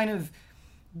like you're kind of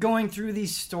going through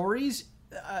these stories,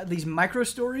 these micro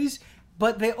stories,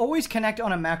 but they always connect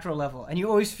on a macro level, and you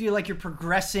always feel like you're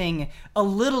progressing a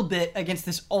little bit against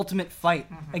this ultimate fight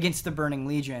against the Burning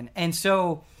Legion. And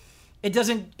so it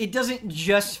doesn't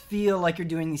just feel like you're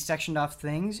doing these sectioned off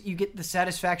things. You get the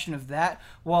satisfaction of that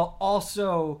while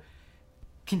also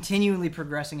continually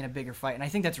progressing in a bigger fight, and I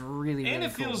think that's really, And really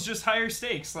it cool. feels just higher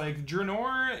stakes. Like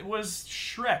Draenor was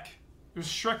Shrek. It was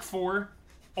Shrek 4,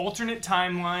 alternate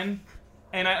timeline.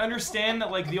 And I understand that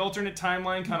like the alternate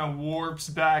timeline kind of warps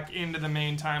back into the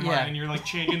main timeline, Yeah. and you're like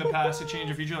changing the past to change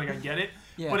the future. Like I get it,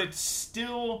 Yeah. but it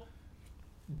still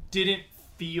didn't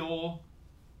feel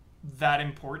that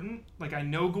important. Like I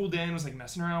know Gul'dan was like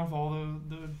messing around with all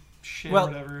the shit Well,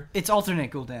 or whatever. it's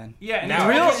alternate Gul'dan. Yeah, and Now The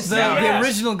real, it is. the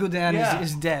original Gul'dan Yeah.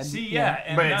 is dead. See, yeah,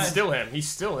 and But that- it's still him. He's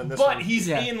still in this but one. he's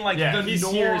Yeah. in like Yeah, the he's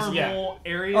normal here,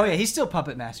 area. Oh yeah, he's still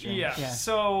puppet master. Yeah.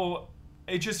 So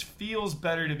it just feels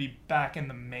better to be back in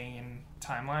the main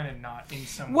timeline and not in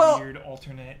some Well- weird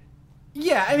alternate.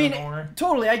 Yeah, I mean, Lenore.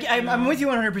 totally. I'm with you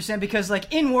 100% because,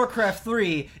 like, in Warcraft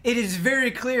 3, it is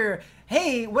very clear,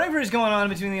 hey, whatever is going on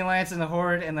between the Alliance and the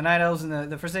Horde and the Night Elves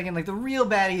and the Forsaken, like, the real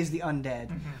baddie is the Undead.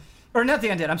 Or not the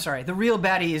Undead, I'm sorry. The real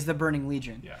baddie is the Burning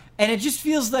Legion. Yeah. And it just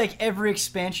feels like every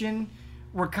expansion,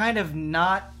 we're kind of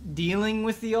not dealing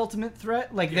with the ultimate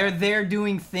threat. Like, they're there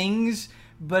doing things,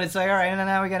 but it's like, all right, and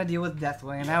now we got to deal with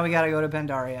Deathwing, and now we got to go to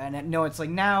Pandaria. And no, it's like,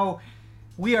 now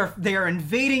they are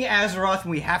invading Azeroth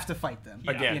and we have to fight them.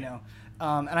 Again. You know.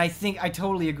 And I think I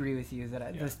totally agree with you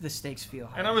that the stakes feel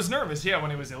high. And I was nervous, when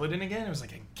it was Illidan again. It was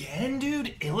like, again,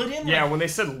 dude? Illidan? Yeah, Like, when they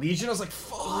said Legion, I was like,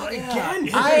 fuck, yeah. again?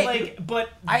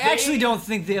 I actually don't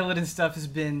think the Illidan stuff has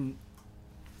been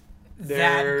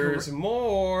There's that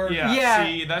more. Yeah.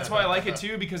 See, that's why I like it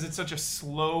too, because it's such a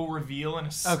slow reveal and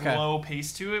a slow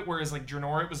pace to it. Whereas like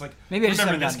Draenor, it was like, Maybe I just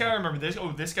remember haven't this gotten guy, remember this,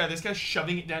 oh this guy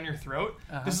shoving it down your throat.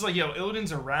 This is like,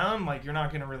 Illidan's around, like you're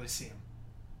not gonna really see him,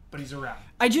 but he's around.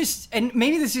 and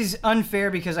maybe this is unfair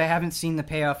because I haven't seen the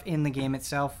payoff in the game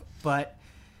itself, but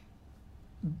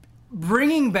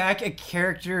bringing back a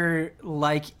character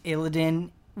like Illidan,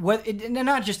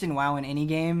 not just in WoW, in any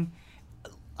game,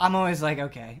 I'm always like,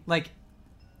 okay, like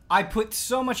I put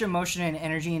so much emotion and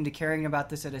energy into caring about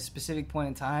this at a specific point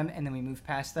in time, and then we move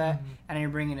past that, and you're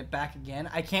bringing it back again.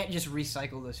 I can't just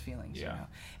recycle those feelings, you know?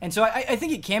 And so I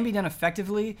think it can be done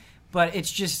effectively, but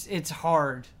it's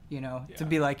hard, you know, to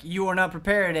be like, you are not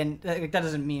prepared, and that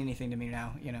doesn't mean anything to me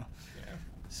now, you know? Yeah.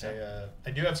 So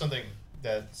I do have something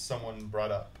that someone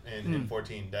brought up in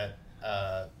 14 that,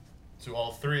 to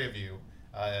all three of you,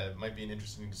 might be an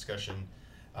interesting discussion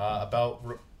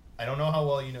about... I don't know how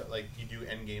well you do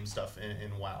end game stuff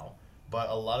in WoW,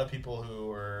 but a lot of people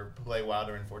who play WoW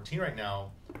during 14 right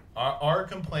now are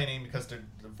complaining because the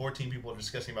 14 people are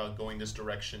discussing about going this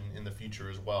direction in the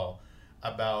future as well,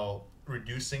 about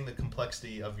reducing the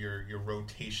complexity of your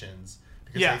rotations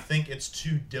because they think it's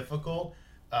too difficult,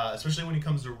 especially when it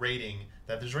comes to raiding,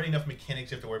 that there's already enough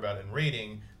mechanics you have to worry about in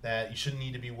raiding that you shouldn't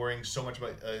need to be worrying so much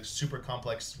about super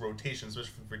complex rotations,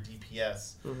 especially for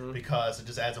DPS, because it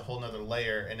just adds a whole nother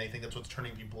layer, and I think that's what's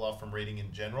turning people off from raiding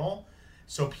in general.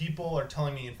 So people are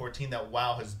telling me in 14 that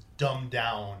WoW has dumbed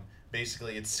down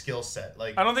basically its skill set.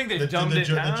 Like, I don't think they've dumbed it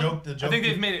down. The joke I think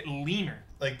they've made it leaner.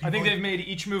 Like, I think they've made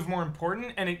each move more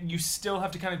important, and you still have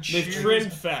to kind of choose. They've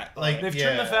trimmed fat. They've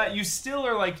trimmed the fat. You still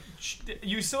are like,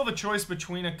 you still have a choice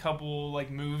between a couple like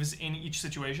moves in each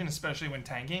situation, especially when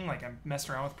tanking. Like I messed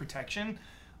around with protection.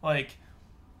 Like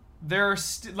there are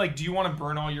like, do you want to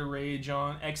burn all your rage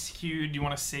on execute? Do you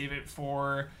want to save it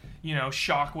for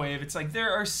shockwave? It's like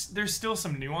there's still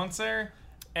some nuance there,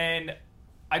 and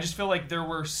I just feel like there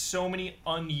were so many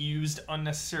unused,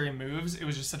 unnecessary moves. It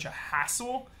was just such a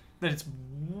hassle that it's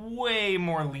way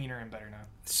more leaner and better now.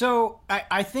 So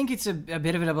I think it's a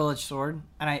bit of a double-edged sword,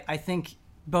 and I think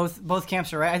both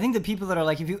camps are right. I think the people that are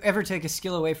like, if you ever take a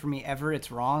skill away from me ever, it's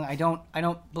wrong. I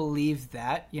don't believe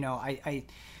that.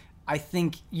 I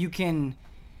think you can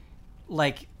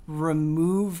like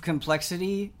remove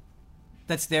complexity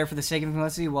that's there for the sake of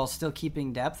complexity while still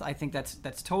keeping depth. I think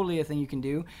that's totally a thing you can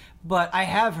do. But I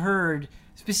have heard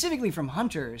specifically from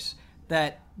hunters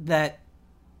that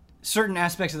certain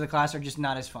aspects of the class are just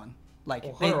not as fun.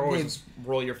 Like they always just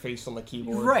roll your face on the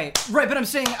keyboard. Right. But I'm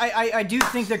saying I do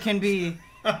think there can be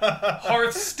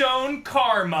Hearthstone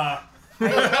karma.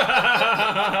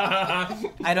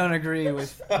 I don't agree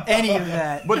with any of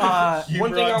that. But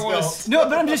one thing I want to... No,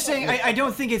 but I'm just saying I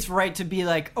don't think it's right to be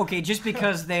like, okay, just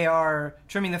because they are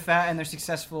trimming the fat and they're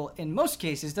successful in most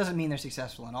cases doesn't mean they're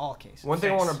successful in all cases. One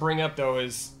thing I want to bring up, though,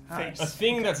 is Face. a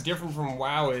thing that's different from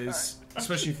WoW is,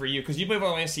 especially for you, because you play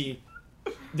Final Fantasy,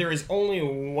 there is only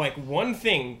like one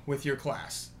thing with your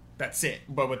class. That's it.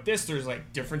 But with this, there's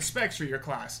like different specs for your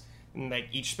class. And like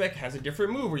each spec has a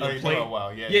different move where you'll play. Wow,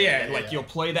 You'll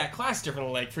play that class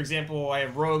differently. Like for example, I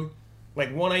have Rogue.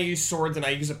 Like one I use swords and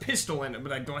I use a pistol in it,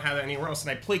 but I don't have that anywhere else.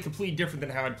 And I play completely different than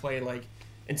how I'd play like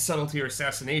in subtlety or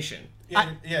assassination.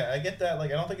 I get that.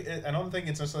 Like I don't think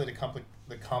it's necessarily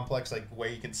the complex like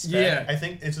way you can spec. Yeah. I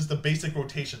think it's just the basic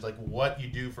rotations, like what you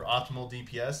do for optimal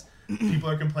DPS. People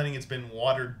are complaining it's been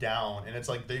watered down, and it's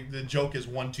like the joke is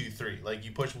 1 2 3. Like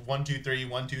you push 1 2 3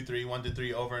 1 2 3 1 2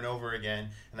 3 over and over again,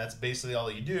 and that's basically all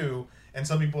that you do. And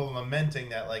some people are lamenting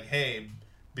that like, hey,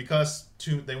 because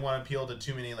they want to appeal to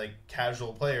too many like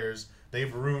casual players,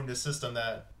 they've ruined a system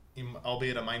that,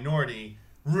 albeit a minority,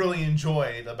 really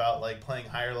enjoyed about like playing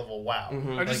higher level WoW.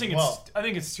 I just think I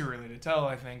think it's too early to tell.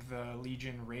 I think the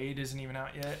Legion raid isn't even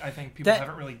out yet. I think people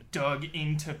haven't really dug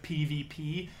into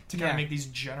PvP to kind of make these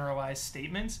generalized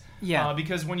statements. Yeah.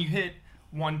 Because when you hit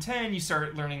 110, you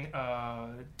start learning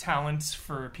talents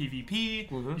for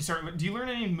PvP. Mm-hmm. Do you learn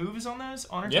any moves on those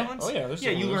honor talents? Oh yeah.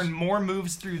 You learn more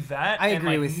moves through that. I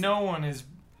agree with no one is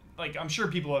like, I'm sure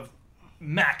people have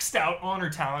maxed out honor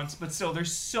talents, but still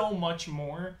there's so much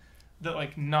more that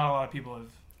like not a lot of people have.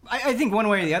 I think one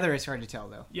way or the other is hard to tell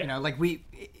though. Yeah. Like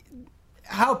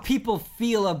how people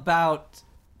feel about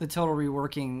the total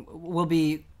reworking will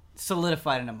be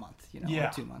solidified in a month. Yeah.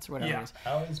 or 2 months or whatever Yeah. it is.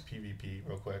 How is PvP,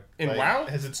 real quick? In WoW?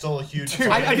 Is it still a huge...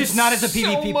 I just not at the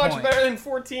PvP so much point. better than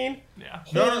 14. Yeah.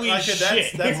 No, Holy like, shit.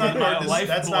 that's not hard. Lifeblood.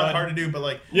 That's not hard to do. But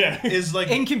like, Yeah. is like,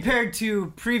 And compared to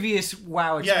previous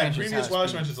WoW yeah, expansions. previous how WoW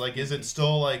it's been. expansions, like, is it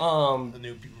still like the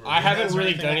new? I haven't or really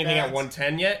anything done like anything that? at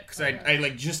 110 yet because I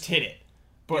like just hit it.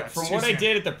 But Yeah, from it's what too I soon.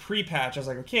 did at the pre-patch, I was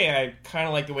like, okay, I kind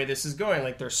of like the way this is going.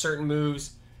 Like, there's certain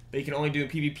moves that you can only do in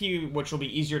PvP, which will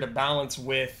be easier to balance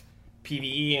with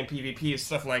PvE and PvP and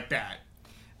stuff like that.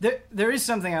 There is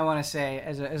something I want to say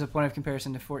as a point of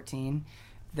comparison to 14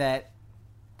 that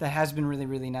has been really,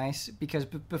 really nice, because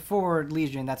before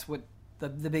Legion, that's what the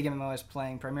big MMO I was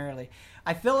playing primarily.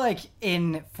 I feel like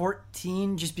in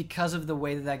 14, just because of the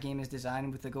way that game is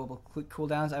designed with the global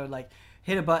cooldowns, I would like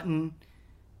hit a button,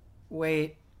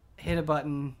 wait, hit a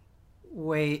button,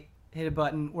 wait, hit a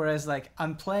button. Whereas like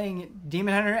I'm playing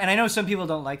Demon Hunter, and I know some people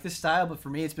don't like this style, but for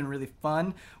me it's been really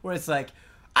fun. Where it's like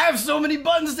I have so many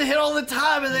buttons to hit all the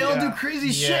time, and they all do Yeah.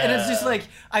 crazy shit, and it's just like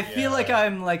I feel like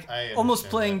I'm like I almost understand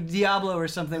playing that. Diablo or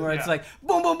something, where it's like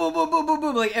boom, boom, boom, boom, boom, boom,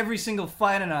 boom, like every single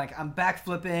fight, and I'm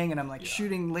backflipping, and I'm like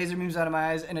shooting laser beams out of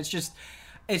my eyes, and it's just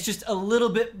a little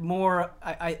bit more.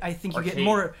 I think you get Arcade.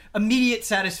 more immediate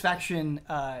satisfaction.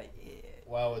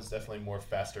 WoW is definitely more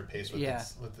faster paced with Yeah.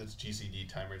 its GCD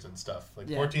timers and stuff. Like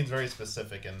Yeah. 14 is very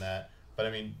specific in that, but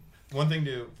I mean, one thing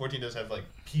 14 does have like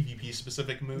PvP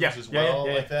specific moves Yeah. as Yeah, well,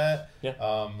 yeah, like that.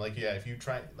 Yeah. Like yeah, if you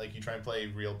try and play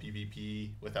real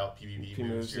PvP without PvP moves,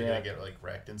 moves, you're yeah. gonna get like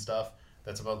wrecked and stuff.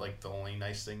 That's about like the only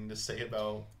nice thing to say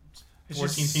about It's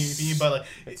 14 just PvP, but like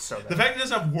It's so the bad. fact that it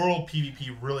doesn't have world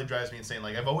PvP really drives me insane.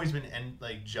 Like I've always been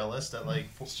jealous that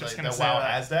just like gonna that say WoW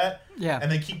that. has that. Yeah. And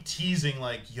they keep teasing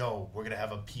like, "Yo, we're gonna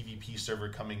have a PvP server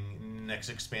coming next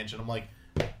expansion." I'm like,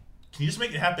 can you just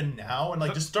make it happen now and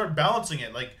like just start balancing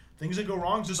it? Like things that go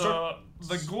wrong, just start.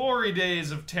 the glory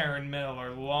days of Terran Mill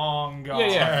are long gone.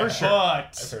 Yeah, for sure.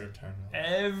 I've But heard of turn.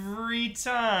 every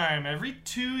time, every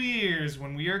 2 years,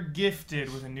 when we are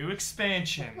gifted with a new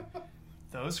expansion,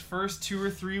 those first 2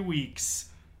 or 3 weeks,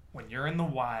 when you're in the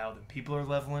wild and people are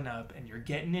leveling up and you're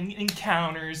getting in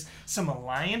encounters, some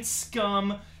alliance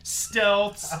scum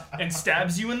stealths and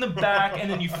stabs you in the back, and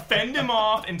then you fend him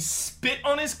off and spit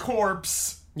on his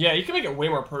corpse. Yeah, you can make it way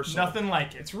more personal. Nothing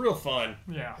like It's it. real fun.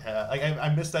 Yeah. Yeah, like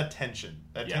I miss that tension.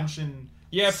 That Yeah. tension.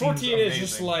 Yeah, seems 14 is amazing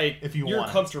just like if you you're want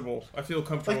it. comfortable. I feel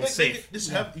comfortable, Like they safe. just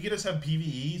have you can just have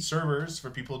PvE servers for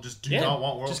people who just do Yeah, not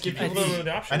want world just give PvE. people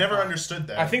the option. I never understood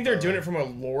that. I think they're but, doing like, it from a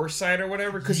lore side or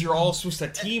whatever because you're all supposed to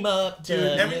team up. To,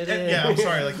 yeah, I'm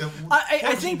sorry. Like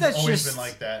I think that's always just been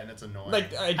like that, and it's annoying.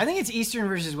 like I think it's Eastern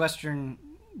versus Western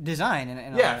design,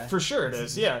 and yeah, for sure it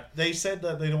is. Yeah, they said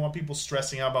that they don't want people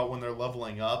stressing out about when they're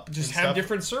leveling up. just and have stuff.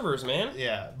 different servers, man.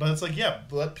 Yeah, but it's like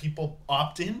let people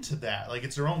opt into that. Like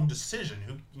it's their own decision.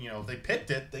 Who they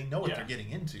picked it. They know what Yeah. they're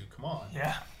getting into. Come on.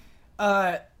 Yeah.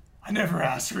 uh, I never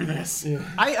asked for this.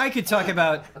 I could talk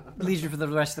about Legion for the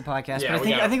rest of the podcast, Yeah, but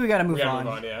I think we got to move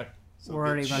on. Yeah, We're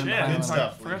already good running shit. behind. Good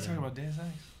stuff. Forgot to talk about Deus Ex.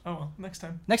 Oh well, next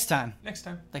time. Next time.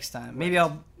 Next time. Maybe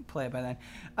I'll play it by then.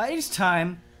 It is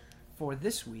time for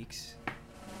this week's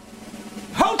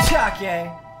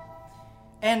Hotake,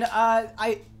 and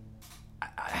I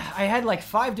had like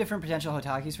 5 different potential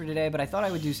Hotakis for today, but I thought I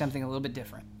would do something a little bit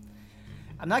different.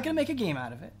 I'm not going to make a game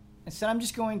out of it. Instead, I'm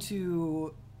just going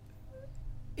to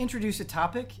introduce a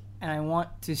topic, and I want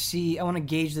to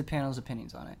gauge the panel's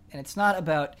opinions on it. And it's not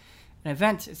about an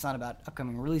event. It's not about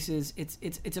upcoming releases.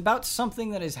 It's about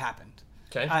something that has happened.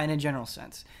 Okay. In a general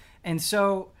sense. And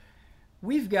so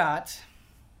we've got.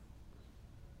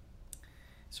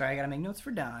 Sorry, I gotta make notes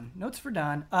for Don.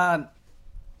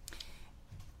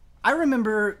 I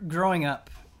remember growing up,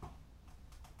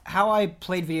 how I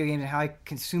played video games and how I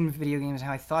consumed video games and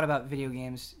how I thought about video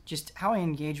games, just how I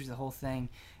engaged with the whole thing,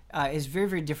 is very,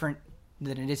 very different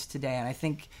than it is today. And I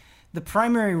think the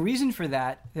primary reason for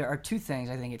that, there are 2 things.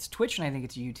 I think it's Twitch and I think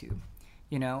it's YouTube.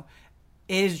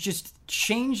 It has just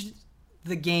changed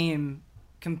the game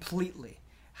completely.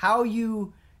 How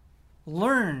you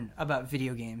learn about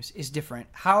video games is different.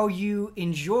 How you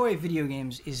enjoy video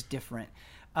games is different.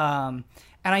 And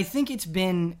I think it's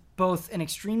been both an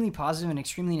extremely positive and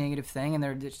extremely negative thing. And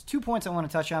there's 2 points I want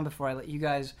to touch on before I let you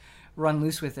guys run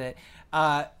loose with it.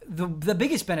 The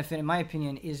biggest benefit, in my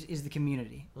opinion, is the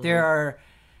community. Mm-hmm.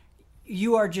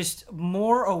 You are just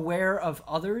more aware of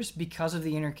others because of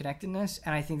the interconnectedness,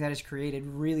 and I think that has created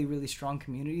really, really strong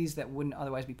communities that wouldn't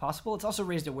otherwise be possible. It's also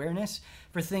raised awareness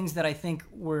for things that I think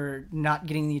were not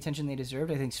getting the attention they deserved.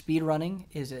 I think speedrunning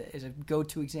is a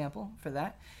go-to example for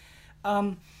that.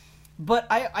 But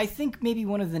I think maybe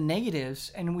one of the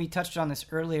negatives, and we touched on this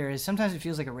earlier, is sometimes it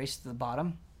feels like a race to the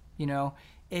bottom.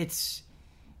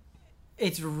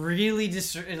 it's really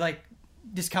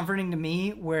discomforting to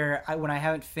me where when I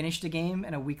haven't finished a game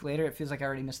and a week later it feels like I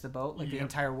already missed the boat, like the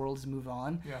entire world has moved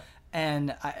on. Yeah.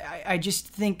 And I just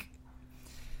think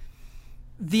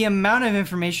the amount of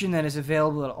information that is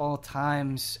available at all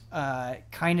times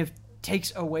kind of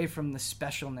takes away from the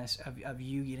specialness of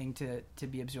you getting to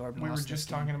be absorbed. We were just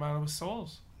talking about it with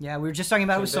Souls. Yeah, we were just talking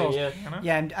about it with Souls.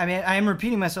 Yeah, and I mean, I am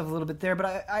repeating myself a little bit there,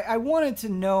 but I wanted to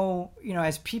know,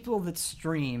 as people that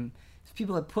stream, as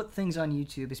people that put things on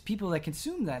YouTube, as people that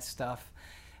consume that stuff,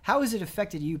 how has it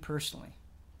affected you personally?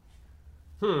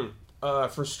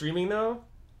 For streaming, though,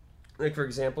 like, for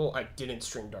example, I didn't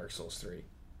stream Dark Souls 3.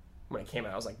 When it came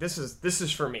out, I was like, this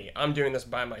is for me. I'm doing this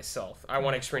by myself. I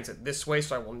want to experience it this way,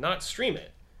 so I will not stream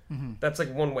it. Mm-hmm. That's,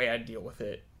 like, one way I deal with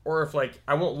it. Or if, like,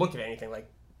 I won't look at anything, like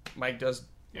Mike does.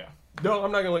 Yeah. No,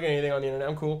 I'm not going to look at anything on the internet.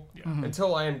 I'm cool. Yeah. Mm-hmm.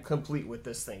 Until I am complete with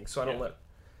this thing. So I don't let...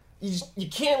 You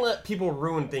can't let people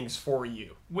ruin things for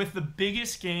you. With the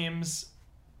biggest games,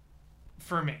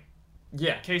 for me.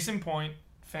 Yeah. Case in point,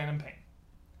 Phantom Pain.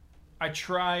 I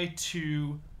try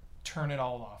to turn it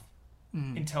all off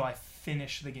until I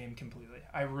finish the game completely.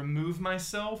 I remove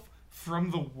myself from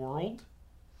the world,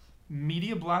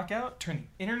 media blackout, turn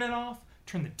the internet off,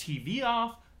 turn the TV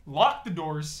off, lock the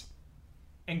doors,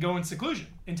 and go in seclusion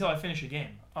until I finish a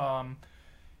game.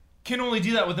 Can only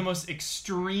do that with the most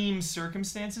extreme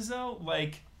circumstances, though.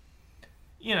 Like,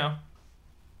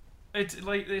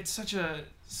 it's such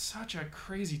a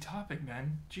crazy topic,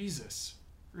 man. Jesus,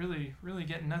 really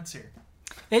getting nuts here.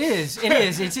 It is.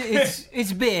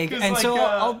 It's big, and like, so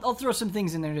I'll throw some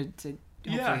things in there to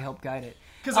hopefully help guide it.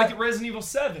 Because like Resident Evil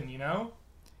 7,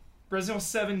 Resident Evil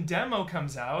 7 demo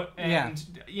comes out, and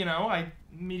I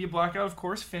media blackout, of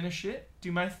course, finish it,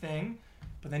 do my thing,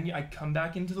 but then I come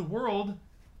back into the world,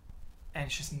 and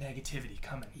it's just negativity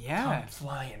coming,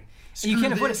 flying. You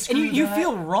can't avoid it, and you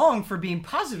feel wrong for being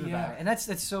positive about it, and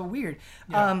that's so weird.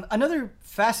 Yeah. Another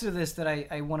facet of this that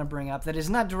I want to bring up that is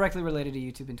not directly related to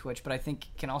YouTube and Twitch, but I think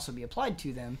can also be applied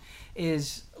to them,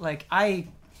 is like I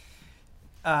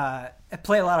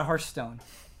play a lot of Hearthstone,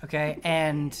 okay,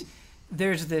 and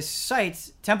there's this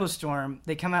site, Tempo Storm.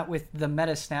 They come out with the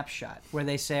meta snapshot where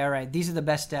they say, all right, these are the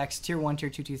best decks, tier 1, tier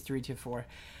 2, tier 3, tier 4.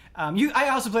 I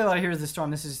also play a lot of Heroes of the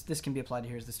Storm. This can be applied to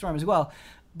Heroes of the Storm as well.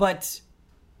 But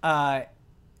the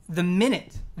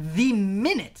minute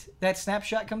that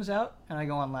snapshot comes out and I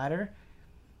go on ladder,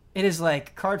 it is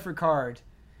like card for card.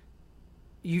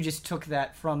 You just took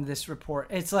that from this report.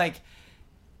 It's like,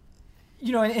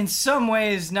 in some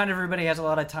ways, not everybody has a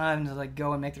lot of time to like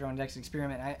go and make their own decks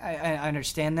experiment. I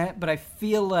understand that, but I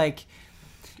feel like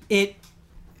it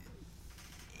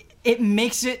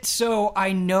makes it so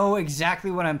I know exactly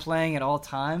what I'm playing at all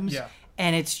times. Yeah.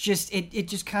 And it's just it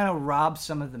just kind of robs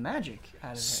some of the magic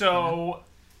out of it. So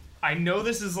I know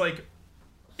this is like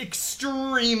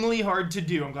extremely hard to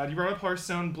do. I'm glad you brought up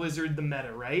Hearthstone, Blizzard, the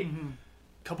meta, right? Mm-hmm.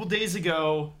 A couple days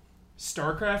ago,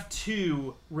 StarCraft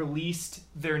 2 released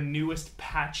their newest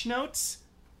patch notes.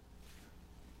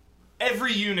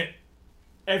 Every unit,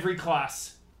 every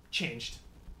class changed.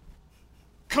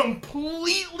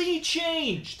 Completely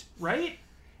changed, right?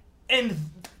 And,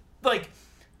 like,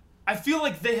 I feel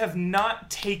like they have not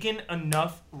taken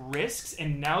enough risks,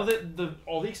 and now that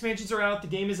all the expansions are out, the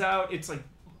game is out, it's like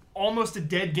almost a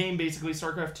dead game, basically,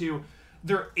 StarCraft 2,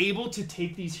 they're able to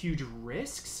take these huge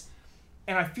risks.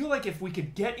 And I feel like if we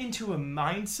could get into a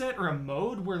mindset or a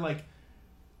mode where, like,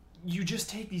 you just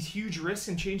take these huge risks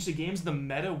and change the games, the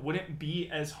meta wouldn't be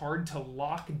as hard to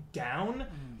lock down.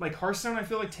 Like, Hearthstone, I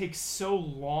feel like, takes so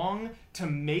long to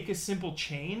make a simple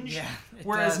change. Yeah,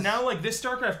 whereas now, like, this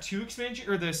StarCraft 2 expansion,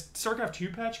 or this StarCraft 2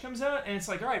 patch comes out, and it's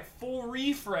like, all right, full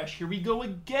refresh, here we go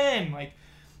again. Like,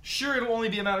 sure, it'll only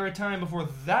be a matter of time before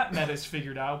that meta's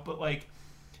figured out, but, like,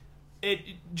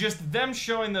 just them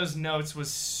showing those notes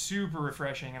was super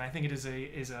refreshing, and I think it is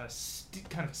a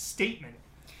kind of statement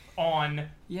on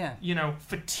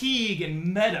fatigue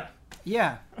and meta.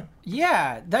 Yeah,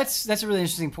 that's a really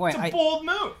interesting point. It's a bold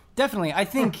move. Definitely, I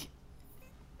think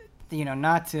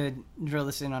not to drill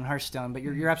this in on Hearthstone, but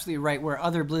you're absolutely right. Where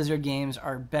other Blizzard games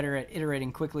are better at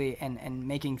iterating quickly and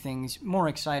making things more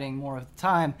exciting more of the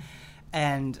time,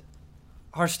 and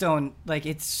Hearthstone, like,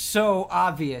 it's so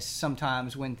obvious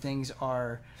sometimes when things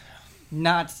are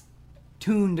not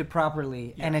tuned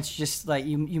properly, and it's just like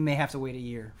you may have to wait a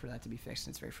year for that to be fixed,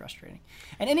 and it's very frustrating.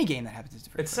 And any game that happens is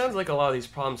very sounds like a lot of these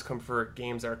problems come for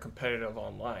games that are competitive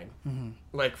online. Mm-hmm.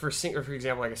 Like for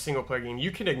example, like a single player game,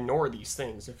 you can ignore these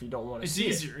things if you don't want to see it.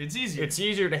 It's easier. It's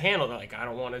easier to handle that. Like, I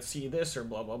don't want to see this or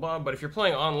blah blah blah. But if you're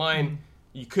playing online,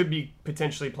 you could be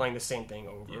potentially playing the same thing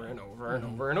over and over and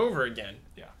over and over again.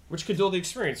 Yeah. Which could dull the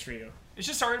experience for you. It's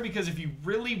just hard because if you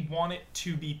really want it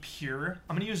to be pure,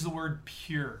 I'm going to use the word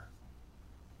pure.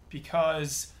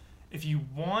 Because if you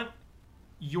want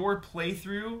your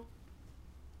playthrough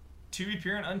to be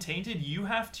pure and untainted, you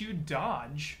have to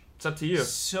dodge. It's up to you. It's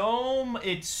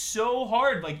so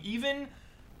hard. Like, even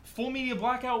Full Media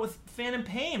Blackout with Phantom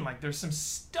Pain, like, there's some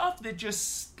stuff that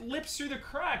just slips through the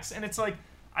cracks, and it's like,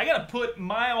 I gotta put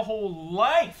my whole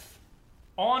life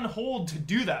on hold to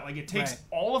do that. Like, it takes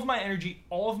all of my energy,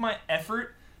 all of my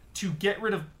effort to get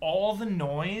rid of all the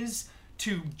noise,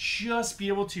 to just be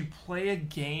able to play a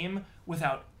game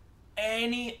without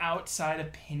any outside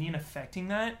opinion affecting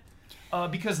that.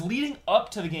 Because leading up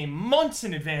to the game, months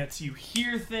in advance, you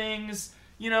hear things,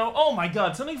 you know, oh my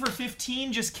god, something for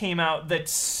 15 just came out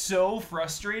that's so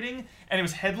frustrating, and it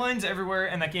was headlines everywhere,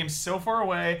 and that game's so far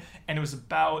away, and it was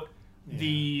about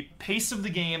the pace of the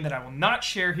game that I will not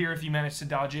share here if you manage to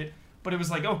dodge it, but it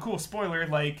was like, oh cool, spoiler,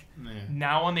 like,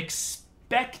 now I'm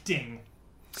expecting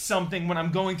something when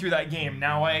I'm going through that game.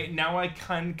 Now I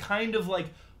can kind of like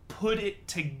put it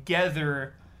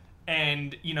together,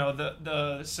 and you know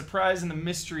the surprise and the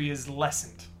mystery is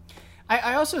lessened.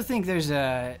 I also think there's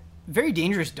a very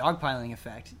dangerous dogpiling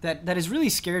effect that has really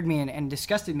scared me and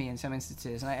disgusted me in some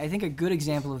instances. And I think a good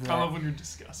example of that I love when you're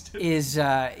disgusted. is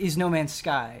No Man's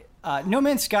Sky. No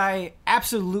Man's Sky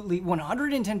absolutely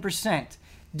 110%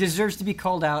 deserves to be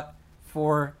called out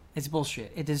for its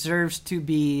bullshit. It deserves to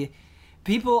be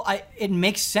it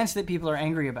makes sense that people are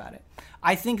angry about it.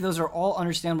 I think those are all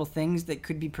understandable things that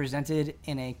could be presented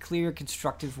in a clear,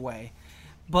 constructive way.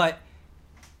 But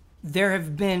there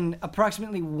have been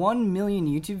approximately 1 million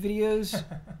YouTube videos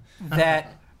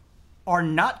that are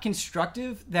not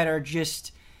constructive, that are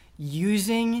just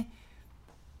using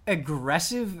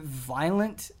aggressive,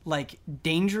 violent, like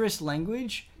dangerous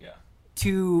language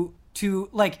to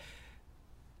like.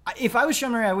 If I was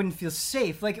Sean Murray, I wouldn't feel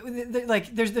safe. Like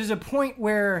there's a point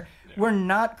where we're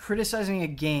not criticizing a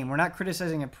game, we're not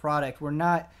criticizing a product, we're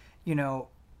not, you know,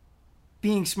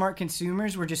 being smart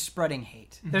consumers, we're just spreading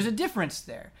hate. Mm-hmm. There's a difference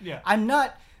there. Yeah. I'm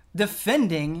not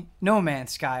defending No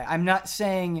Man's Sky. I'm not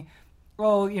saying,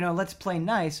 oh, you know, let's play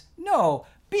nice. No,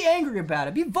 be angry about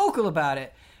it, be vocal about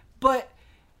it. But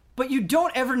you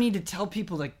don't ever need to tell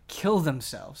people to kill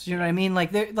themselves. You know what I mean?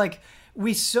 Like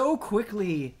we so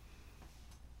quickly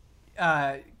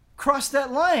cross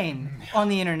that line on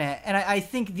the internet, and I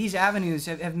think these avenues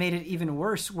have made it even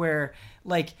worse, where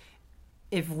like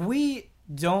if we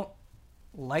don't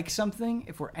like something,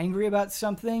 if we're angry about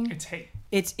something, it's hate.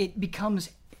 It becomes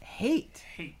hate.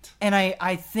 And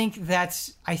I think that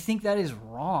is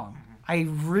wrong. Mm-hmm. I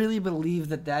really believe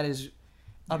that is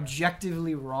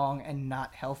objectively wrong and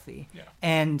not healthy. Yeah.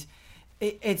 And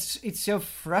it's so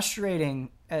frustrating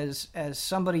as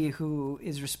somebody who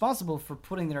is responsible for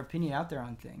putting their opinion out there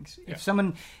on things. Yeah.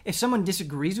 If someone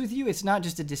disagrees with you, it's not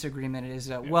just a disagreement. It is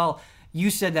well, you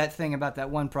said that thing about that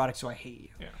one product, so I hate you.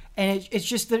 Yeah. And it's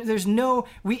just that there's no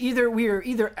we are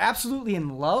either absolutely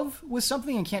in love with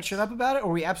something and can't shut up about it,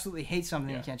 or we absolutely hate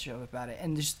something and can't shut up about it.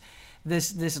 And just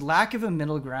this lack of a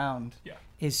middle ground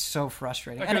is so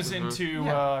frustrating. That goes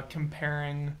into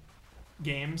comparing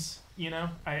games. You know,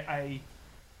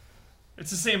 it's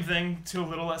the same thing to a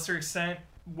little lesser extent,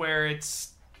 where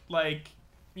it's like,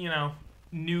 you know,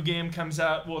 new game comes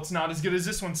out, well, it's not as good as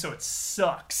this one, so it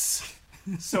sucks.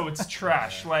 So it's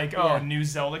trash. Like, new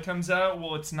Zelda comes out,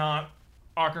 well, it's not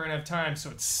Ocarina of Time, so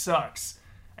it sucks.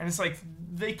 And it's like,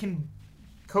 they can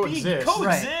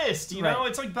coexist, you know?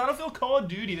 It's like Battlefield, Call of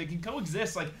Duty, they can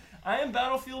coexist. Like, I am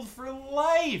Battlefield for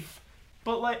life.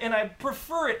 But like, and I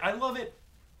prefer it, I love it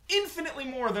infinitely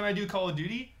more than I do Call of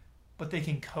Duty. But they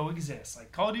can coexist.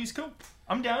 Like, Call of Duty's cool.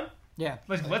 I'm down. Yeah.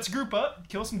 Like, let's group up,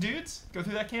 kill some dudes, go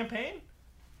through that campaign.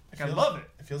 Like, I love it.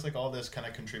 It feels like all this kind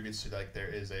of contributes to, like, there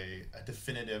is a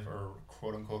definitive or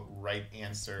quote-unquote right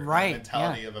answer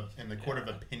mentality in the court of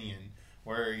opinion,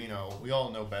 where, you know, we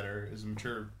all know better as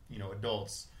mature, you know,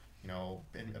 adults. You know,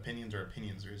 opinions are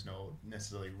opinions. There is no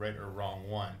necessarily right or wrong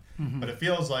one. Mm-hmm. But it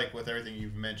feels like with everything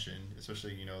you've mentioned,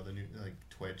 especially, you know, the new, like,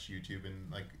 Twitch, YouTube,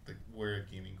 and like where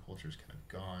gaming culture's kind of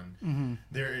gone,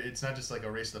 it's not just like a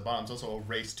race to the bottom. It's also a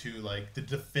race to like the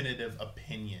definitive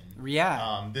opinion.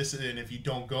 Yeah. And if you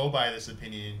don't go by this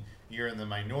opinion, you're in the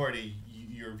minority.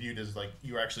 You're viewed as like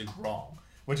you're actually wrong,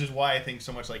 which is why I think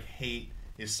so much like hate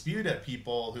is spewed at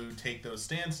people who take those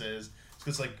stances.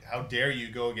 Because, like, how dare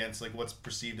you go against, like, what's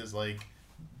perceived as, like,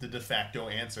 the de facto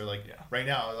answer. Like, right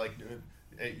now, like,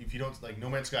 if you don't, like, No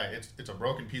Man's Sky, it's a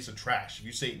broken piece of trash. If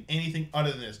you say anything other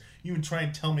than this, you even try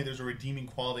and tell me there's a redeeming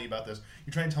quality about this.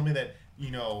 You try and tell me that, you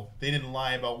know, they didn't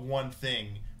lie about one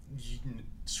thing.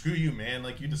 screw you, man.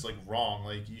 Like, you're just like wrong.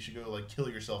 Like, you should go like kill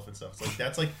yourself and stuff.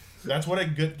 It's like that's what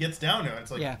it gets down to.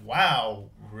 It's like, wow,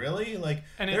 really? Like,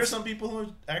 and there are some people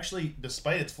who actually,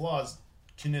 despite its flaws,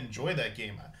 can enjoy that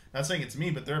game. Not saying it's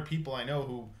me, but there are people I know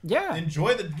who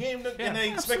enjoy the game and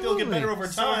they expect it'll get better over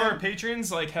time. Some of our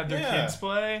patrons like have their kids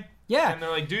play. Yeah. And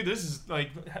they're like, dude, this is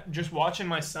like just watching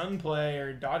my son play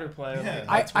or daughter play. Yeah.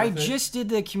 Like, I just did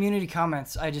the community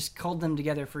comments. I just culled them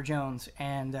together for Jones,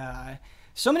 and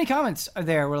so many comments are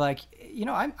there were like,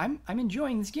 I'm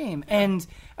enjoying this game, and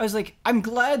I was like, I'm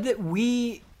glad that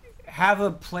we have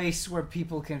a place where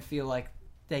people can feel like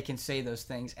they can say those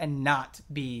things and not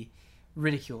be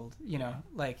ridiculed.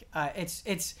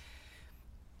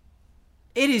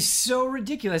 It is so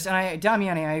ridiculous, and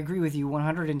Damiani, I agree with you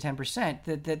 110%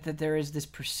 that there is this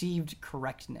perceived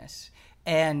correctness,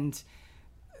 and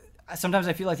sometimes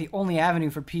I feel like the only avenue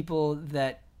for people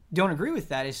that don't agree with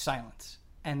that is silence,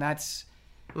 and that's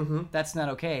not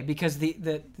okay, because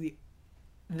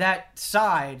that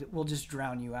side will just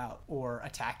drown you out or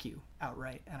attack you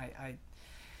outright, and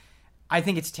I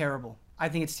think it's terrible.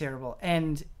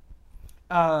 And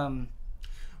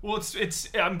well, it's.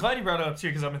 I'm glad you brought it up too,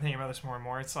 because I've been thinking about this more and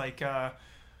more. It's like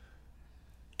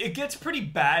it gets pretty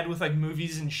bad with like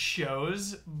movies and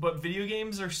shows, but video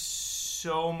games are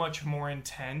so much more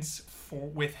intense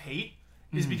with hate.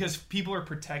 Is because people are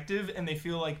protective and they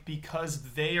feel like because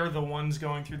they are the ones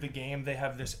going through the game, they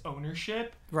have this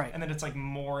ownership, right? And then it's like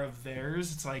more of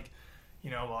theirs. It's like,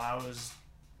 well, I was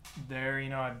there.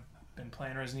 I've been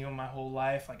playing Resident Evil my whole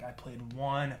life. Like, I played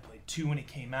 1, I played 2 when it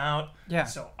came out. Yeah.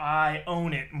 So I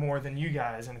own it more than you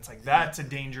guys, and it's like that's a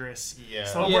dangerous. Yeah.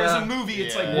 So whereas a movie,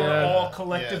 it's like we're all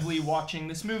collectively watching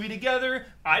this movie together.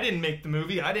 I didn't make the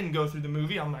movie. I didn't go through the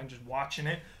movie. I'm not just watching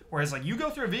it. Whereas like you go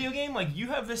through a video game, like you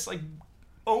have this like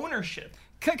ownership.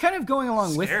 Kind of going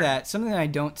along with that, something that I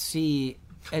don't see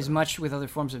as much with other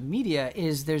forms of media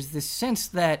is there's this sense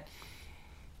that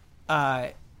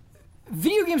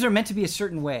video games are meant to be a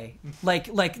certain way.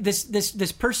 Like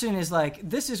this person is like,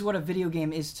 this is what a video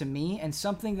game is to me, and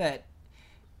something that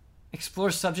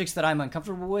explores subjects that I'm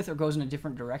uncomfortable with or goes in a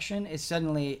different direction is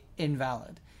suddenly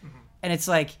invalid. And it's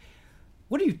like,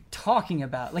 what are you talking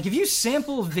about? Like, if you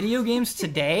sample video games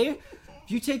today, if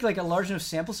you take like a large enough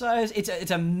sample size,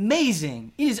 it's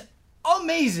amazing. It is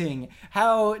amazing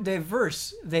how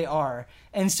diverse they are.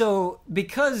 And so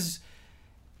because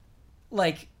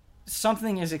like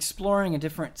something is exploring a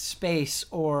different space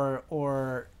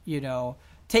or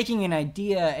taking an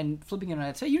idea and flipping it on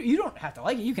its head, you don't have to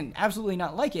like it. You can absolutely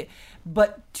not like it.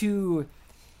 But to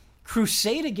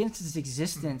crusade against its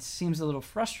existence seems a little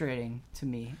frustrating to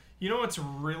me. You know what's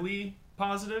really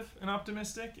positive and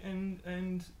optimistic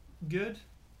and good?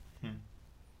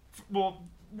 Well,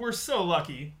 we're so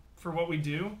lucky for what we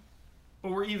do,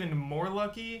 but we're even more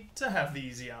lucky to have the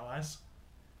Easy Allies.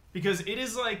 Because it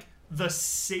is like the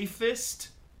safest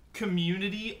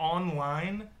community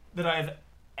online that I've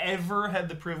ever had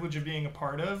the privilege of being a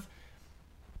part of.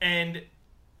 And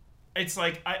it's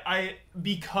like, I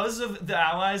because of the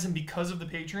allies and because of the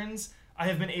patrons, I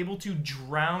have been able to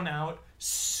drown out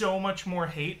so much more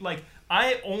hate. Like,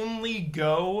 I only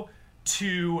go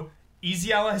to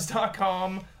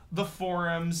EasyAllies.com, the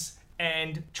forums,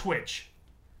 and Twitch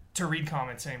to read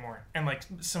comments anymore. And, like,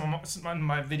 some of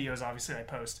my videos, obviously, I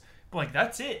post. But, like,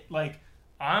 that's it. Like,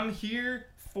 I'm here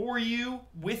for you,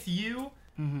 with you,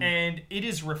 and it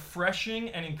is refreshing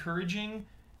and encouraging,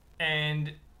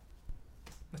 and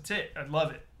that's it. I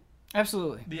love it.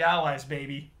 Absolutely. The allies,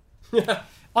 baby.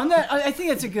 On that, I think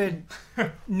that's a good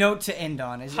note to end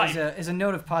on, is a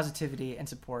note of positivity and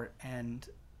support, and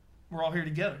we're all here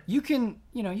together. You can,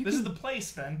 this is the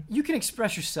place, Ben. You can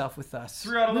express yourself with us.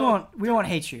 We won't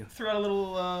hate you. Threw out a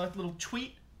little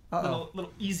tweet.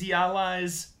 Little Easy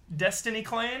Allies Destiny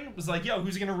clan. It was like, yo,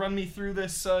 who's gonna run me through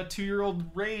this 2-year-old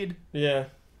raid? Yeah.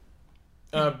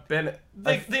 Ben,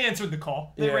 they answered the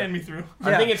call. They ran me through.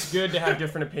 I think it's good to have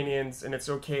different opinions, and it's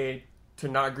okay to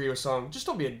not agree with someone. Just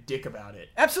don't be a dick about it.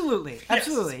 Absolutely. Yes.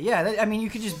 Absolutely. Yeah. You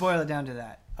could just boil it down to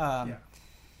that.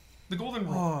 The golden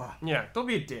rule. Yeah. Don't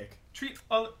be a dick. Treat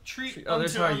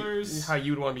others how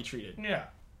you would want to be treated. Yeah.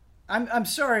 I'm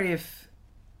sorry if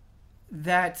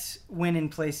that went in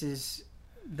places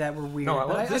that were weird. No,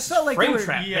 but this I felt like frame there were,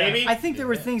 trap, baby. I think there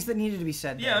were things that needed to be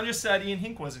said. Yeah, I'm just sad Ian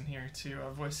Hink wasn't here to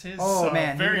voice his. Oh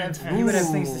man, very he would have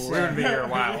things to say. He would be here.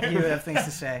 Wow. He would have things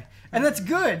to say, and that's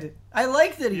good. I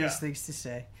like that he has things to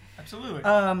say. Absolutely.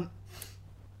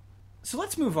 So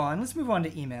let's move on. Let's move on to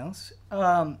emails.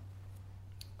 I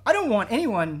don't want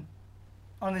anyone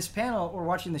on this panel or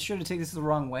watching the show to take this the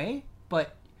wrong way,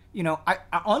 but I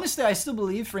honestly, I still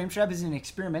believe Frame Trap is in an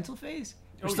experimental phase.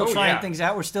 We're still oh, trying yeah. things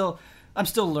out. I'm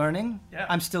still learning. Yeah.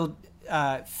 I'm still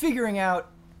figuring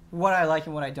out what I like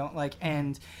and what I don't like.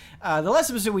 And the last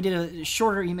episode we did a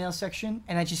shorter email section,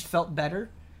 and I just felt better.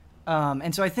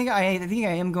 And so I think I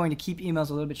am going to keep emails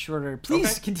a little bit shorter.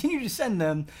 Please continue to send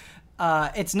them.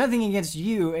 It's nothing against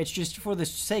you. It's just for the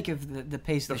sake of the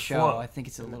pace of the show. flow. I think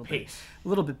it's a pace.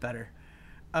 little bit better.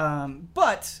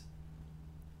 But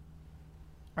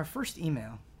our first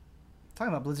email,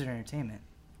 talking about Blizzard Entertainment,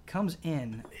 comes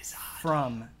in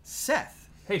from Seth.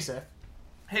 Hey, Seth.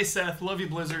 Hey Seth, love you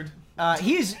Blizzard.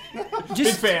 He's Big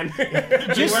just fan.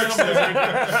 just Beware of Blizzard.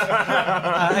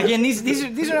 again.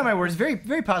 These are not my words. Very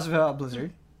very positive about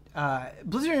Blizzard.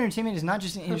 Blizzard Entertainment is not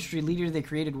just an industry leader. They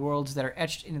created worlds that are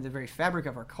etched into the very fabric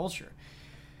of our culture.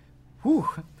 Whew.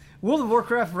 World of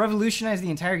Warcraft revolutionized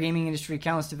the entire gaming industry.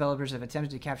 Countless developers have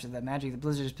attempted to capture that magic that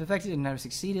Blizzard has perfected and never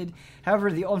succeeded.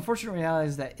 However, the unfortunate reality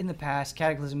is that in the past,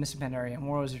 Cataclysm, Mists of Pandaria, and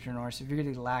Warlords of Draenor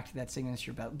severely lacked that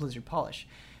signature Blizzard polish.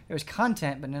 There was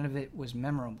content, but none of it was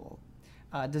memorable.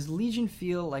 Does Legion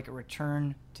feel like a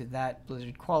return to that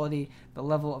Blizzard quality, the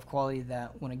level of quality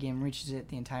that when a game reaches it,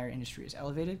 the entire industry is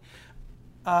elevated?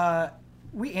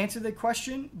 We answered the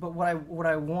question, but what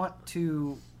I want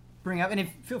to bring up, and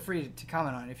feel free to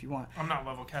comment on it if you want. I'm not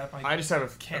level cap. I just have a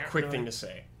Can't quick really- thing to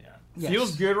say. Yeah. Yes.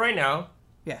 Feels good right now,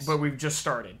 Yes. but we've just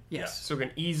started. Yes. So it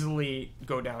can easily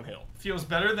go downhill. Feels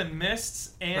better than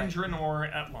Mists and Right.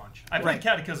 Draenor at launch. I played Right.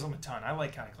 Cataclysm a ton. I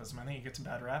like Cataclysm. I think it gets a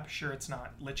bad rap. Sure, it's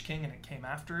not Lich King and it came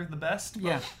after the best. But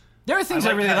Yeah, there are things I,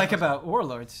 like really like Cataclysm. about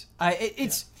Warlords.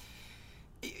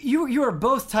 You are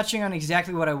both touching on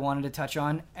exactly what I wanted to touch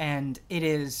on, and it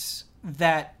is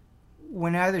that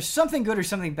when either something good or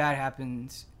something bad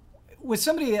happens with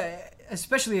somebody,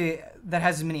 especially that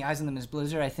has as many eyes on them as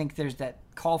Blizzard, I think there's that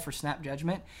call for snap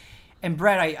judgment. And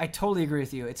Brett, I totally agree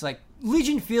with you. It's like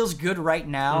Legion feels good right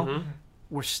now. Mm-hmm.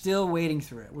 We're still waiting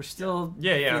through it. We're still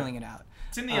Yeah. feeling it out.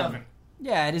 It's in the oven.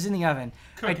 Yeah, it is in the oven.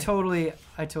 I Cooking. totally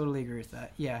agree with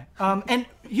that. Yeah. And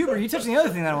Huber, you touched on the other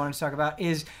thing that I wanted to talk about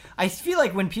is I feel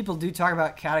like when people do talk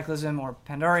about Cataclysm or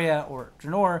Pandaria or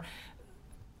Draenor,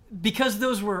 because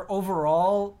those were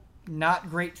overall not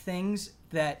great things,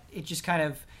 that it just kind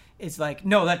of it's like,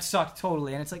 no, that sucked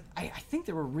totally. And it's like, I think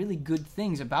there were really good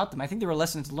things about them. I think there were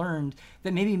lessons learned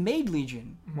that maybe made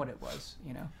Legion what it was,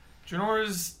 you know? Draenor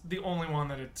is the only one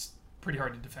that it's pretty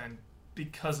hard to defend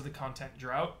because of the content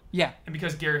drought Yeah, and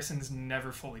because Garrison's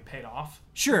never fully paid off.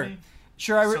 sure. for me.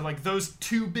 Sure, So like those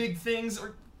two big things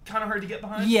are kind of hard to get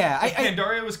behind. Yeah, Like,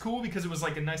 Pandaria was cool because it was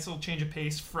like a nice little change of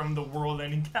pace from the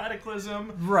world-ending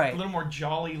Cataclysm. Right. A little more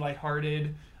jolly,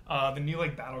 lighthearted. The new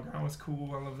like battleground was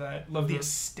cool. I love that. Love the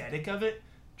aesthetic of it.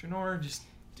 Draenor just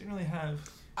didn't really have.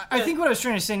 I think what I was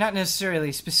trying to say, not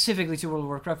necessarily specifically to World of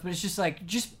Warcraft, but it's just like,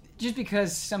 just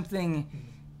because something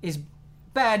is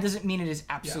bad doesn't mean it is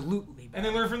absolutely bad. And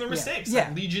they learn from their mistakes. Yeah.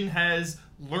 Like, Legion has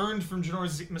learned from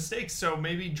Draenor's mistakes, so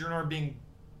maybe Draenor being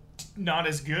not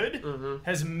as good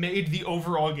has made the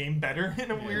overall game better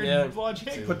in a weird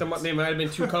logic. They might have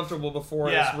been too comfortable before.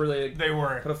 And Yeah, it's really they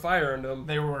were. put a fire into them.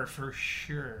 They were for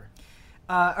sure.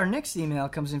 Our next email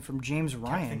comes in from James I'm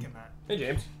Ryan. thinking that. Hey,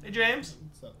 James. Hey James,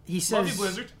 He says, love you,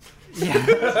 Blizzard.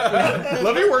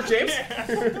 Love your work, James.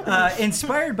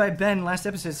 inspired by Ben last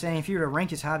episode saying if you were to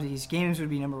rank his hobbies, games would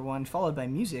be number one, followed by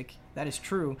music. That is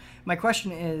true. My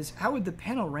question is, how would the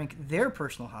panel rank their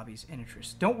personal hobbies and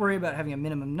interests? Don't worry about having a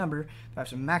minimum number,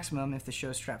 perhaps a maximum if the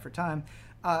show's strapped for time.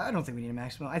 I don't think we need a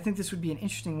maximum. I think this would be an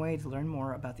interesting way to learn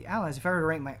more about the Allies. If I were to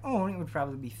rank my own, it would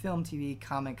probably be film, TV,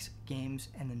 comics, games,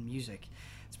 and then music.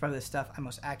 It's probably the stuff I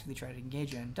most actively try to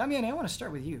engage in. Damian, I want to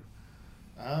start with you.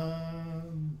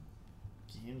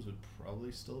 Games would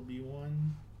probably still be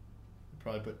one. I'd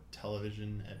probably put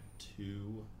television at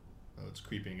 2. Oh, it's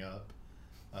creeping up.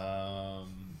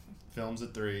 Films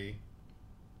at 3.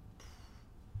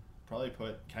 Probably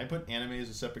can I put anime as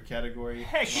a separate category?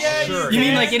 Heck yeah, Sure. You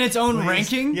mean can. like in its own Please.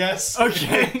 ranking? Yes.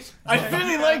 Okay. I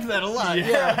really like that a lot.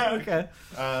 Yeah. Okay.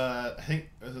 I think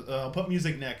I'll put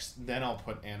music next, then I'll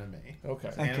put anime.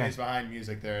 Okay. Anime's behind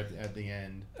music there at the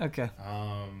end. Okay. Is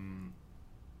there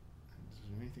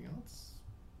anything else?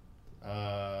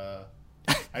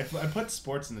 I put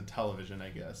sports in the television, I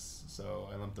guess. So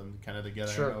I lumped them kind of together.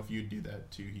 Sure. I don't know if you'd do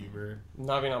that too, Huber.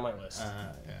 Not being on my list.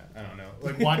 Yeah, I don't know.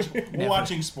 Like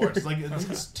watching sports. Like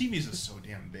TV's is so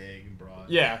damn big and broad.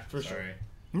 Yeah, for Sorry. sure.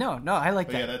 No, I like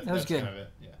But that. yeah, That was that's good. kind of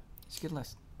it. Yeah. It's a good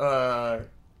list.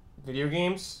 Video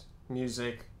games,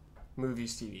 music,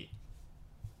 movies, TV.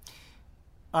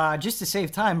 Just to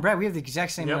save time, Brad, we have the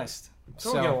exact same Yep. list.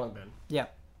 So we'll get along then. Yeah.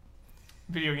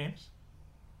 Video games,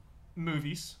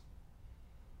 movies,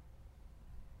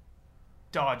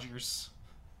 Dodgers,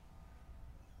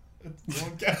 It's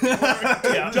one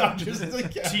category. Yeah. Dodgers is a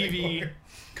category. TV,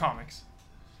 comics.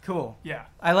 Cool. Yeah.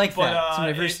 I like But, that. Some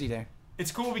it- diversity there.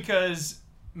 It's cool because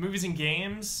movies and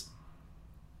games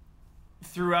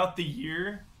throughout the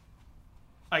year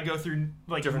I go through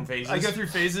like Different phases. I go through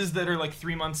phases that are like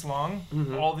 3 months long.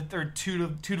 All that are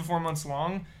 2 to 4 months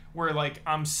long where like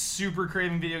I'm super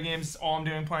craving video games, all I'm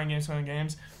doing playing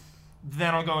games.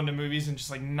 Then I'll go into movies and just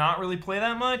like not really play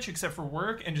that much except for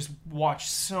work and just watch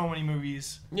so many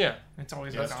movies. Yeah, It's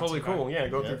always Yeah, a that's totally constant cool. vibe. Yeah,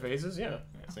 go Yeah. through phases. Yeah.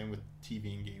 Same with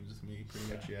TV and games with me, pretty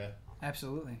much. Yeah.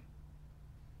 Absolutely.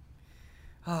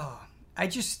 Oh, I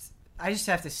just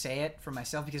have to say it for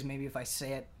myself because maybe if I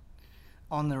say it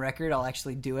on the record, I'll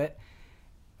actually do it.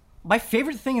 My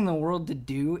favorite thing in the world to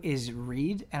do is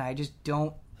read, and I just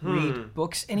don't read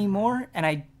books anymore. And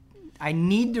I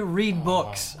need to read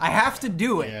books. I have to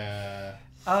do it. Yeah.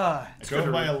 Uh, I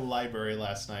drove by a library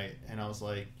last night, and I was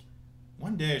like,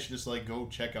 one day I should just like go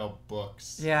check out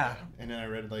books. yeah. And then I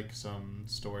read like some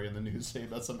story in the news saying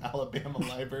that some Alabama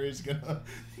library is gonna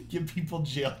give people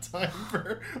jail time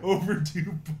for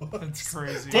overdue books. That's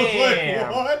crazy. I'm Damn.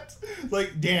 like, what?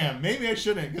 Like, damn, maybe I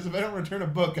shouldn't, because if I don't return a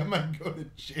book, I might go to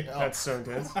jail. That's so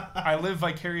intense. I live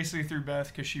vicariously through Beth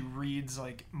because she reads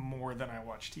like more than I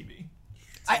watch TV.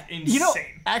 Insane. You know,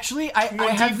 actually, I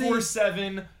have the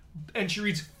 24/7, and she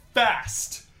reads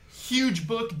fast. Huge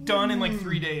book done in like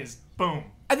 3 days. Boom.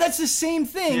 that's the same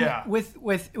thing Yeah. with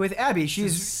Abby.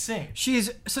 She's Insane.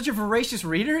 She's such a voracious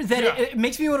reader that Yeah. it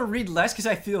makes me want to read less because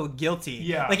I feel guilty.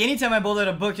 Yeah. Like anytime I pull out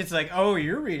a book, it's like, oh,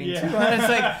 you're reading Yeah. too. And it's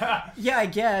like, yeah, I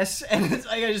guess. And it's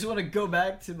like I just want to go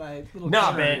back to my little. Nah,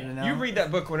 corner, man. you know? You read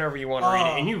that book whenever you want to read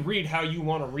Oh. it, and you read how you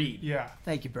want to read. Yeah.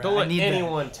 Thank you, bro. Don't I let need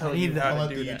anyone that. tell I need you that. how I'll to let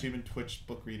do the that. YouTube and Twitch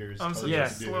book readers I'm tell such you Yeah. a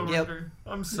what to do. slow Yep. reader.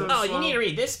 I'm so Oh, slow. you need to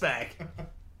read this book.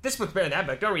 This book's better than that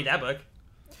book. Don't read that book.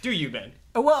 Do you, Ben?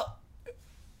 Well,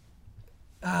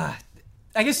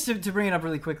 I guess to bring it up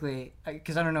really quickly,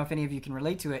 because I don't know if any of you can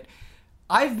relate to it.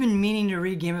 I've been meaning to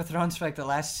read Game of Thrones for like the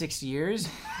last 6 years,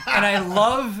 and I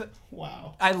love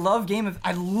Game of.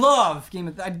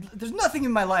 There's nothing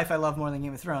in my life I love more than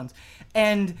Game of Thrones,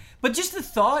 but just the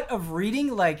thought of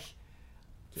reading like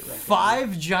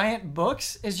 5 giant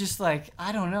books is just like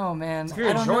I don't know, man. If you're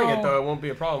I don't enjoying know. it, though, it won't be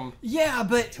a problem. Yeah,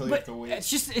 but Till you have to wait. it's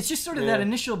just sort of Yeah. that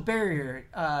initial barrier,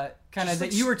 kind of Just that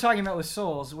like you were talking about with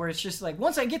Souls, where it's just like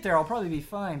once I get there, I'll probably be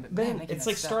fine. But man, Ben, I it's cannot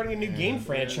like stop. starting a new game Yeah.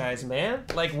 franchise, man.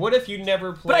 Like, what if you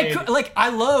never But I played... could, like I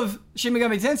love Shin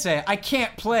Megami Tensei. I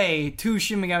can't play 2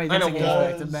 Shin Megami I know, Tensei games well,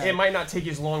 back to back. it might not take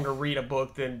you as long to read a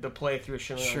book than to play through a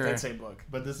Shin Megami Sure. Tensei book.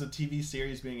 But does the TV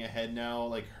series being ahead now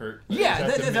like hurt? Yeah, Does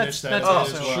that that's diminish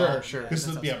also- as Oh, well? sure. Because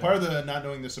That's yeah, also- part of the not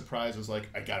knowing the surprise was like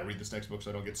I gotta read this next book so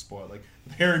I don't get spoiled. Like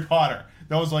with Harry Potter,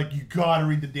 that was like you gotta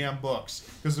read the damn books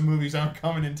because the movies aren't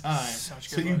coming in time. Such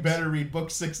So good you books. better read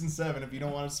books 6 and 7 if you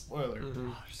don't want a spoiler.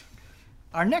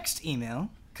 Our next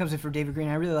email comes in from David Green.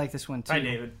 I really like this one too. Hi,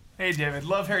 David. Hey, David.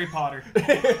 Love Harry Potter.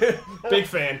 Big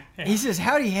fan. He says,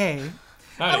 "Howdy, hey."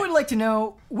 I Howdy. would like to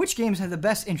know which games have the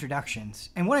best introductions,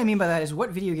 and what I mean by that is what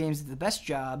video games did the best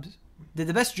job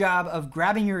of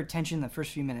grabbing your attention the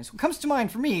first few minutes. What comes to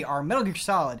mind for me are Metal Gear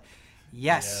Solid,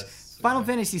 yes. Yes. Final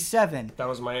Fantasy VII, That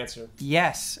was my answer.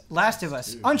 yes. Last of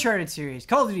Us, Uncharted series,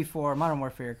 Call of Duty 4, Modern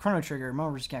Warfare, Chrono Trigger,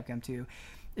 Marvel vs. Capcom 2.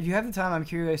 If you have the time, I'm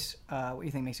curious what you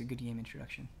think makes a good game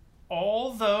introduction.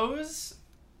 All those,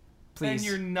 Please. and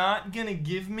you're not gonna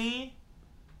give me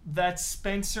that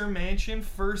Spencer Mansion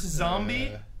first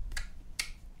zombie?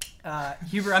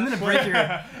 Huber, I'm gonna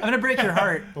break your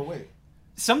heart. But wait,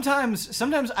 Sometimes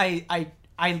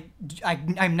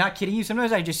I'm not kidding you.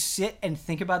 Sometimes I just sit and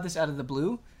think about this out of the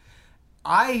blue.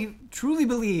 I truly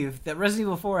believe that Resident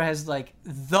Evil 4 has like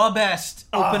the best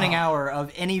opening hour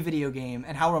of any video game,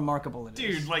 and how remarkable it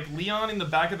is. Dude, like Leon in the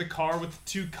back of the car with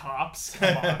 2 cops?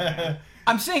 Come on, man.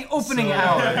 I'm saying opening So-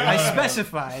 hour. I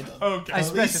specified. Okay. I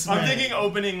specified. I'm thinking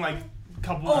opening like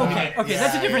couple Oh, of okay, okay,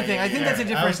 that's a different thing. I think that's a I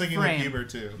different was thinking frame. with Huber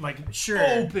too. Like Sure,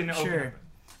 open. sure.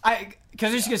 Because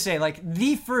I was just gonna say, like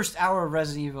the first hour of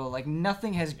Resident Evil, like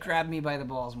nothing has grabbed me by the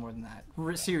balls more than that.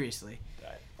 Seriously.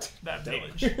 That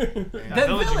village. That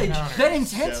village village, encounter. that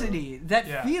intensity, that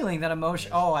Yeah. feeling, that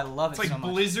emotion. Oh, I love it It's so like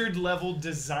much. Blizzard level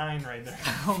design right there.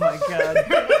 Oh my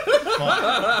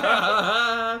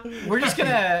god. We're just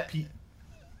gonna.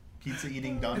 Pizza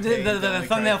eating Dante. The Devil May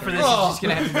thumbnail Cry for 3. this is just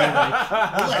gonna have to be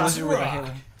like Let's Blizzard with a rock.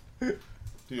 Halo.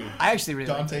 Dude, I actually really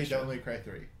like Dante that show. Devil May Cry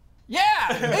 3. Yeah,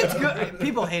 it's good.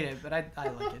 People hate it, but I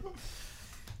like it.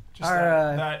 Just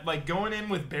Our, that like going in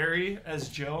with Barry as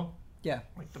Jill, Yeah.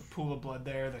 like the pool of blood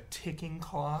there, the ticking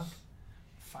clock,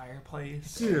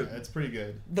 fireplace. Dude, Yeah, it's pretty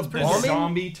good. the The bombing,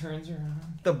 zombie turns around.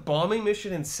 the bombing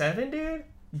mission in 7, dude.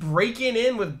 breaking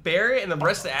in with Barret and the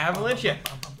rest of the Avalanche. Yeah.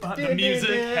 The music.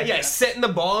 Heck Yeah, setting the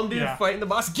bomb, dude, Yeah. fighting the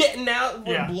boss, getting out,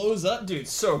 Yeah. blows up, dude.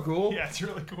 So cool. Yeah, it's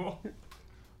really cool.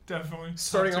 Definitely.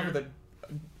 Starting Top off tier.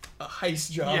 with a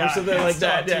heist job yeah, or something like it's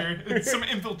top that. Yeah. tier. It's some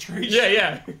infiltration. Yeah,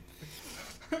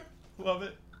 yeah. Love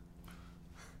it.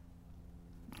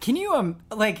 Can you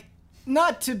like,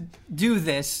 not to do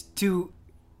this to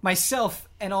myself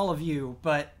and all of you,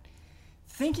 but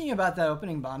thinking about that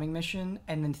opening bombing mission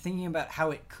and then thinking about how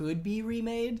it could be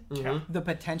remade, the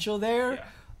potential there, Yeah.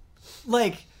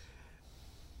 like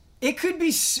it could be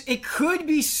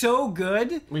so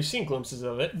good We've seen glimpses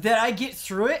of it. that I get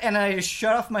through it and I just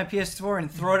shut off my PS4 and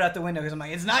throw it out the window because I'm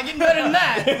like, it's not getting better than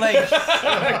that. Like,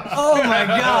 oh my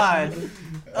god,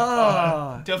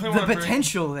 oh, Definitely the wanna bring-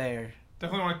 potential there.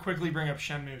 Definitely want to quickly bring up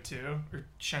Shenmue 2 or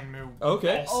Shenmue.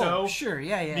 Okay. Also, Oh, sure,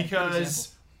 yeah, good because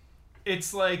example.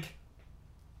 it's like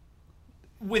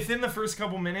within the first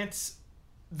couple minutes,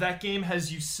 that game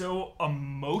has you so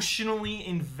emotionally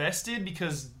invested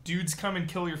because dudes come and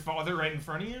kill your father right in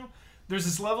front of you. There's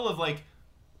this level of like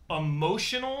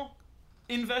emotional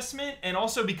investment, and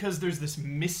also because there's this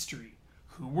mystery.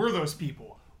 Who were those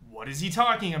people? What is he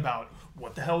talking about?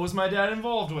 What the hell was my dad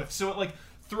involved with? So it like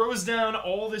throws down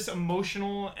all this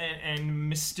emotional and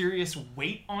mysterious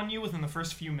weight on you within the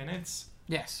first few minutes.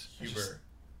 Yes, Huber,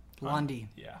 Blondie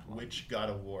Yeah. which God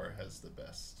of War has the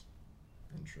best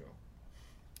intro?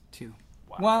 2.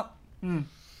 Wow. Well,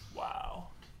 Wow.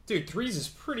 Dude, 3's is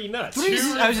pretty nuts. 3 is,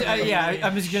 Two I was, is I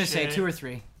was gonna say shit. 2 or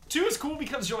 3. 2 is cool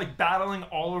because you're like battling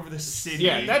all over the city.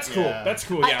 Yeah, that's cool. Yeah. That's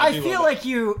cool. Yeah, I do feel love like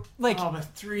you like Oh, but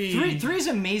 3. 3 is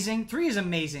amazing. 3 is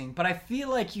amazing, but I feel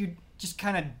like you just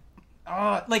kind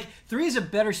of like 3 is a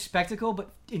better spectacle,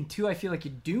 but in 2 I feel like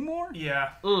you do more. Yeah.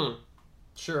 it.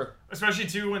 Sure. Especially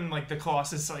too when like the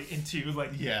Colossus like in 2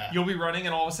 like Yeah. you'll be running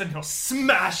and all of a sudden he'll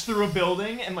smash through a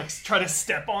building and like try to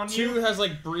step on 2 you. has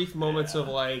like brief moments of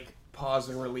like pause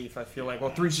and relief, I feel like.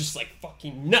 Well, 3's just like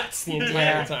fucking nuts the entire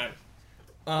Yeah. time.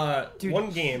 Dude, One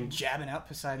game jabbing out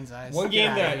Poseidon's eyes. One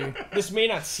game Get outta here. that this may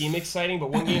not seem exciting, but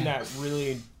one game that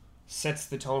really sets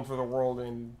the tone for the world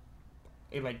and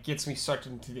it like gets me sucked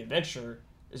into the adventure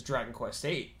is Dragon Quest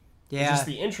VIII. Yeah. Just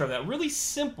the intro, that really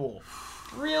simple,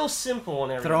 real simple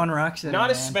and everything. Throwing rocks at Not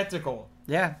him, a man. spectacle.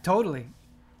 Yeah, totally.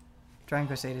 Dragon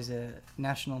Quest VIII is a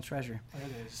national treasure.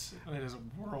 It is a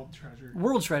world treasure.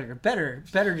 World treasure. Better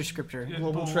descriptor.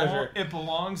 Global treasure. It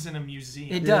belongs in a museum.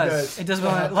 It Yeah, it does. does. It does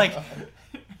belong.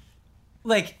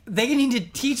 Like they need to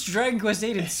teach Dragon Quest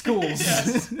VIII in schools.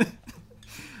 Yes.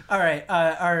 All right.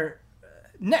 Our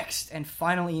next and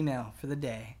final email for the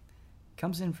day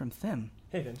comes in from Thim.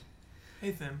 Hey, Vin.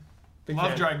 Hey, Tim. Big Love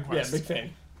fan. Dragon Quest. Yeah, big fan.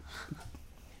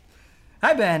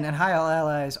 Hi, Ben, and hi, all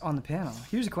allies on the panel.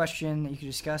 Here's a question that you can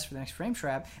discuss for the next Frame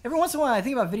Trap. Every once in a while, I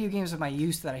think about video games of my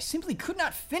youth that I simply could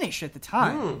not finish at the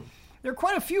time. There are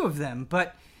quite a few of them,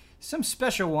 but some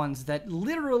special ones that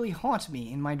literally haunt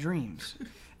me in my dreams.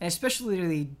 And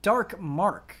especially Dark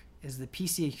Mark is the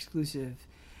PC-exclusive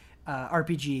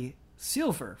RPG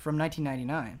Silver from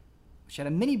 1999, which had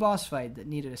a mini-boss fight that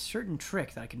needed a certain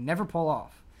trick that I could never pull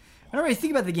off. Whenever I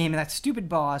think about the game and that stupid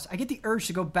boss, I get the urge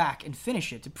to go back and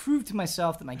finish it to prove to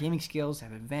myself that my gaming skills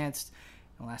have advanced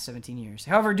in the last 17 years.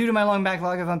 However, due to my long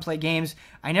backlog of unplayed games,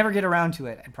 I never get around to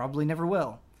it, and probably never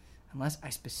will, unless I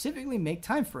specifically make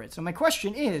time for it. So my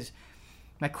questions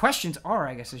are,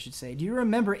 I guess I should say, do you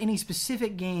remember any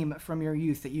specific game from your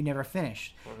youth that you never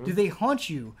finished? Do they haunt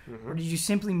you, or did you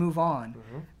simply move on?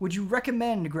 Would you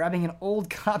recommend grabbing an old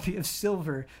copy of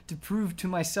Silver to prove to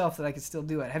myself that I could still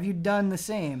do it? Have you done the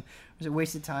same? Or is it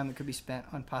wasted time that could be spent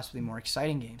on possibly more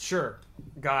exciting games? Sure.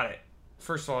 Got it.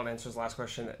 First of all, to answer his last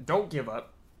question, don't give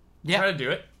up. Yeah. Try to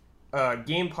do it.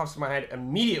 Game pops in my head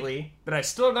immediately that I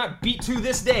still have not beat to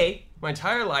this day, my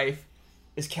entire life,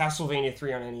 is Castlevania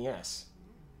 3 on NES.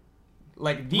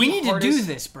 Like the We need to do hardest-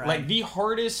 this, Brad. Like the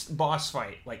hardest boss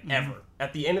fight, like ever,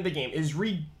 at the end of the game is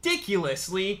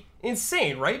ridiculously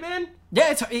insane, right, man? Yeah,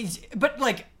 it's but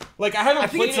like Like I haven't I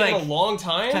think played it's it in like a long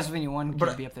time. Castlevania 1 But-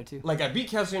 could be up there too. Like I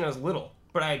beat Castlevania when I was little,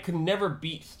 but I could never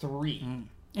beat 3.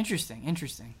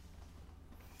 Interesting.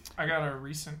 I got a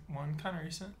recent one, kind of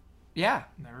recent. Yeah.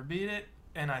 Never beat it,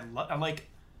 and I like.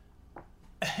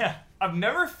 I've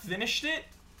never finished it,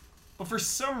 but for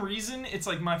some reason, it's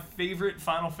like my favorite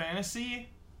Final Fantasy,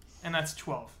 and that's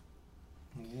 12.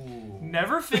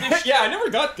 Never finished. Yeah, I never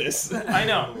got this. I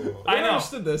know. I I know.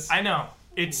 understood this. I know.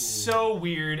 It's so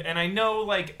weird, and I know,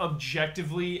 like,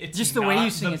 objectively, it's Just the way you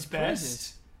not sing the its best.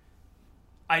 praises.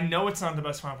 I know it's not the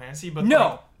best Final Fantasy, but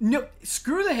No,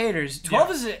 screw the haters. 12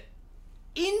 Yeah. is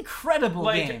incredible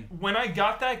Like, game. when I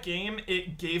got that game,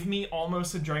 it gave me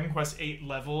almost a Dragon Quest VIII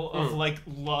level of, like,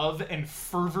 love and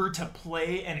fervor to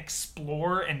play and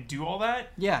explore and do all that.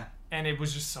 Yeah. And it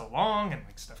was just so long, and,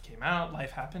 like, stuff came out,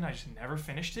 life happened, I just never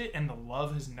finished it, and the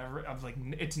love has never,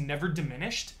 it's never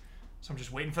diminished. So I'm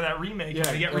just waiting for that remake. Yeah,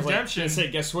 to get I was like, redemption.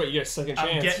 say, guess what? You get a second chance.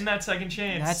 I'm getting that second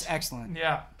chance. That's excellent.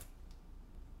 Yeah.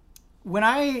 When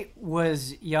I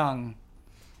was young,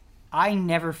 I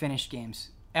never finished games.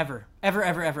 Ever. Ever,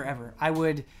 ever, ever, ever. I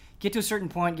would get to a certain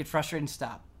point, get frustrated, and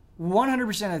stop. 100%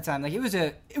 of the time. Like,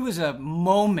 it was a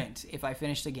moment if I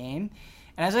finished a game.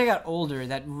 And as I got older,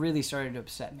 that really started to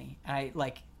upset me. And I,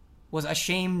 like, was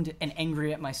ashamed and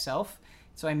angry at myself.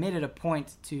 So I made it a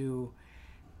point to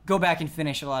go back and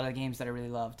finish a lot of the games that I really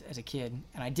loved as a kid.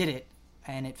 And I did it.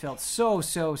 And it felt so,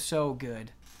 so, so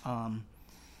good.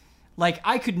 Like,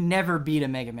 I could never beat a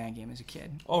Mega Man game as a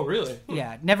kid. Oh, really?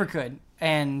 Yeah, never could.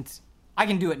 And I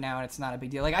can do it now, and it's not a big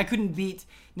deal. Like, I couldn't beat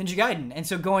Ninja Gaiden. And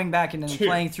so going back and then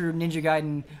playing through Ninja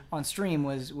Gaiden on stream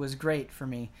was great for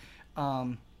me.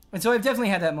 And so I've definitely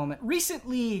had that moment.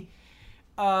 Recently,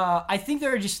 I think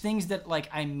there are just things that, like,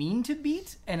 I mean to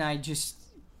beat, and I just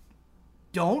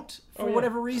don't for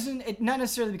whatever reason. Not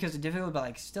necessarily because of difficulty, but,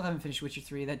 like, still haven't finished Witcher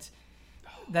 3.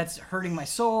 That's hurting my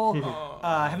soul.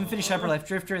 I haven't finished Hyper Life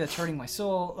Drifter. That's hurting my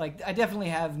soul. Like, I definitely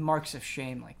have marks of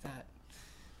shame like that.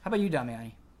 How about you,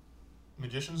 Damiani?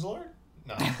 Magician's Lord?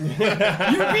 No. You beat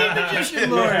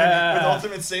Magician Lord! With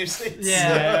ultimate save states.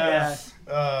 Yeah.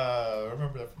 I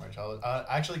remember that from my childhood.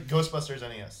 Actually, Ghostbusters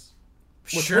NES.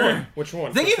 Sure. Which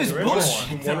one? They gave us The original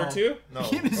bullshit. One or two? No.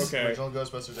 Okay. Original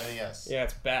Ghostbusters NES. Yeah,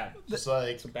 it's bad. Just like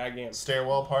It's a bad game.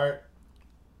 stairwell part.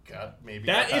 God, maybe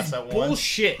That got past is that one.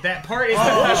 bullshit. That part is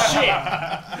bullshit.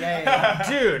 Yeah.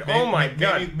 Dude, oh my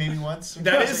god. Maybe once.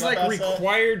 That is I got like past that.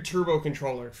 required turbo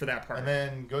controller for that part. And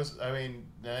then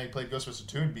then I played Ghostbusters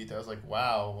 2 and beat that. I was like,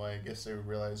 wow, well, I guess they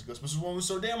realized Ghostbusters 1 was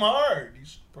so damn hard. You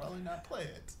should probably not play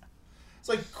it. It's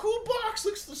like, cool box,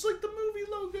 looks just like the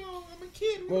movie logo. I'm a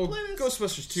kid, I'm Well, gonna play this.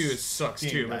 Ghostbusters 2 sucks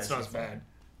Team too, but dies it's not in as the fire.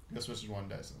 bad. Ghostbusters 1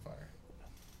 dies in the fire.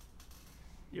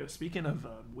 Yo, speaking of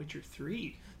Witcher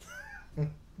 3,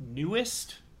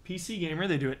 newest PC gamer,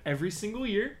 they do it every single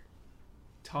year.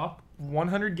 Top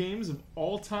 100 games of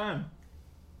all time.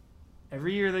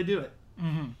 Every year they do it.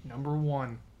 Mm-hmm. Number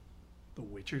 1, The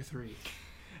Witcher 3.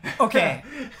 Okay.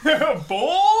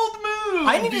 Bold move!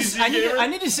 I PC gamer.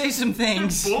 need to say some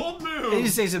things. Bold I need move!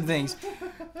 to say some things.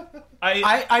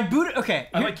 I I booted. Okay.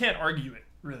 like, can't argue it,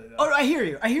 really, though. Oh, I hear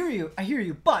you.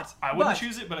 But I wouldn't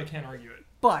choose it, but I can't argue it.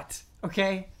 But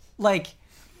okay, like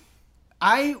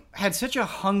I had such a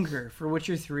hunger for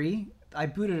Witcher 3. I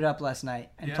booted it up last night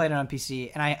and played it on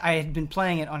PC, and I had been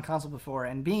playing it on console before,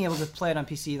 and being able to play it on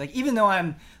PC, like even though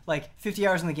I'm like 50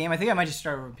 hours in the game, I think I might just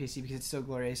start over on PC because it's so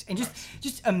glorious. And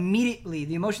just immediately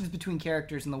the emotions between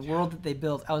characters and the world that they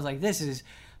built, I was like, this is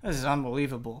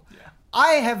unbelievable. Yeah. I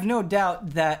have no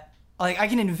doubt that like I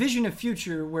can envision a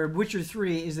future where Witcher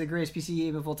 3 is the greatest PC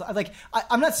game of all time. Like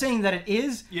I'm not saying that it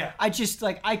is. Yeah. I just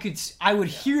like I would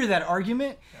hear that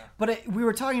argument. But we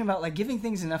were talking about like giving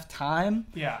things enough time.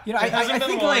 Yeah. You know, it hasn't I been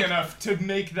think long like enough to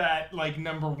make that like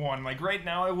number 1. Like right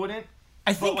now, I wouldn't.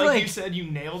 I think But like like you said, you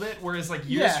nailed it. Whereas like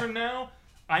years from now,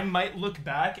 I might look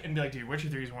back and be like, dude, Witcher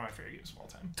 3 is one of my favorite games of all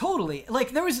time. totally like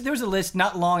there was a list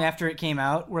not long after it came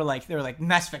out where like they were like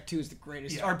Mass Effect 2 is the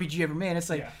greatest RPG ever made.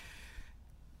 It's like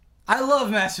I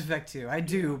love Mass Effect 2, I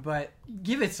do, but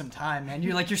give it some time, man.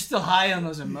 You're still high on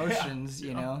those emotions,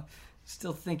 you know,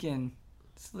 still thinking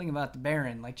about the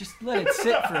Baron. Like just let it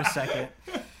sit for a second.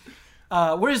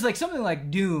 Whereas like something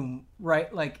like Doom,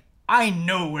 right? Like I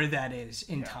know where that is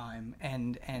in time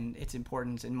and its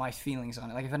importance and my feelings on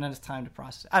it. Like if I had enough time to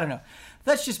process it. I don't know.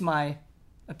 That's just my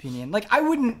opinion. Like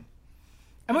I'm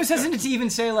always hesitant to even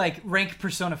say like rank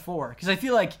Persona 4 because I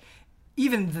feel like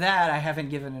even that I haven't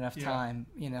given enough time,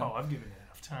 you know. Oh, I've given it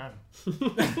enough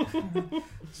time.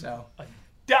 So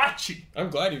Dachi! I'm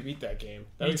glad you beat that game.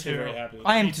 That Me makes me too. very happy.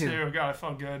 I am Me too. too. God, I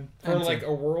felt good. For like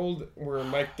a world where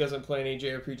Mike doesn't play any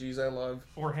JRPGs I love.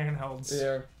 Or handhelds.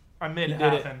 Yeah. I made it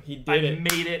did it. happen. He did I it.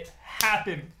 made it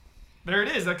happen. There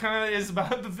it is. That kind of is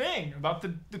about the thing, about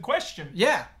the question.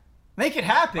 Yeah. Make it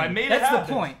happen. I made That's it happen.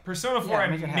 the point. Persona 4, Yeah, I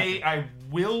make it happen. I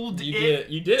willed You did it.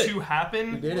 You did it. to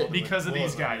happen You did it. because of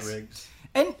these Bullet on guys. your rigs.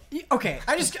 And okay,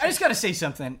 I just got to say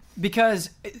something because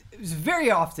it's very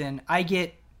often I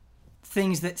get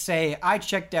things that say I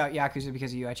checked out Yakuza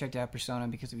because of you, I checked out Persona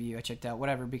because of you, I checked out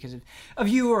whatever because of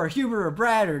you or Huber or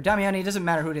Brad or Damiani. It doesn't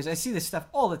matter who it is. I see this stuff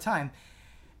all the time,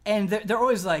 and they're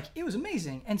always like, "It was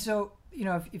amazing." And so you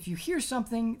know, if you hear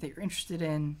something that you're interested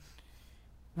in,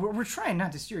 we're trying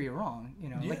not to steer you wrong.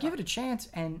 Like give it a chance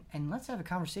and let's have a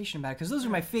conversation about it because those are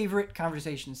my favorite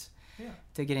conversations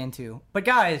to get into. But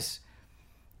guys,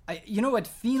 you know what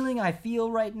feeling I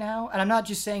feel right now, and I'm not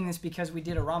just saying this because we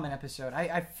did a ramen episode.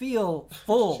 I feel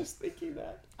full. Just thinking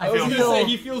that. I was gonna say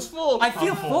he feels full. I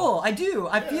feel full. I do.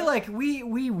 I feel like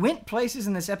we went places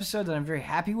in this episode that I'm very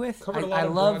happy with. Covered a lot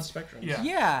of broad spectrum.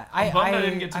 Yeah, I'm bummed I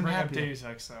didn't get to I'm bring up happy. Deus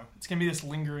Ex though. It's gonna be this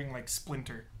lingering like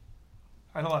splinter.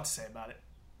 I had a lot to say about it.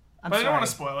 I'm But I don't sorry. want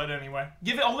to spoil it anyway.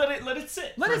 I'll let it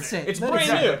sit. Let for a it bit. sit. It's Let brand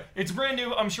sit. new. It's brand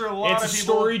new. I'm sure a lot It's of a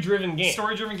people. story-driven game.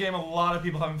 Story-driven game. A lot of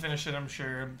people haven't finished it. I'm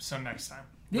sure. So next time.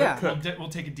 Yeah. We'll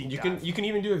take a deep You dive. can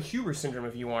even do a Huber syndrome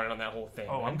if you wanted on that whole thing.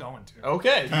 Oh, man. I'm going to.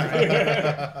 Okay.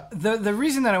 The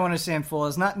reason that I want to say I'm full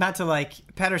is not to like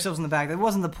pat ourselves on the back. That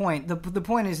wasn't the point. The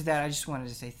point is that I just wanted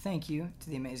to say thank you to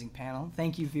the amazing panel.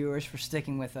 Thank you, viewers, for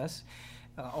sticking with us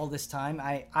all this time.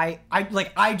 I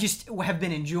just have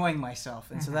been enjoying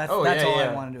myself, and so that's all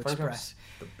I wanted to Fun express.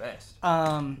 Cups, the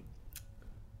best.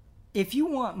 If you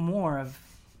want more of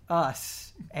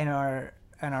us and our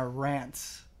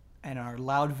rants and our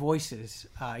loud voices,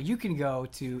 you can go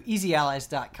to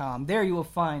easyallies.com. There you will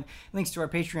find links to our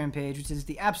Patreon page, which is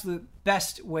the absolute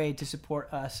best way to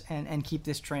support us and keep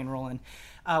this train rolling.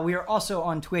 We are also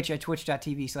on Twitch at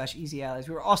twitch.tv/easyallies.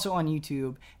 We are also on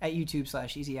YouTube at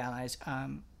youtube/easyallies.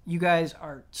 You guys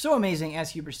are so amazing,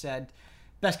 as Huber said.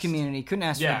 Best community. Couldn't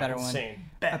ask for a better insane.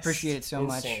 one. Best. Appreciate it so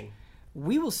much. Insane.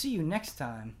 We will see you next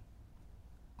time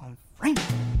on Frank.